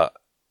 But,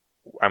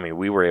 I mean,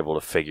 we were able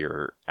to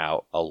figure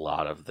out a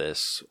lot of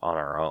this on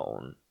our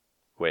own,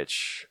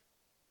 which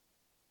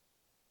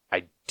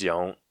I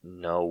don't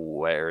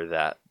know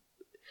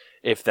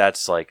if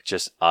that's like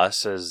just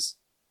us as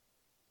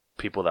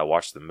people that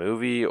watch the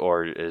movie,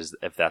 or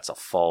if that's a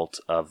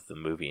fault of the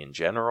movie in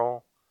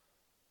general.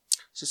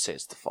 Let's just say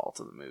it's the fault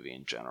of the movie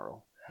in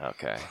general.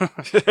 Okay.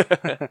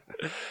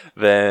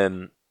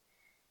 Then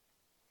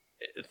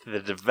the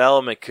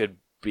development could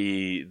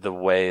be the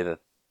way that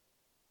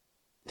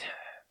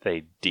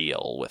they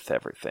deal with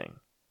everything.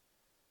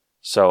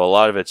 So a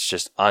lot of it's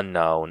just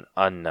unknown.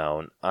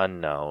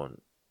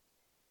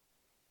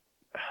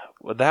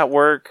 Would that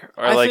work?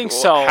 Or I think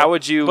so. How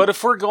would you? But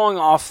if we're going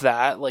off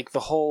that, like the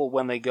whole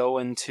when they go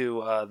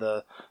into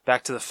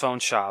back to the phone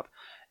shop,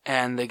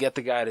 and they get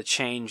the guy to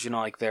change,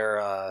 like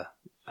their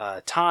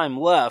time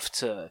left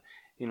to,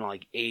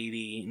 like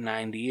 80,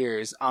 90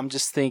 years. I'm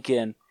just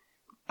thinking,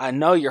 I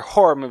know you're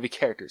horror movie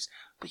characters,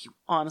 but you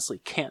honestly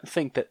can't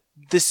think that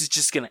this is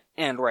just going to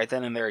end right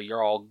then and there.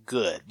 You're all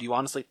good. Do you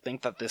honestly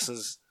think that this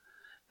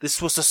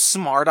was a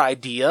smart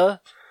idea?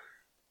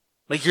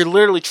 Like, you're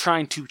literally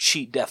trying to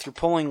cheat death. You're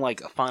pulling,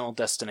 like, a Final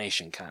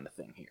Destination kind of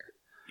thing here.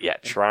 Yeah,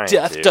 trying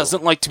Death to.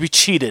 doesn't like to be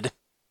cheated.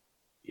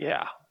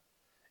 Yeah.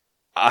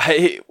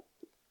 I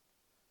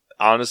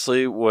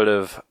honestly would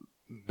have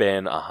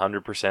been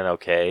 100%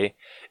 okay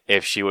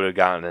if she would have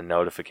gotten a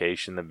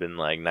notification that been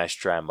like, nice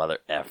try, mother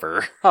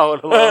effer. I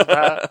would love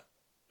that.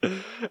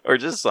 Or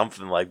just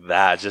something like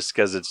that, just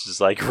because it's just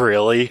like,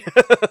 really?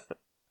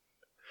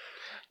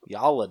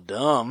 Y'all are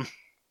dumb.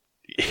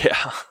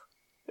 Yeah.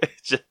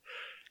 It's just,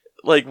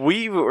 like,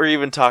 we were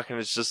even talking,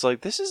 it's just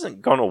like, this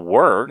isn't going to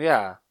work.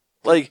 Yeah.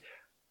 Like,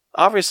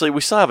 obviously,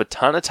 we still have a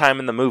ton of time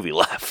in the movie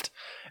left.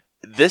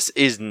 This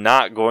is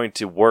not going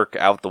to work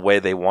out the way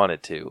they want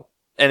it to.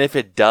 And if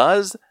it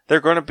does, they're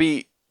going to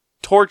be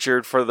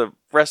tortured for the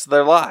rest of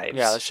their lives.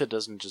 Yeah, that shit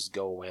doesn't just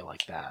go away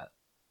like that.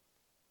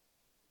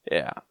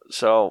 Yeah,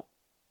 so,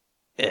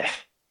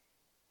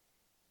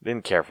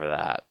 didn't care for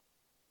that.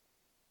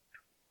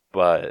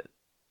 But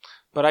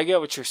I get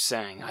what you're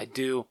saying. I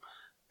do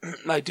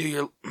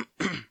your...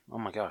 oh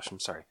my gosh, I'm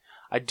sorry.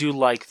 I do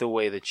like the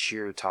way that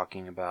you're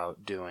talking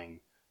about doing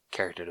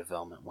character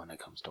development when it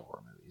comes to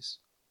horror movies.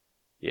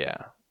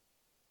 yeah.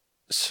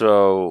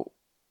 So,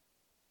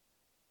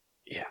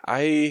 yeah,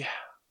 I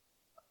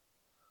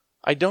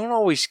don't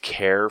always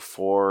care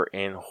for,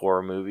 in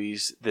horror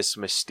movies, this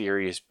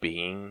mysterious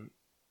being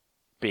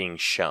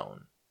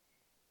shown.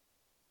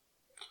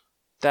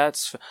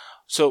 That's...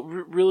 So,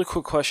 really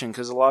quick question,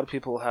 because a lot of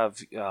people have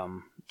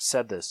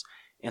said this.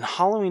 In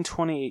Halloween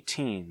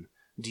 2018,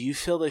 do you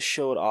feel they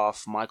showed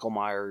off Michael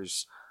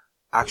Myers'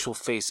 actual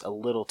face a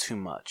little too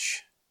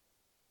much?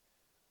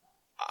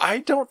 I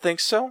don't think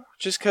so.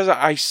 Just because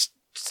I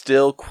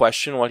still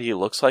question what he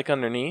looks like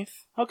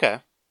underneath. Okay.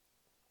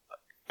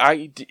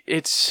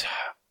 Yes,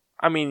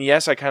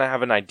 I kind of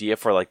have an idea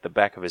for like the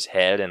back of his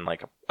head and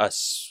like a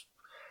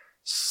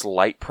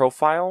slight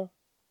profile.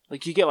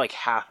 Like, you get like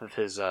half of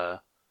his, I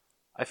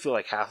feel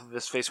like half of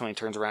his face when he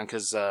turns around,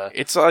 because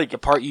it's like the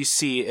part you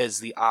see is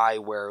the eye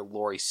where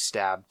Laurie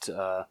stabbed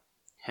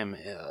him,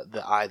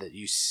 the eye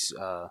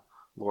that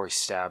Laurie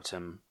stabbed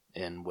him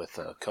in with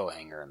a coat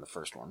hanger in the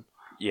first one.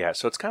 yeah,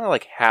 so it's kind of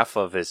like half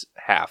of his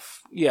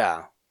half,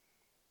 Yeah.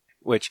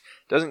 which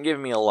doesn't give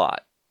me a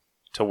lot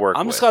to work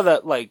with. I'm just glad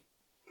that, like,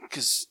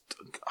 because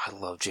I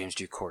love James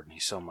G. Courtney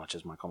so much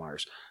as Michael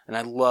Myers, and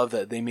I love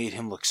that they made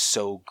him look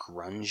so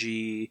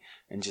grungy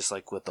and just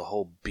like with the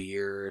whole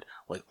beard.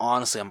 Like,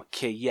 honestly, I'm a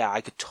kid. Yeah,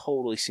 I could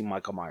totally see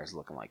Michael Myers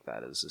looking like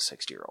that as a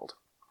 60-year-old.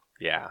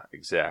 Yeah,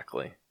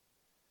 exactly.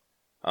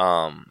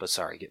 But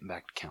sorry, getting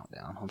back to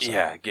Countdown. I'm sorry.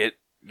 Yeah,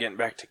 getting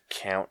back to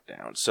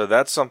Countdown. So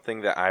that's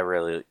something that I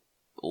really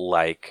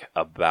like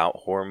about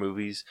horror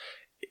movies.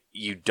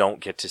 You don't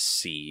get to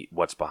see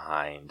what's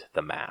behind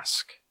the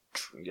mask.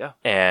 Yeah.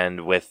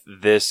 And with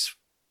this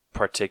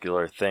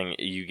particular thing,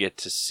 you get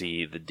to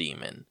see the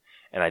demon.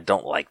 And I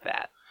don't like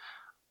that.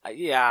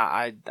 Yeah,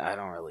 I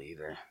don't really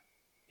either.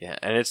 Yeah,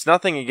 and it's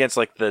nothing against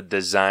like the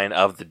design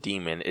of the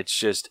demon. It's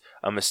just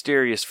a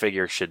mysterious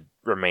figure should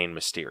remain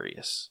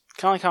mysterious.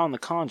 Kind of like how in The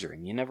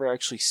Conjuring, you never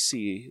actually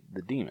see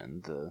the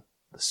demon, the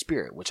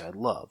spirit, which I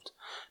loved.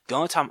 The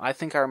only time I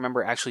think I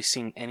remember actually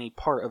seeing any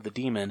part of the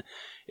demon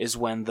is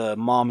when the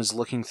mom is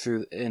looking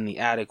through in the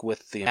attic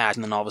with the match,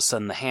 and then all of a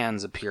sudden the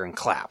hands appear and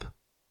clap. I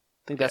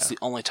think that's the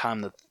only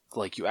time that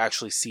like you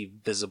actually see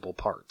visible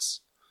parts.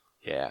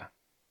 Yeah.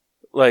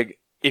 Like,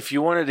 if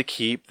you wanted to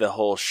keep the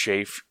whole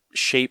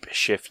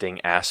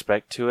shape-shifting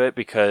aspect to it,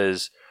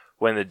 because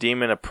when the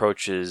demon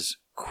approaches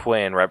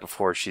Quinn right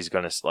before she's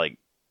going to, like,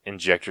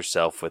 inject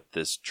herself with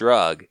this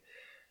drug,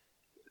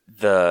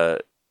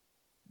 the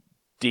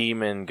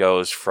demon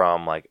goes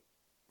from, like,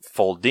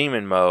 full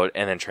demon mode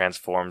and then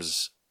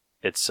transforms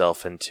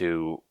itself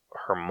into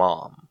her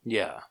mom.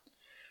 Yeah.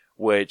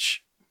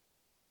 Which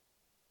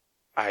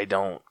I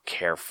don't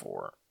care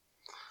for.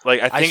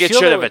 Like, I think I it feel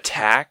should they have would-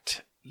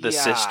 attacked the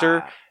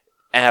sister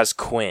as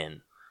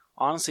Quinn.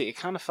 Honestly, it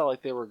kind of felt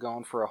like they were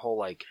going for a whole,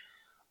 like,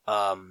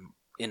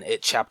 in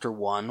It Chapter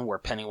 1, where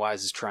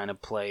Pennywise is trying to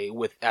play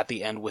with at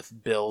the end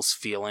with Bill's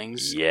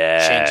feelings.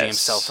 Yes. Changing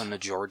himself into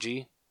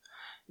Georgie.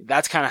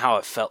 That's kind of how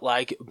it felt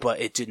like, but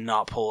it did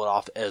not pull it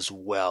off as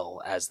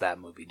well as that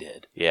movie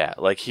did. Yeah,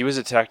 like he was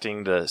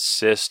attacking the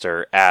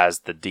sister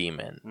as the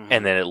demon,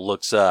 and then it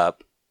looks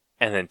up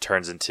and then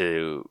turns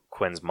into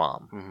Quinn's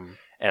mom.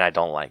 And I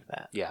don't like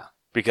that. Yeah.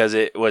 Because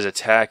it was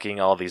attacking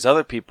all these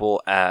other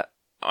people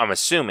I'm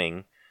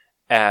assuming,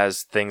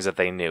 as things that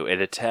they knew. It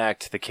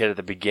attacked the kid at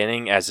the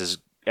beginning as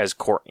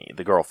Courtney,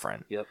 the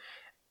girlfriend. Yep.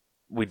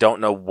 We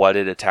don't know what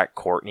it attacked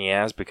Courtney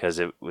as because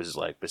it was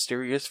like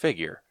mysterious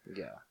figure.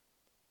 Yeah.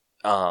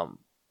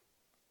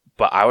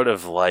 But I would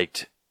have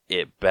liked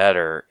it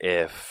better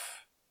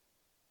if,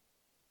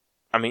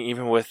 I mean,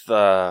 even with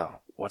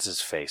what's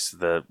his face,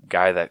 the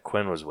guy that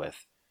Quinn was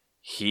with,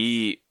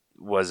 he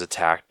was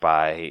attacked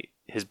by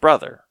his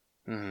brother.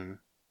 Mm-hmm.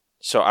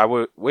 So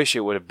I wish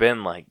it would have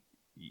been like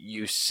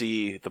you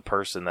see the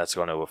person that's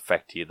going to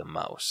affect you the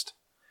most,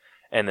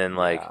 and then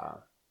like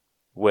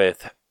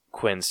with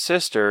Quinn's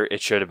sister,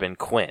 it should have been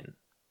Quinn.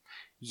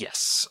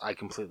 Yes, I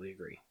completely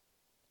agree.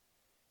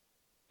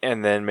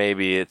 And then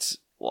maybe it's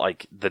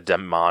like the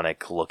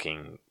demonic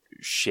looking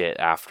shit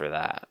after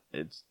that.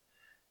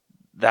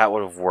 That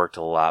would have worked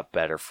a lot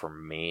better for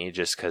me,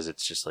 just because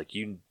it's just like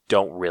you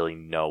don't really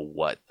know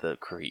what the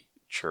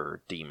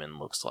creature demon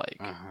looks like.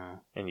 Mm-hmm.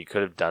 And you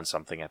could have done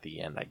something at the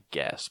end, I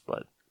guess,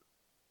 but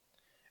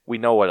we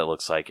know what it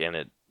looks like, and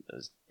it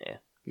is,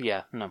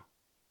 Yeah, no.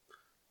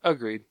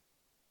 Agreed.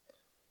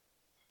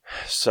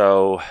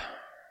 So,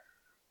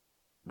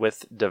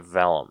 with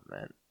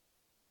development,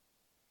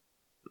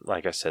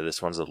 like I said,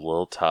 this one's a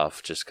little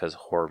tough just because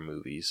horror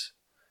movies,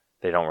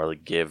 they don't really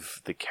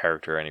give the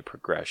character any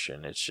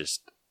progression. It's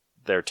just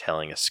they're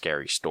telling a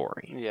scary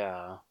story.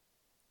 Yeah.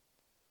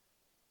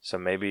 So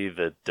maybe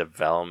the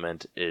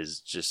development is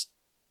just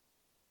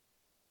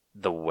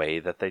the way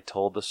that they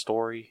told the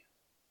story.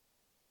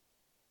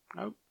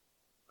 Oh.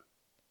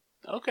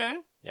 Okay.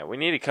 Yeah, we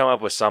need to come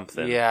up with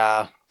something.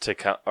 Yeah.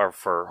 Or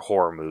for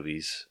horror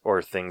movies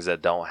or things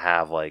that don't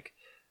have like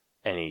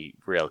any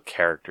real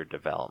character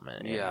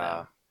development. In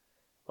them.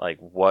 Like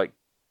what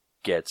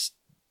gets,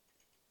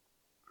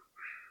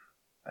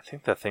 I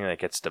think the thing that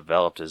gets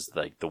developed is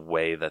like the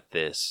way that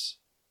this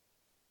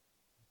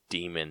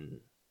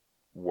demon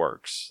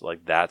works.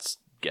 Like that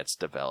gets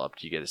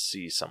developed. You get to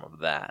see some of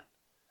that.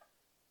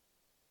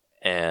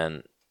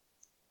 And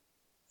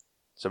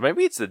so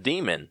maybe it's the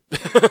demon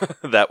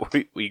that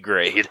we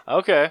grade.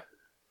 Okay.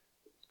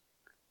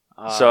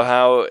 So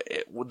how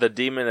the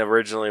demon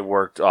originally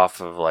worked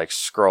off of like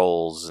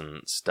scrolls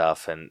and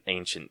stuff in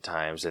ancient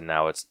times, and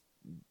now it's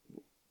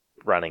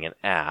running an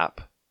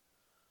app.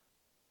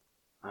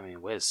 I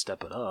mean, way to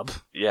step it up.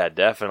 Yeah,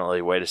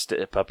 definitely way to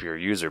step up your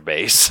user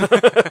base.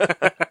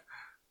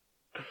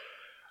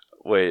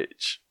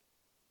 Which,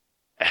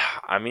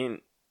 I mean,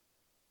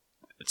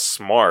 it's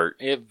smart.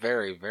 It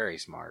very, very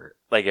smart.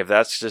 Like if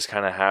that's just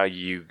kind of how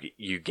you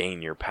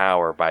gain your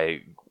power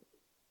by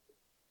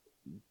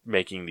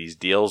making these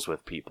deals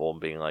with people and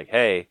being like,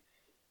 hey,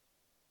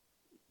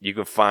 you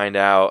can find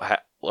out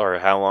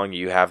how long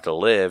you have to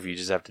live. You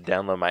just have to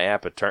download my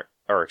app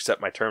or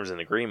accept my terms and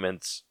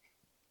agreements,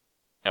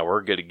 and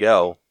we're good to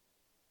go.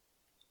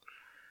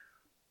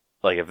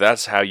 Like, if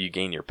that's how you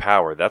gain your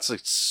power, that's a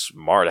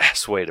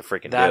smart-ass way to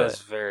freaking do it. That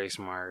is very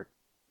smart.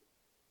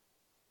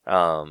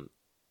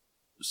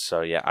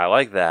 So, yeah, I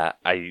like that.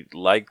 I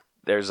like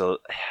there's a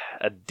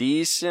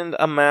decent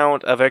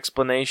amount of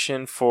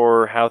explanation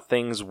for how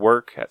things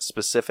work at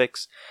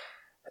specifics.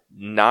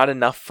 Not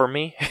enough for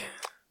me.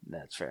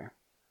 That's fair.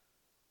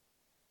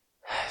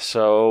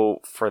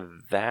 So, for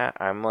that,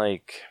 I'm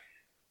like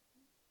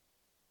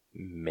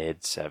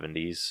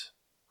mid-70s,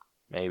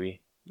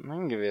 maybe. I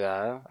can give you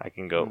that. I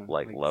can go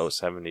like low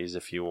 70s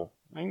if you will.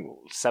 I think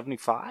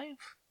 75?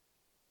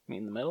 Me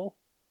in the middle?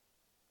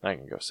 I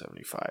can go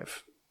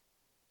 75.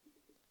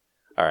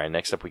 Alright,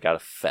 next up we got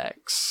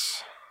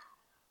effects.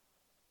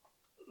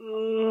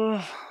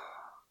 I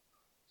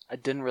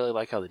didn't really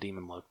like how the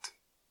demon looked.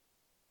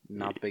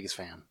 Not the biggest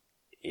fan.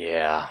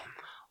 Yeah.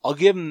 I'll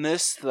give him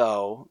this,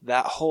 though.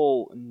 That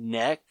whole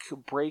neck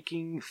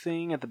breaking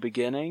thing at the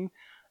beginning,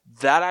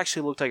 that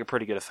actually looked like a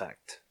pretty good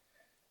effect.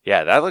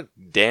 Yeah, that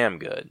looked damn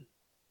good.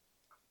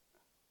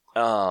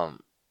 I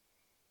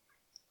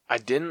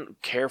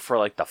didn't care for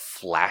like the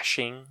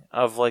flashing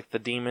of like the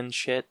demon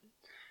shit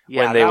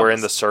when they were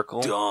in the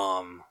circle.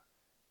 Dumb.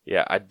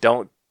 Yeah, I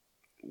don't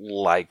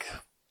like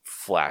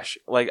flash.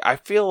 Like I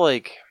feel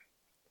like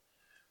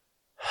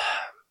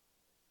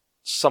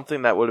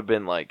something that would have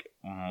been like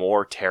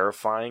more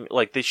terrifying.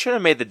 Like they should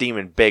have made the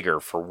demon bigger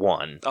for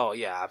one. Oh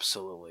yeah,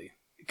 absolutely.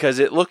 Because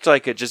it looked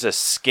like just a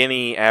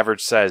skinny,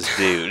 average-sized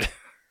dude.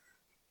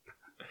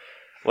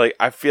 Like,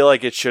 I feel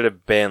like it should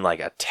have been, like,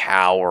 a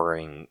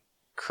towering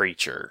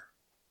creature.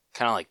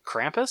 Kind of like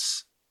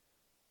Krampus?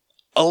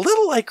 A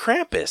little like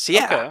Krampus,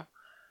 yeah. Okay.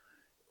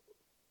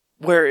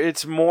 Where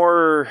it's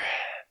more,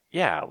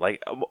 yeah,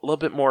 like, a little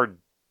bit more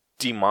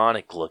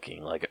demonic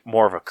looking. Like,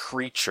 more of a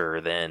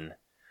creature than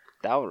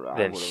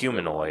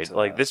humanoid. Really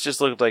like, this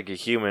just looked like a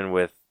human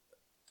with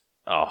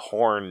a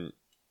horn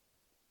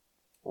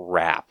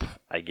wrap,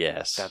 I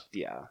guess.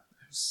 Yeah.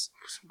 It was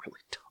really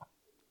dumb.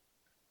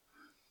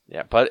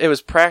 Yeah, but it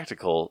was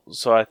practical,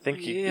 so I think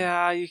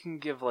you can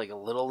give like a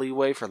little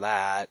leeway for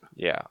that.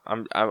 Yeah,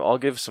 I'll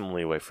give some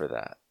leeway for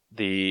that.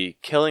 The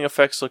killing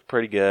effects look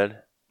pretty good.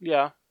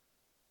 Yeah.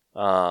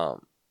 I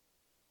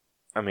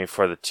mean,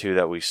 for the two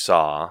that we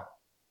saw,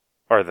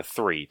 or the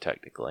 3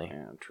 technically.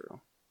 Yeah,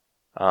 true.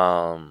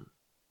 I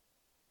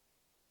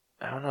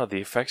don't know. The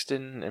effects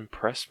didn't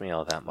impress me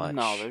all that much.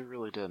 No, they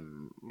really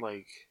didn't.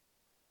 Like,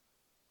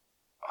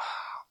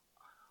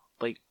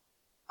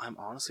 I'm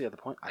honestly at the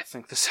point, I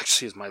think this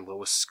actually is my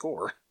lowest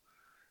score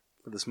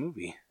for this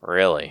movie.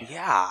 Really?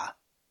 Yeah.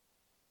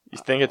 You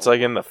think it's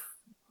like in the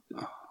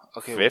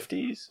Okay.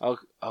 50s?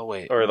 Oh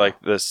wait. Or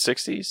like the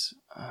 60s?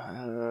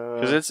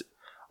 Because it's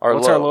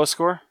what's our lowest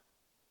score?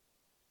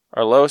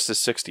 Our lowest is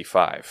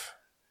 65.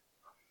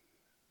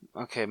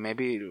 Okay,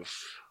 maybe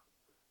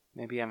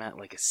I'm at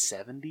like a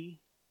 70.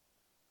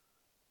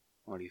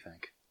 What do you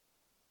think?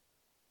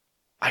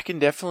 I can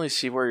definitely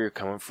see where you're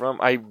coming from.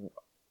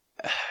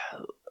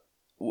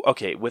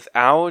 Okay,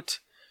 without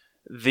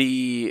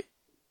the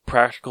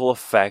practical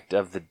effect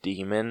of the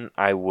demon,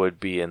 I would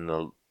be in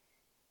the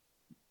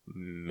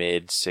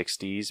mid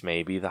 60s,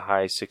 maybe the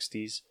high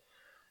 60s.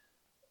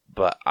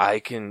 But I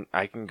can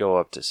go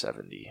up to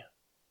 70,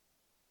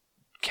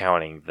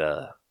 counting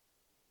the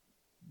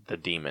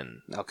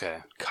demon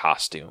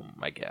costume,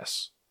 I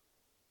guess.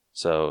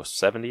 So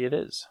 70 it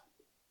is.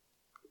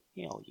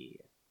 Hell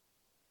yeah.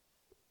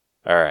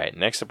 All right,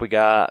 next up we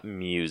got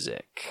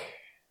music.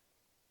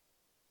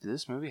 Did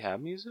this movie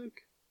have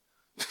music?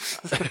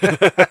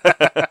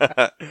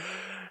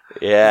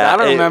 Yeah, I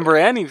don't remember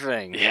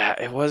anything. Yeah,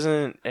 it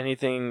wasn't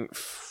anything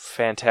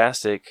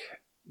fantastic.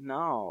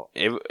 No.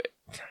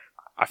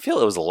 I feel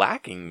it was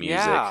lacking music.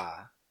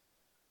 Yeah.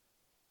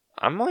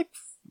 I'm like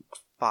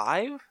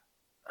 5?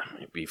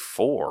 Maybe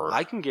 4.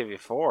 I can give you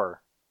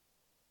 4.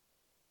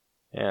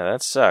 Yeah,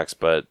 that sucks,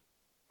 but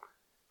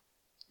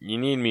you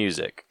need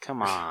music.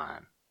 Come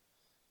on.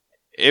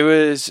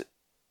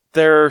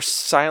 Their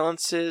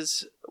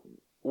silences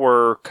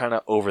were kind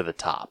of over the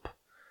top.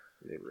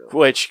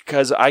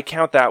 Because I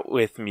count that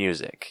with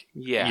music.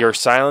 Yeah. Your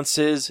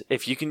silences,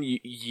 if you can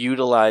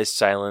utilize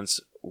silence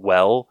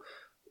well,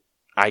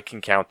 I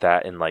can count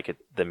that in like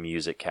the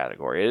music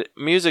category.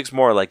 Music's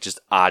more like just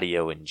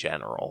audio in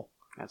general.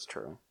 That's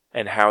true.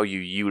 And how you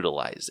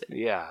utilize it.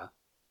 Yeah.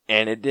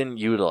 And it didn't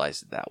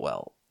utilize it that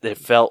well. It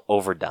felt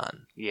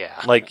overdone.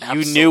 Yeah. Like,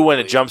 you knew when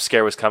a jump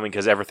scare was coming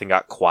because everything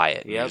got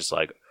quiet. And you're just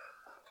like,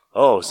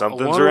 oh,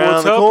 something's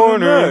around the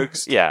corner.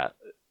 Next. Yeah.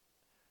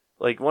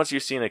 Like, once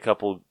you've seen a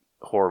couple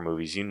horror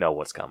movies, you know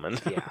what's coming.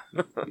 Yeah.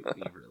 You really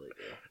do.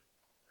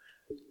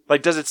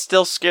 Like, does it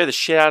still scare the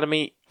shit out of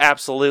me?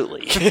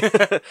 Absolutely.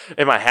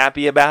 Am I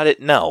happy about it?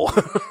 No.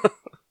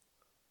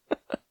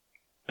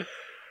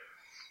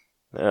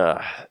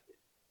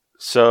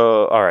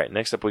 So, all right.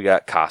 Next up, we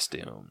got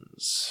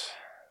costumes.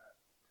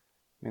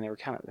 I mean, they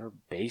were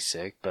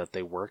basic, but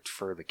they worked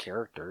for the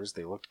characters.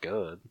 They looked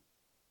good.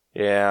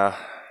 Yeah.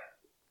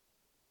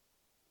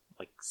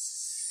 Like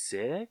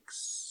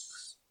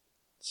 6?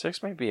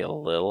 6 may be a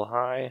little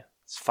high.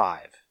 It's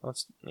 5.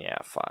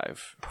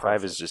 5.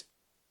 5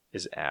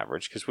 is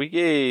average because we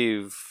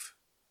gave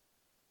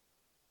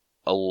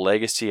A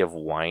Legacy of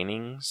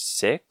Whining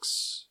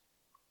 6,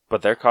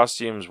 but their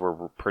costumes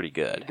were pretty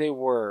good. They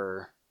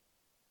were.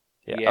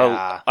 Yeah.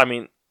 Yeah. I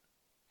mean,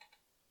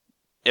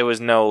 it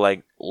was no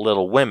like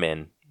Little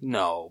Women.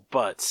 No,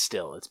 but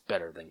still, it's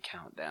better than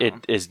Countdown. It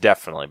is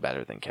definitely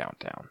better than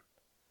Countdown.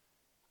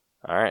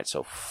 All right,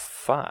 so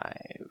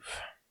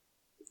 5.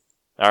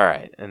 All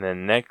right, and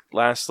then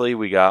lastly,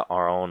 we got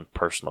our own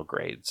personal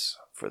grades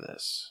for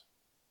this.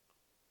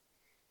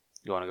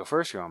 You want to go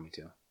first or you want me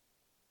to?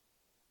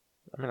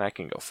 I mean, I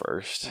can go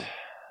first.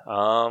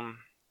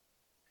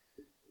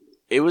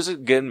 It was a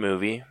good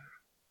movie.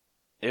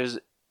 It was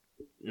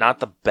not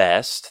the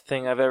best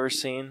thing I've ever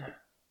seen,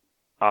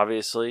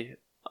 obviously,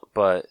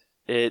 but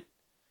it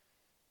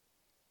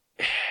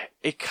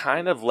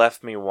kind of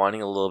left me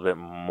wanting a little bit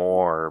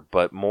more,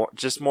 but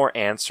more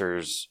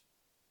answers,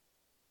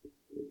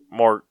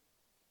 more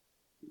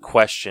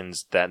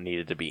questions that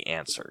needed to be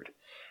answered.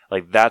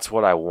 Like, that's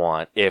what I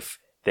want if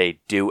they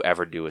do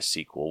ever do a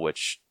sequel,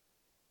 which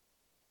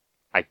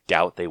I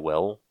doubt they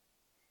will.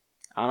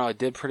 I don't know, it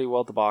did pretty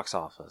well at the box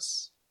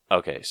office.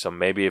 Okay, so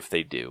maybe if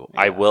they do,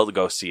 Yeah. I will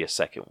go see a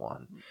second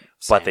one.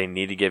 Same. But they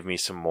need to give me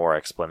some more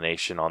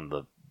explanation on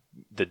the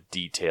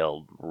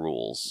detailed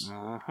rules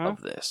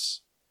of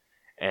this.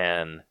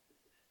 And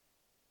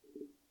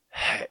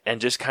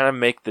just kind of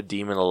make the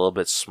demon a little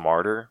bit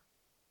smarter.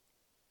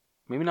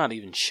 Maybe not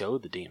even show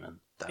the demon.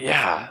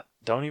 Yeah,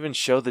 don't even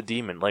show the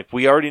demon. Like,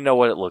 we already know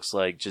what it looks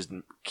like. Just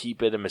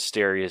keep it a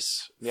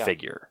mysterious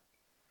figure.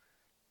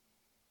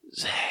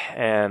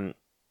 And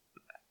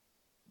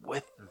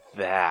with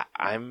that,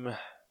 I'm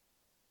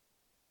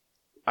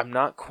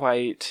not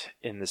quite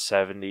in the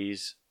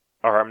 70s,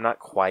 or I'm not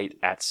quite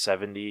at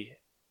 70.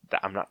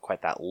 I'm not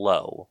quite that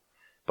low,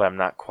 but I'm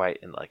not quite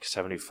in like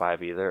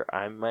 75 either.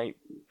 I might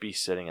be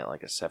sitting at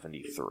like a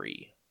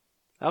 73.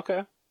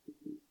 Okay.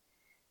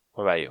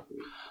 What about you?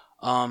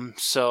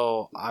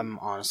 So I'm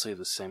honestly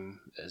the same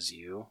as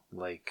you.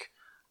 Like,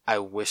 I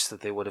wish that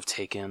they would have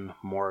taken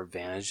more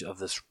advantage of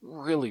this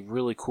really,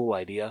 really cool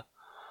idea.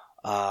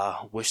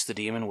 Wish the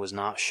demon was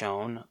not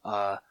shown.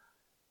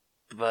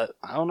 But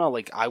I don't know,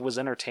 like, I was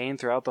entertained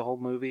throughout the whole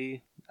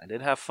movie. I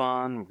did have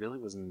fun. Really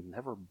was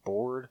never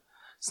bored.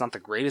 It's not the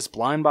greatest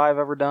blind buy I've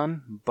ever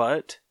done,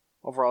 but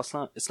overall,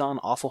 it's not an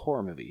awful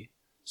horror movie.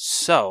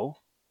 So,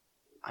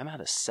 I'm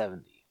at a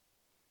 70.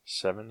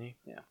 70?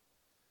 Yeah.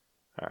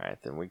 All right,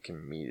 then we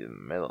can meet in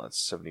the middle. That's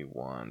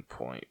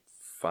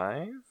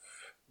 71.5.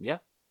 Yeah.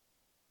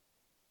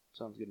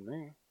 Sounds good to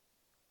me.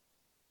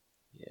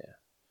 Yeah.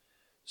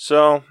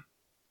 So,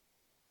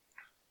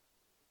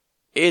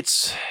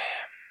 it's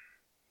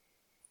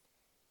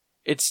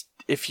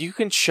if you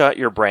can shut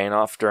your brain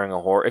off during a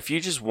horror, if you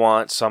just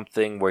want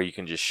something where you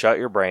can just shut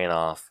your brain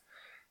off,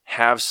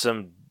 have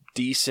some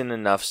decent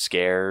enough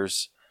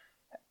scares,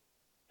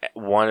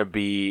 want to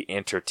be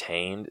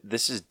entertained,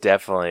 this is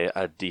definitely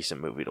a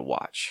decent movie to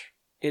watch.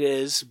 It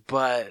is,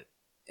 but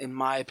in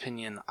my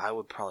opinion, I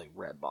would probably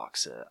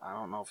Redbox it. I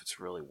don't know if it's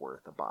really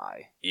worth a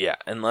buy. Yeah,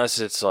 unless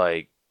it's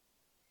like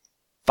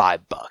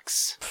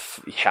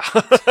 $5. yeah.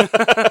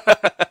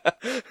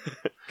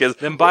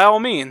 Then by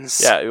all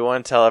means. Yeah, you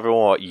want to tell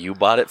everyone what you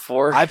bought it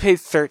for? I paid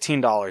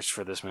 $13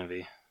 for this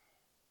movie.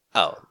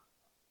 Oh.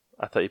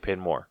 I thought you paid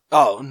more.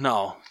 Oh,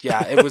 no.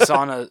 Yeah, it was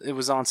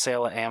on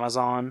sale at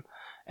Amazon,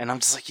 and I'm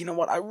just like, you know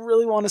what? I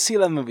really want to see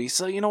that movie.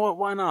 So, you know what?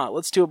 Why not?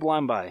 Let's do a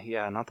blind buy.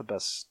 Yeah, not the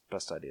best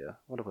idea.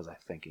 What was I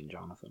thinking,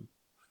 Jonathan?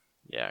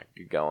 Yeah,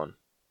 good going.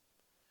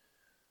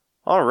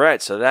 All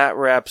right, so that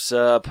wraps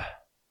up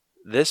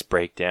this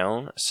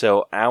breakdown.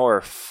 So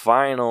our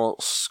final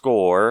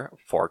score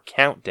for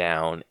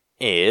Countdown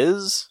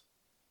is...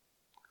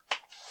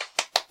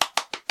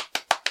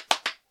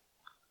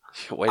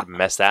 Way to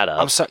mess that up.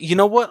 I'm sorry. You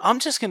know what? I'm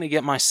just going to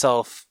get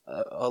myself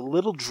a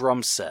little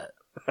drum set.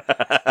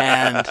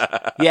 And,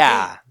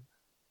 yeah.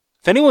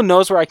 If anyone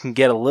knows where I can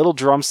get a little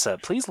drum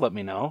set, please let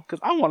me know, because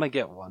I want to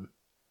get one.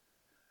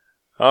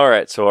 All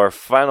right, so our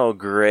final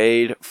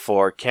grade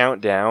for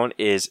Countdown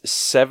is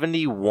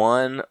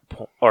 71...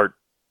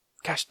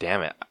 Gosh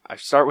damn it. I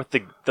start with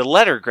the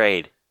letter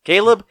grade.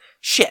 Caleb,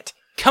 shit.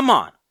 Come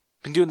on.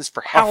 Been doing this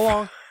for how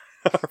long?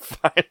 Our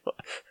final...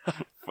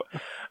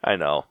 I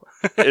know.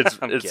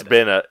 It's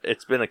been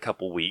a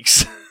couple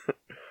weeks.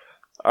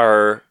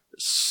 Our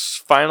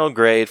final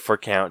grade for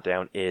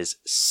Countdown is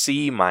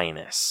C-.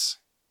 That's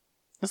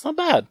not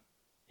bad.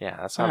 Yeah,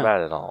 that's not bad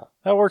at all.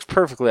 That works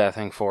perfectly, I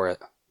think, for it.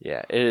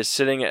 Yeah, it is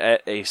sitting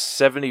at a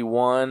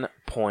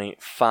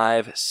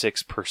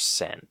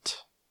 71.56%.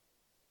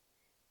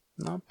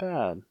 Not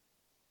bad.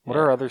 What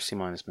Yeah. are other C-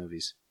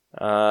 movies?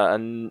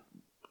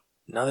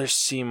 Another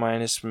C-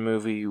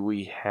 movie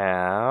we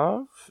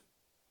have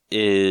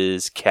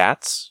is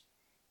Cats.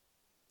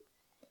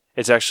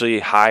 It's actually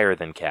higher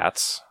than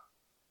Cats.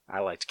 I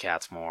liked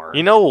Cats more.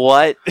 You know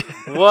what?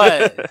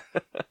 What?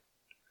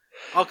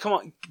 Oh, come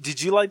on.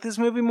 Did you like this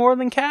movie more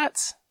than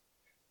Cats?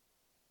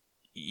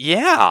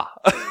 Yeah.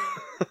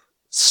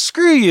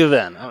 Screw you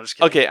then. I'm just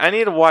kidding. Okay, I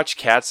need to watch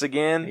Cats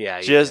again. Yeah,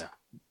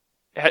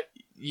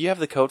 You have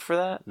the code for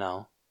that?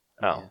 No.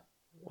 Oh. Yeah.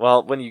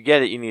 Well, when you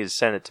get it, you need to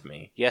send it to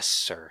me. Yes,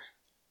 sir.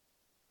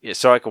 Yeah,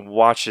 so I can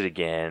watch it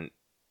again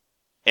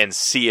and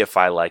see if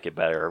I like it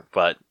better,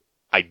 but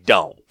I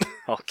don't.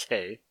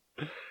 Okay.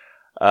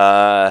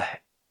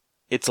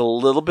 It's a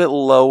little bit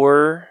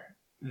lower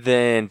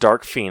than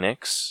Dark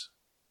Phoenix.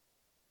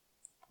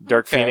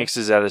 Dark Okay. Phoenix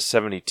is at a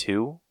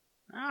 72.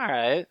 All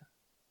right.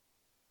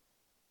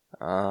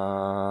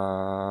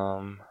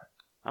 I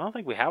I don't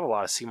think we have a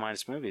lot of C-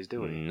 movies,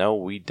 do we? No,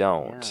 we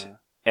don't. Yeah,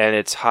 And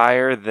it's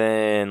higher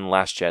than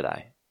Last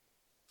Jedi.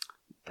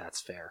 that's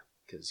fair.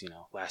 Because,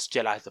 Last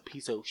Jedi's a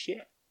piece of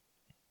shit.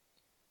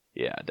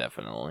 Yeah,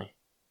 definitely.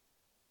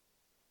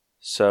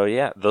 So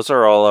yeah, those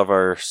are all of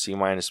our C-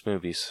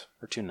 movies.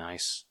 We're too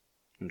nice.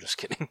 I'm just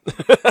kidding.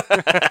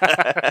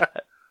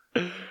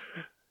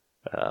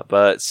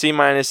 But C-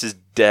 is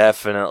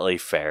definitely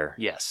fair.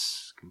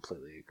 Yes,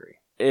 completely agree.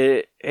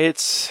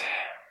 It's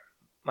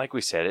like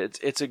we said,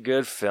 it's a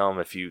good film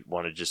if you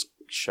want to just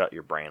shut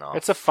your brain off.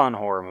 It's a fun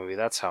horror movie.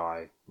 That's how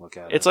I look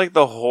at it. It's like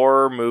the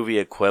horror movie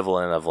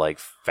equivalent of like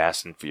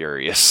Fast and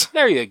Furious.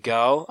 There you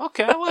go.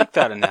 Okay, I like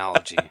that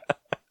analogy.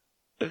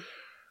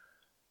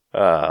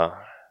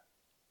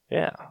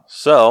 Yeah.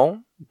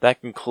 So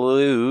that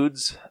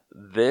concludes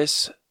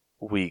this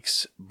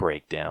week's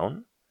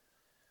breakdown.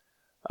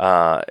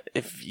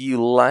 If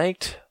you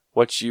liked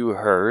what you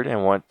heard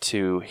and want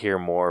to hear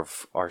more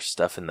of our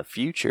stuff in the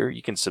future,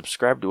 you can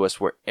subscribe to us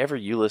wherever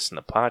you listen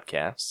to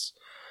podcasts.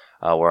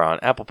 We're on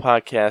Apple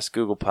Podcasts,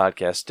 Google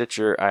Podcasts,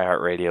 Stitcher,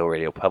 iHeartRadio,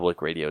 Radio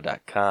Public,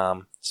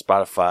 Radio.com,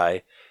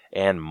 Spotify,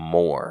 and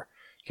more.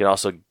 You can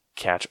also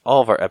catch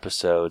all of our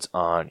episodes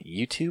on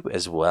YouTube,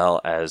 as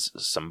well as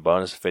some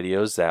bonus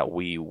videos that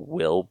we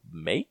will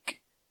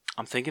make.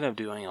 I'm thinking of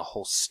doing a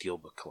whole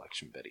Steelbook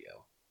collection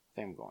video. I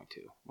think I'm going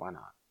to. Why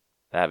not?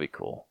 That'd be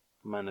cool.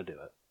 I'm going to do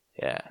it.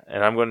 Yeah,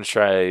 and I'm going to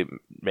try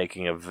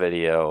making a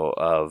video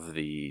of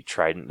the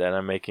trident that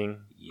I'm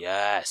making.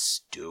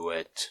 Yes, do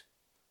it.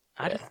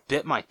 I just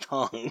bit my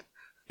tongue.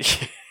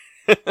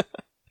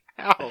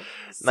 Ow.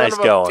 Nice Son of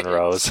a going, bitch.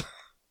 Rose.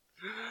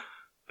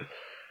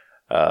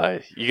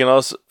 You can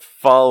also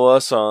follow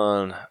us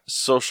on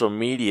social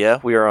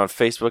media. We are on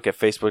Facebook at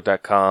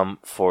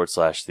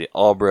facebook.com/The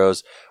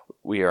Allbros.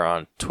 We are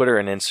on Twitter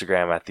and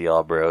Instagram at The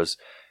Allbros.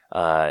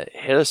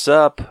 Hit us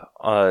up,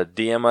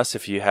 DM us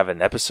if you have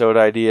an episode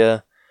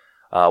idea,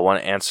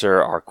 want to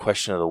answer our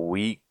question of the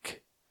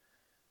week,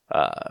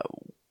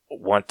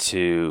 want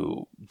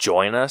to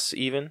join us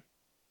even.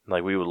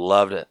 Like, we would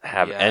love to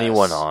have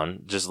anyone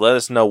on. Just let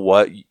us know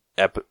what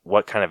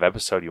kind of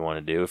episode you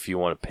want to do. If you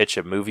want to pitch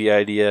a movie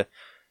idea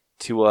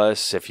to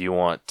us, if you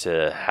want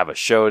to have a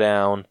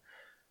showdown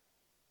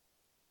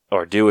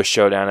or do a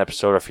showdown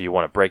episode, or if you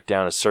want to break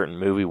down a certain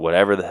movie,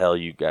 whatever the hell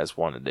you guys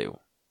want to do.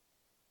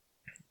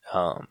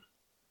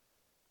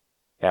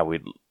 Yeah,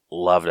 we'd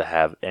love to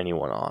have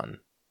anyone on.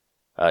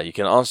 You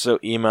can also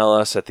email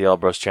us at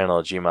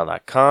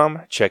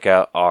theallbroschannel@gmail.com. Check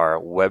out our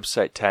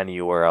website,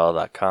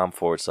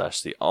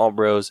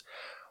 tinyurl.com/theallbros,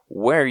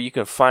 where you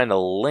can find a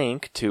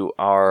link to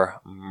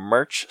our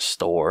merch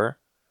store,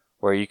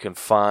 where you can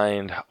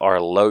find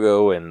our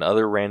logo and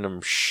other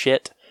random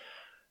shit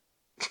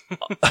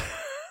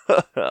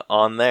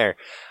on there.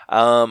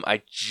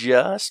 I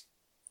just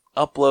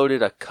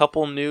uploaded a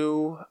couple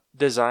new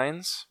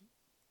designs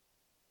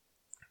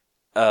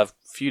a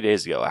few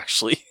days ago,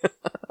 actually.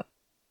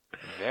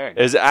 Very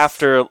It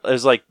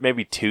was like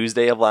maybe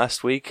Tuesday of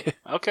last week.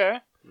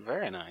 Okay.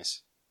 Very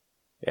nice.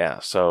 Yeah,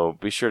 so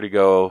be sure to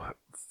go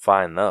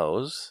find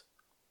those.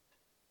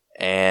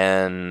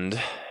 Or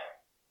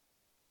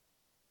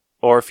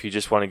if you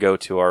just want to go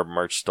to our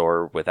merch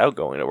store without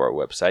going to our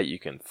website, you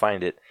can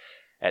find it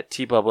at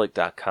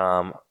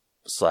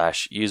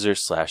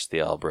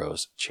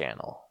tpublic.com/user/theallbros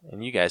channel.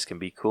 And you guys can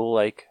be cool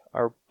like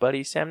our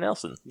buddy Sam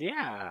Nelson.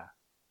 Yeah.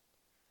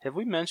 Have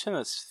we mentioned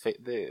that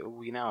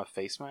we now have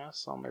face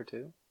masks on there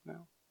too?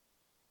 No.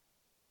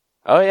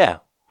 Oh yeah,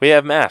 we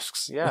have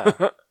masks. Yeah. If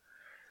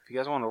you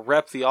guys want to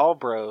rep the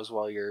Allbros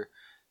while you're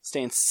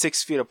staying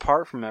 6 feet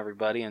apart from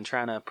everybody and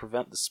trying to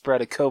prevent the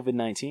spread of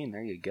COVID-19,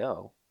 there you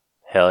go.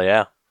 Hell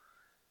yeah.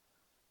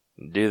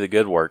 Do the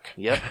good work.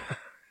 Yep.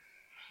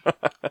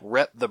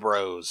 Rep the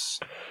bros.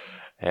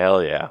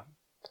 Hell yeah.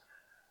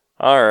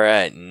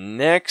 Alright,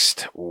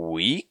 next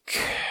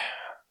week.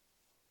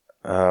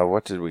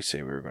 What did we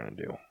say we were going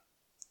to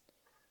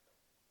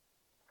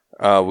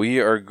do? We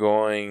are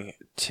going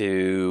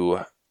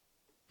to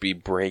be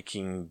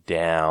breaking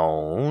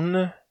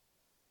down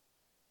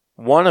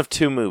one of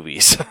two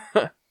movies.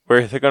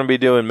 We're either going to be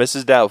doing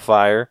Mrs.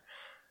 Doubtfire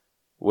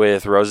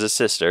with Rose's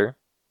sister,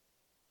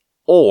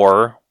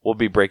 or we'll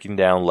be breaking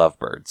down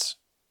Lovebirds.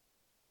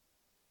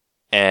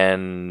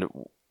 And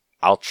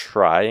I'll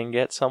try and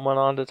get someone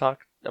on to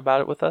talk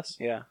about it with us.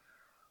 Yeah.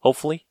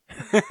 Hopefully.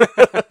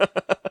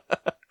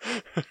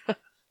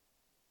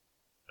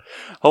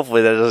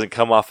 Hopefully that doesn't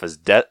come off as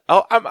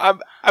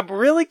I'm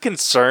really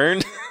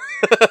concerned.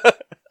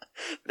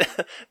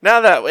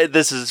 Now that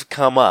this has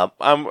come up,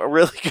 I'm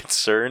really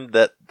concerned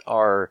that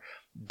our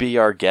Be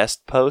Our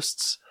Guest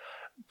posts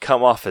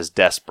come off as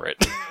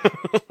desperate.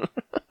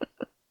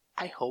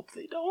 I hope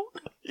they don't.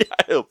 Yeah,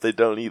 I hope they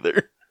don't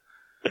either.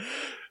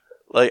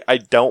 Like, I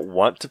don't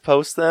want to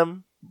post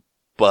them,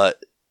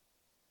 but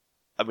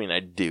I mean,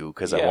 I do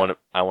because I want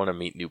to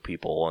meet new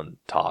people and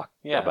talk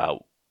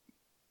about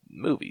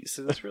movies.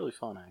 So that's really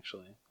fun,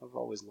 actually. I've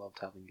always loved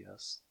having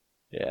guests.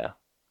 Yeah,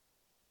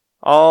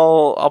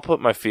 I'll put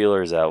my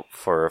feelers out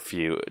for a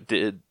few.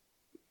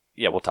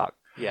 We'll talk.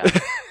 Yeah.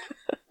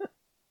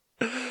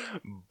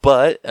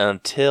 But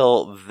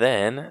until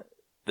then,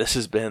 this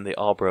has been the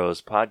All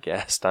Bros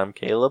Podcast. I'm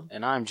Caleb.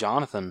 And I'm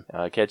Jonathan.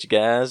 I'll catch you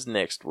guys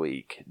next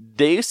week.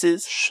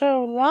 Deuces.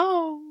 So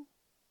long.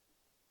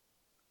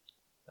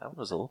 That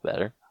was a little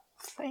better.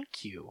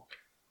 Thank you.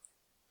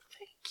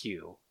 Thank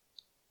you.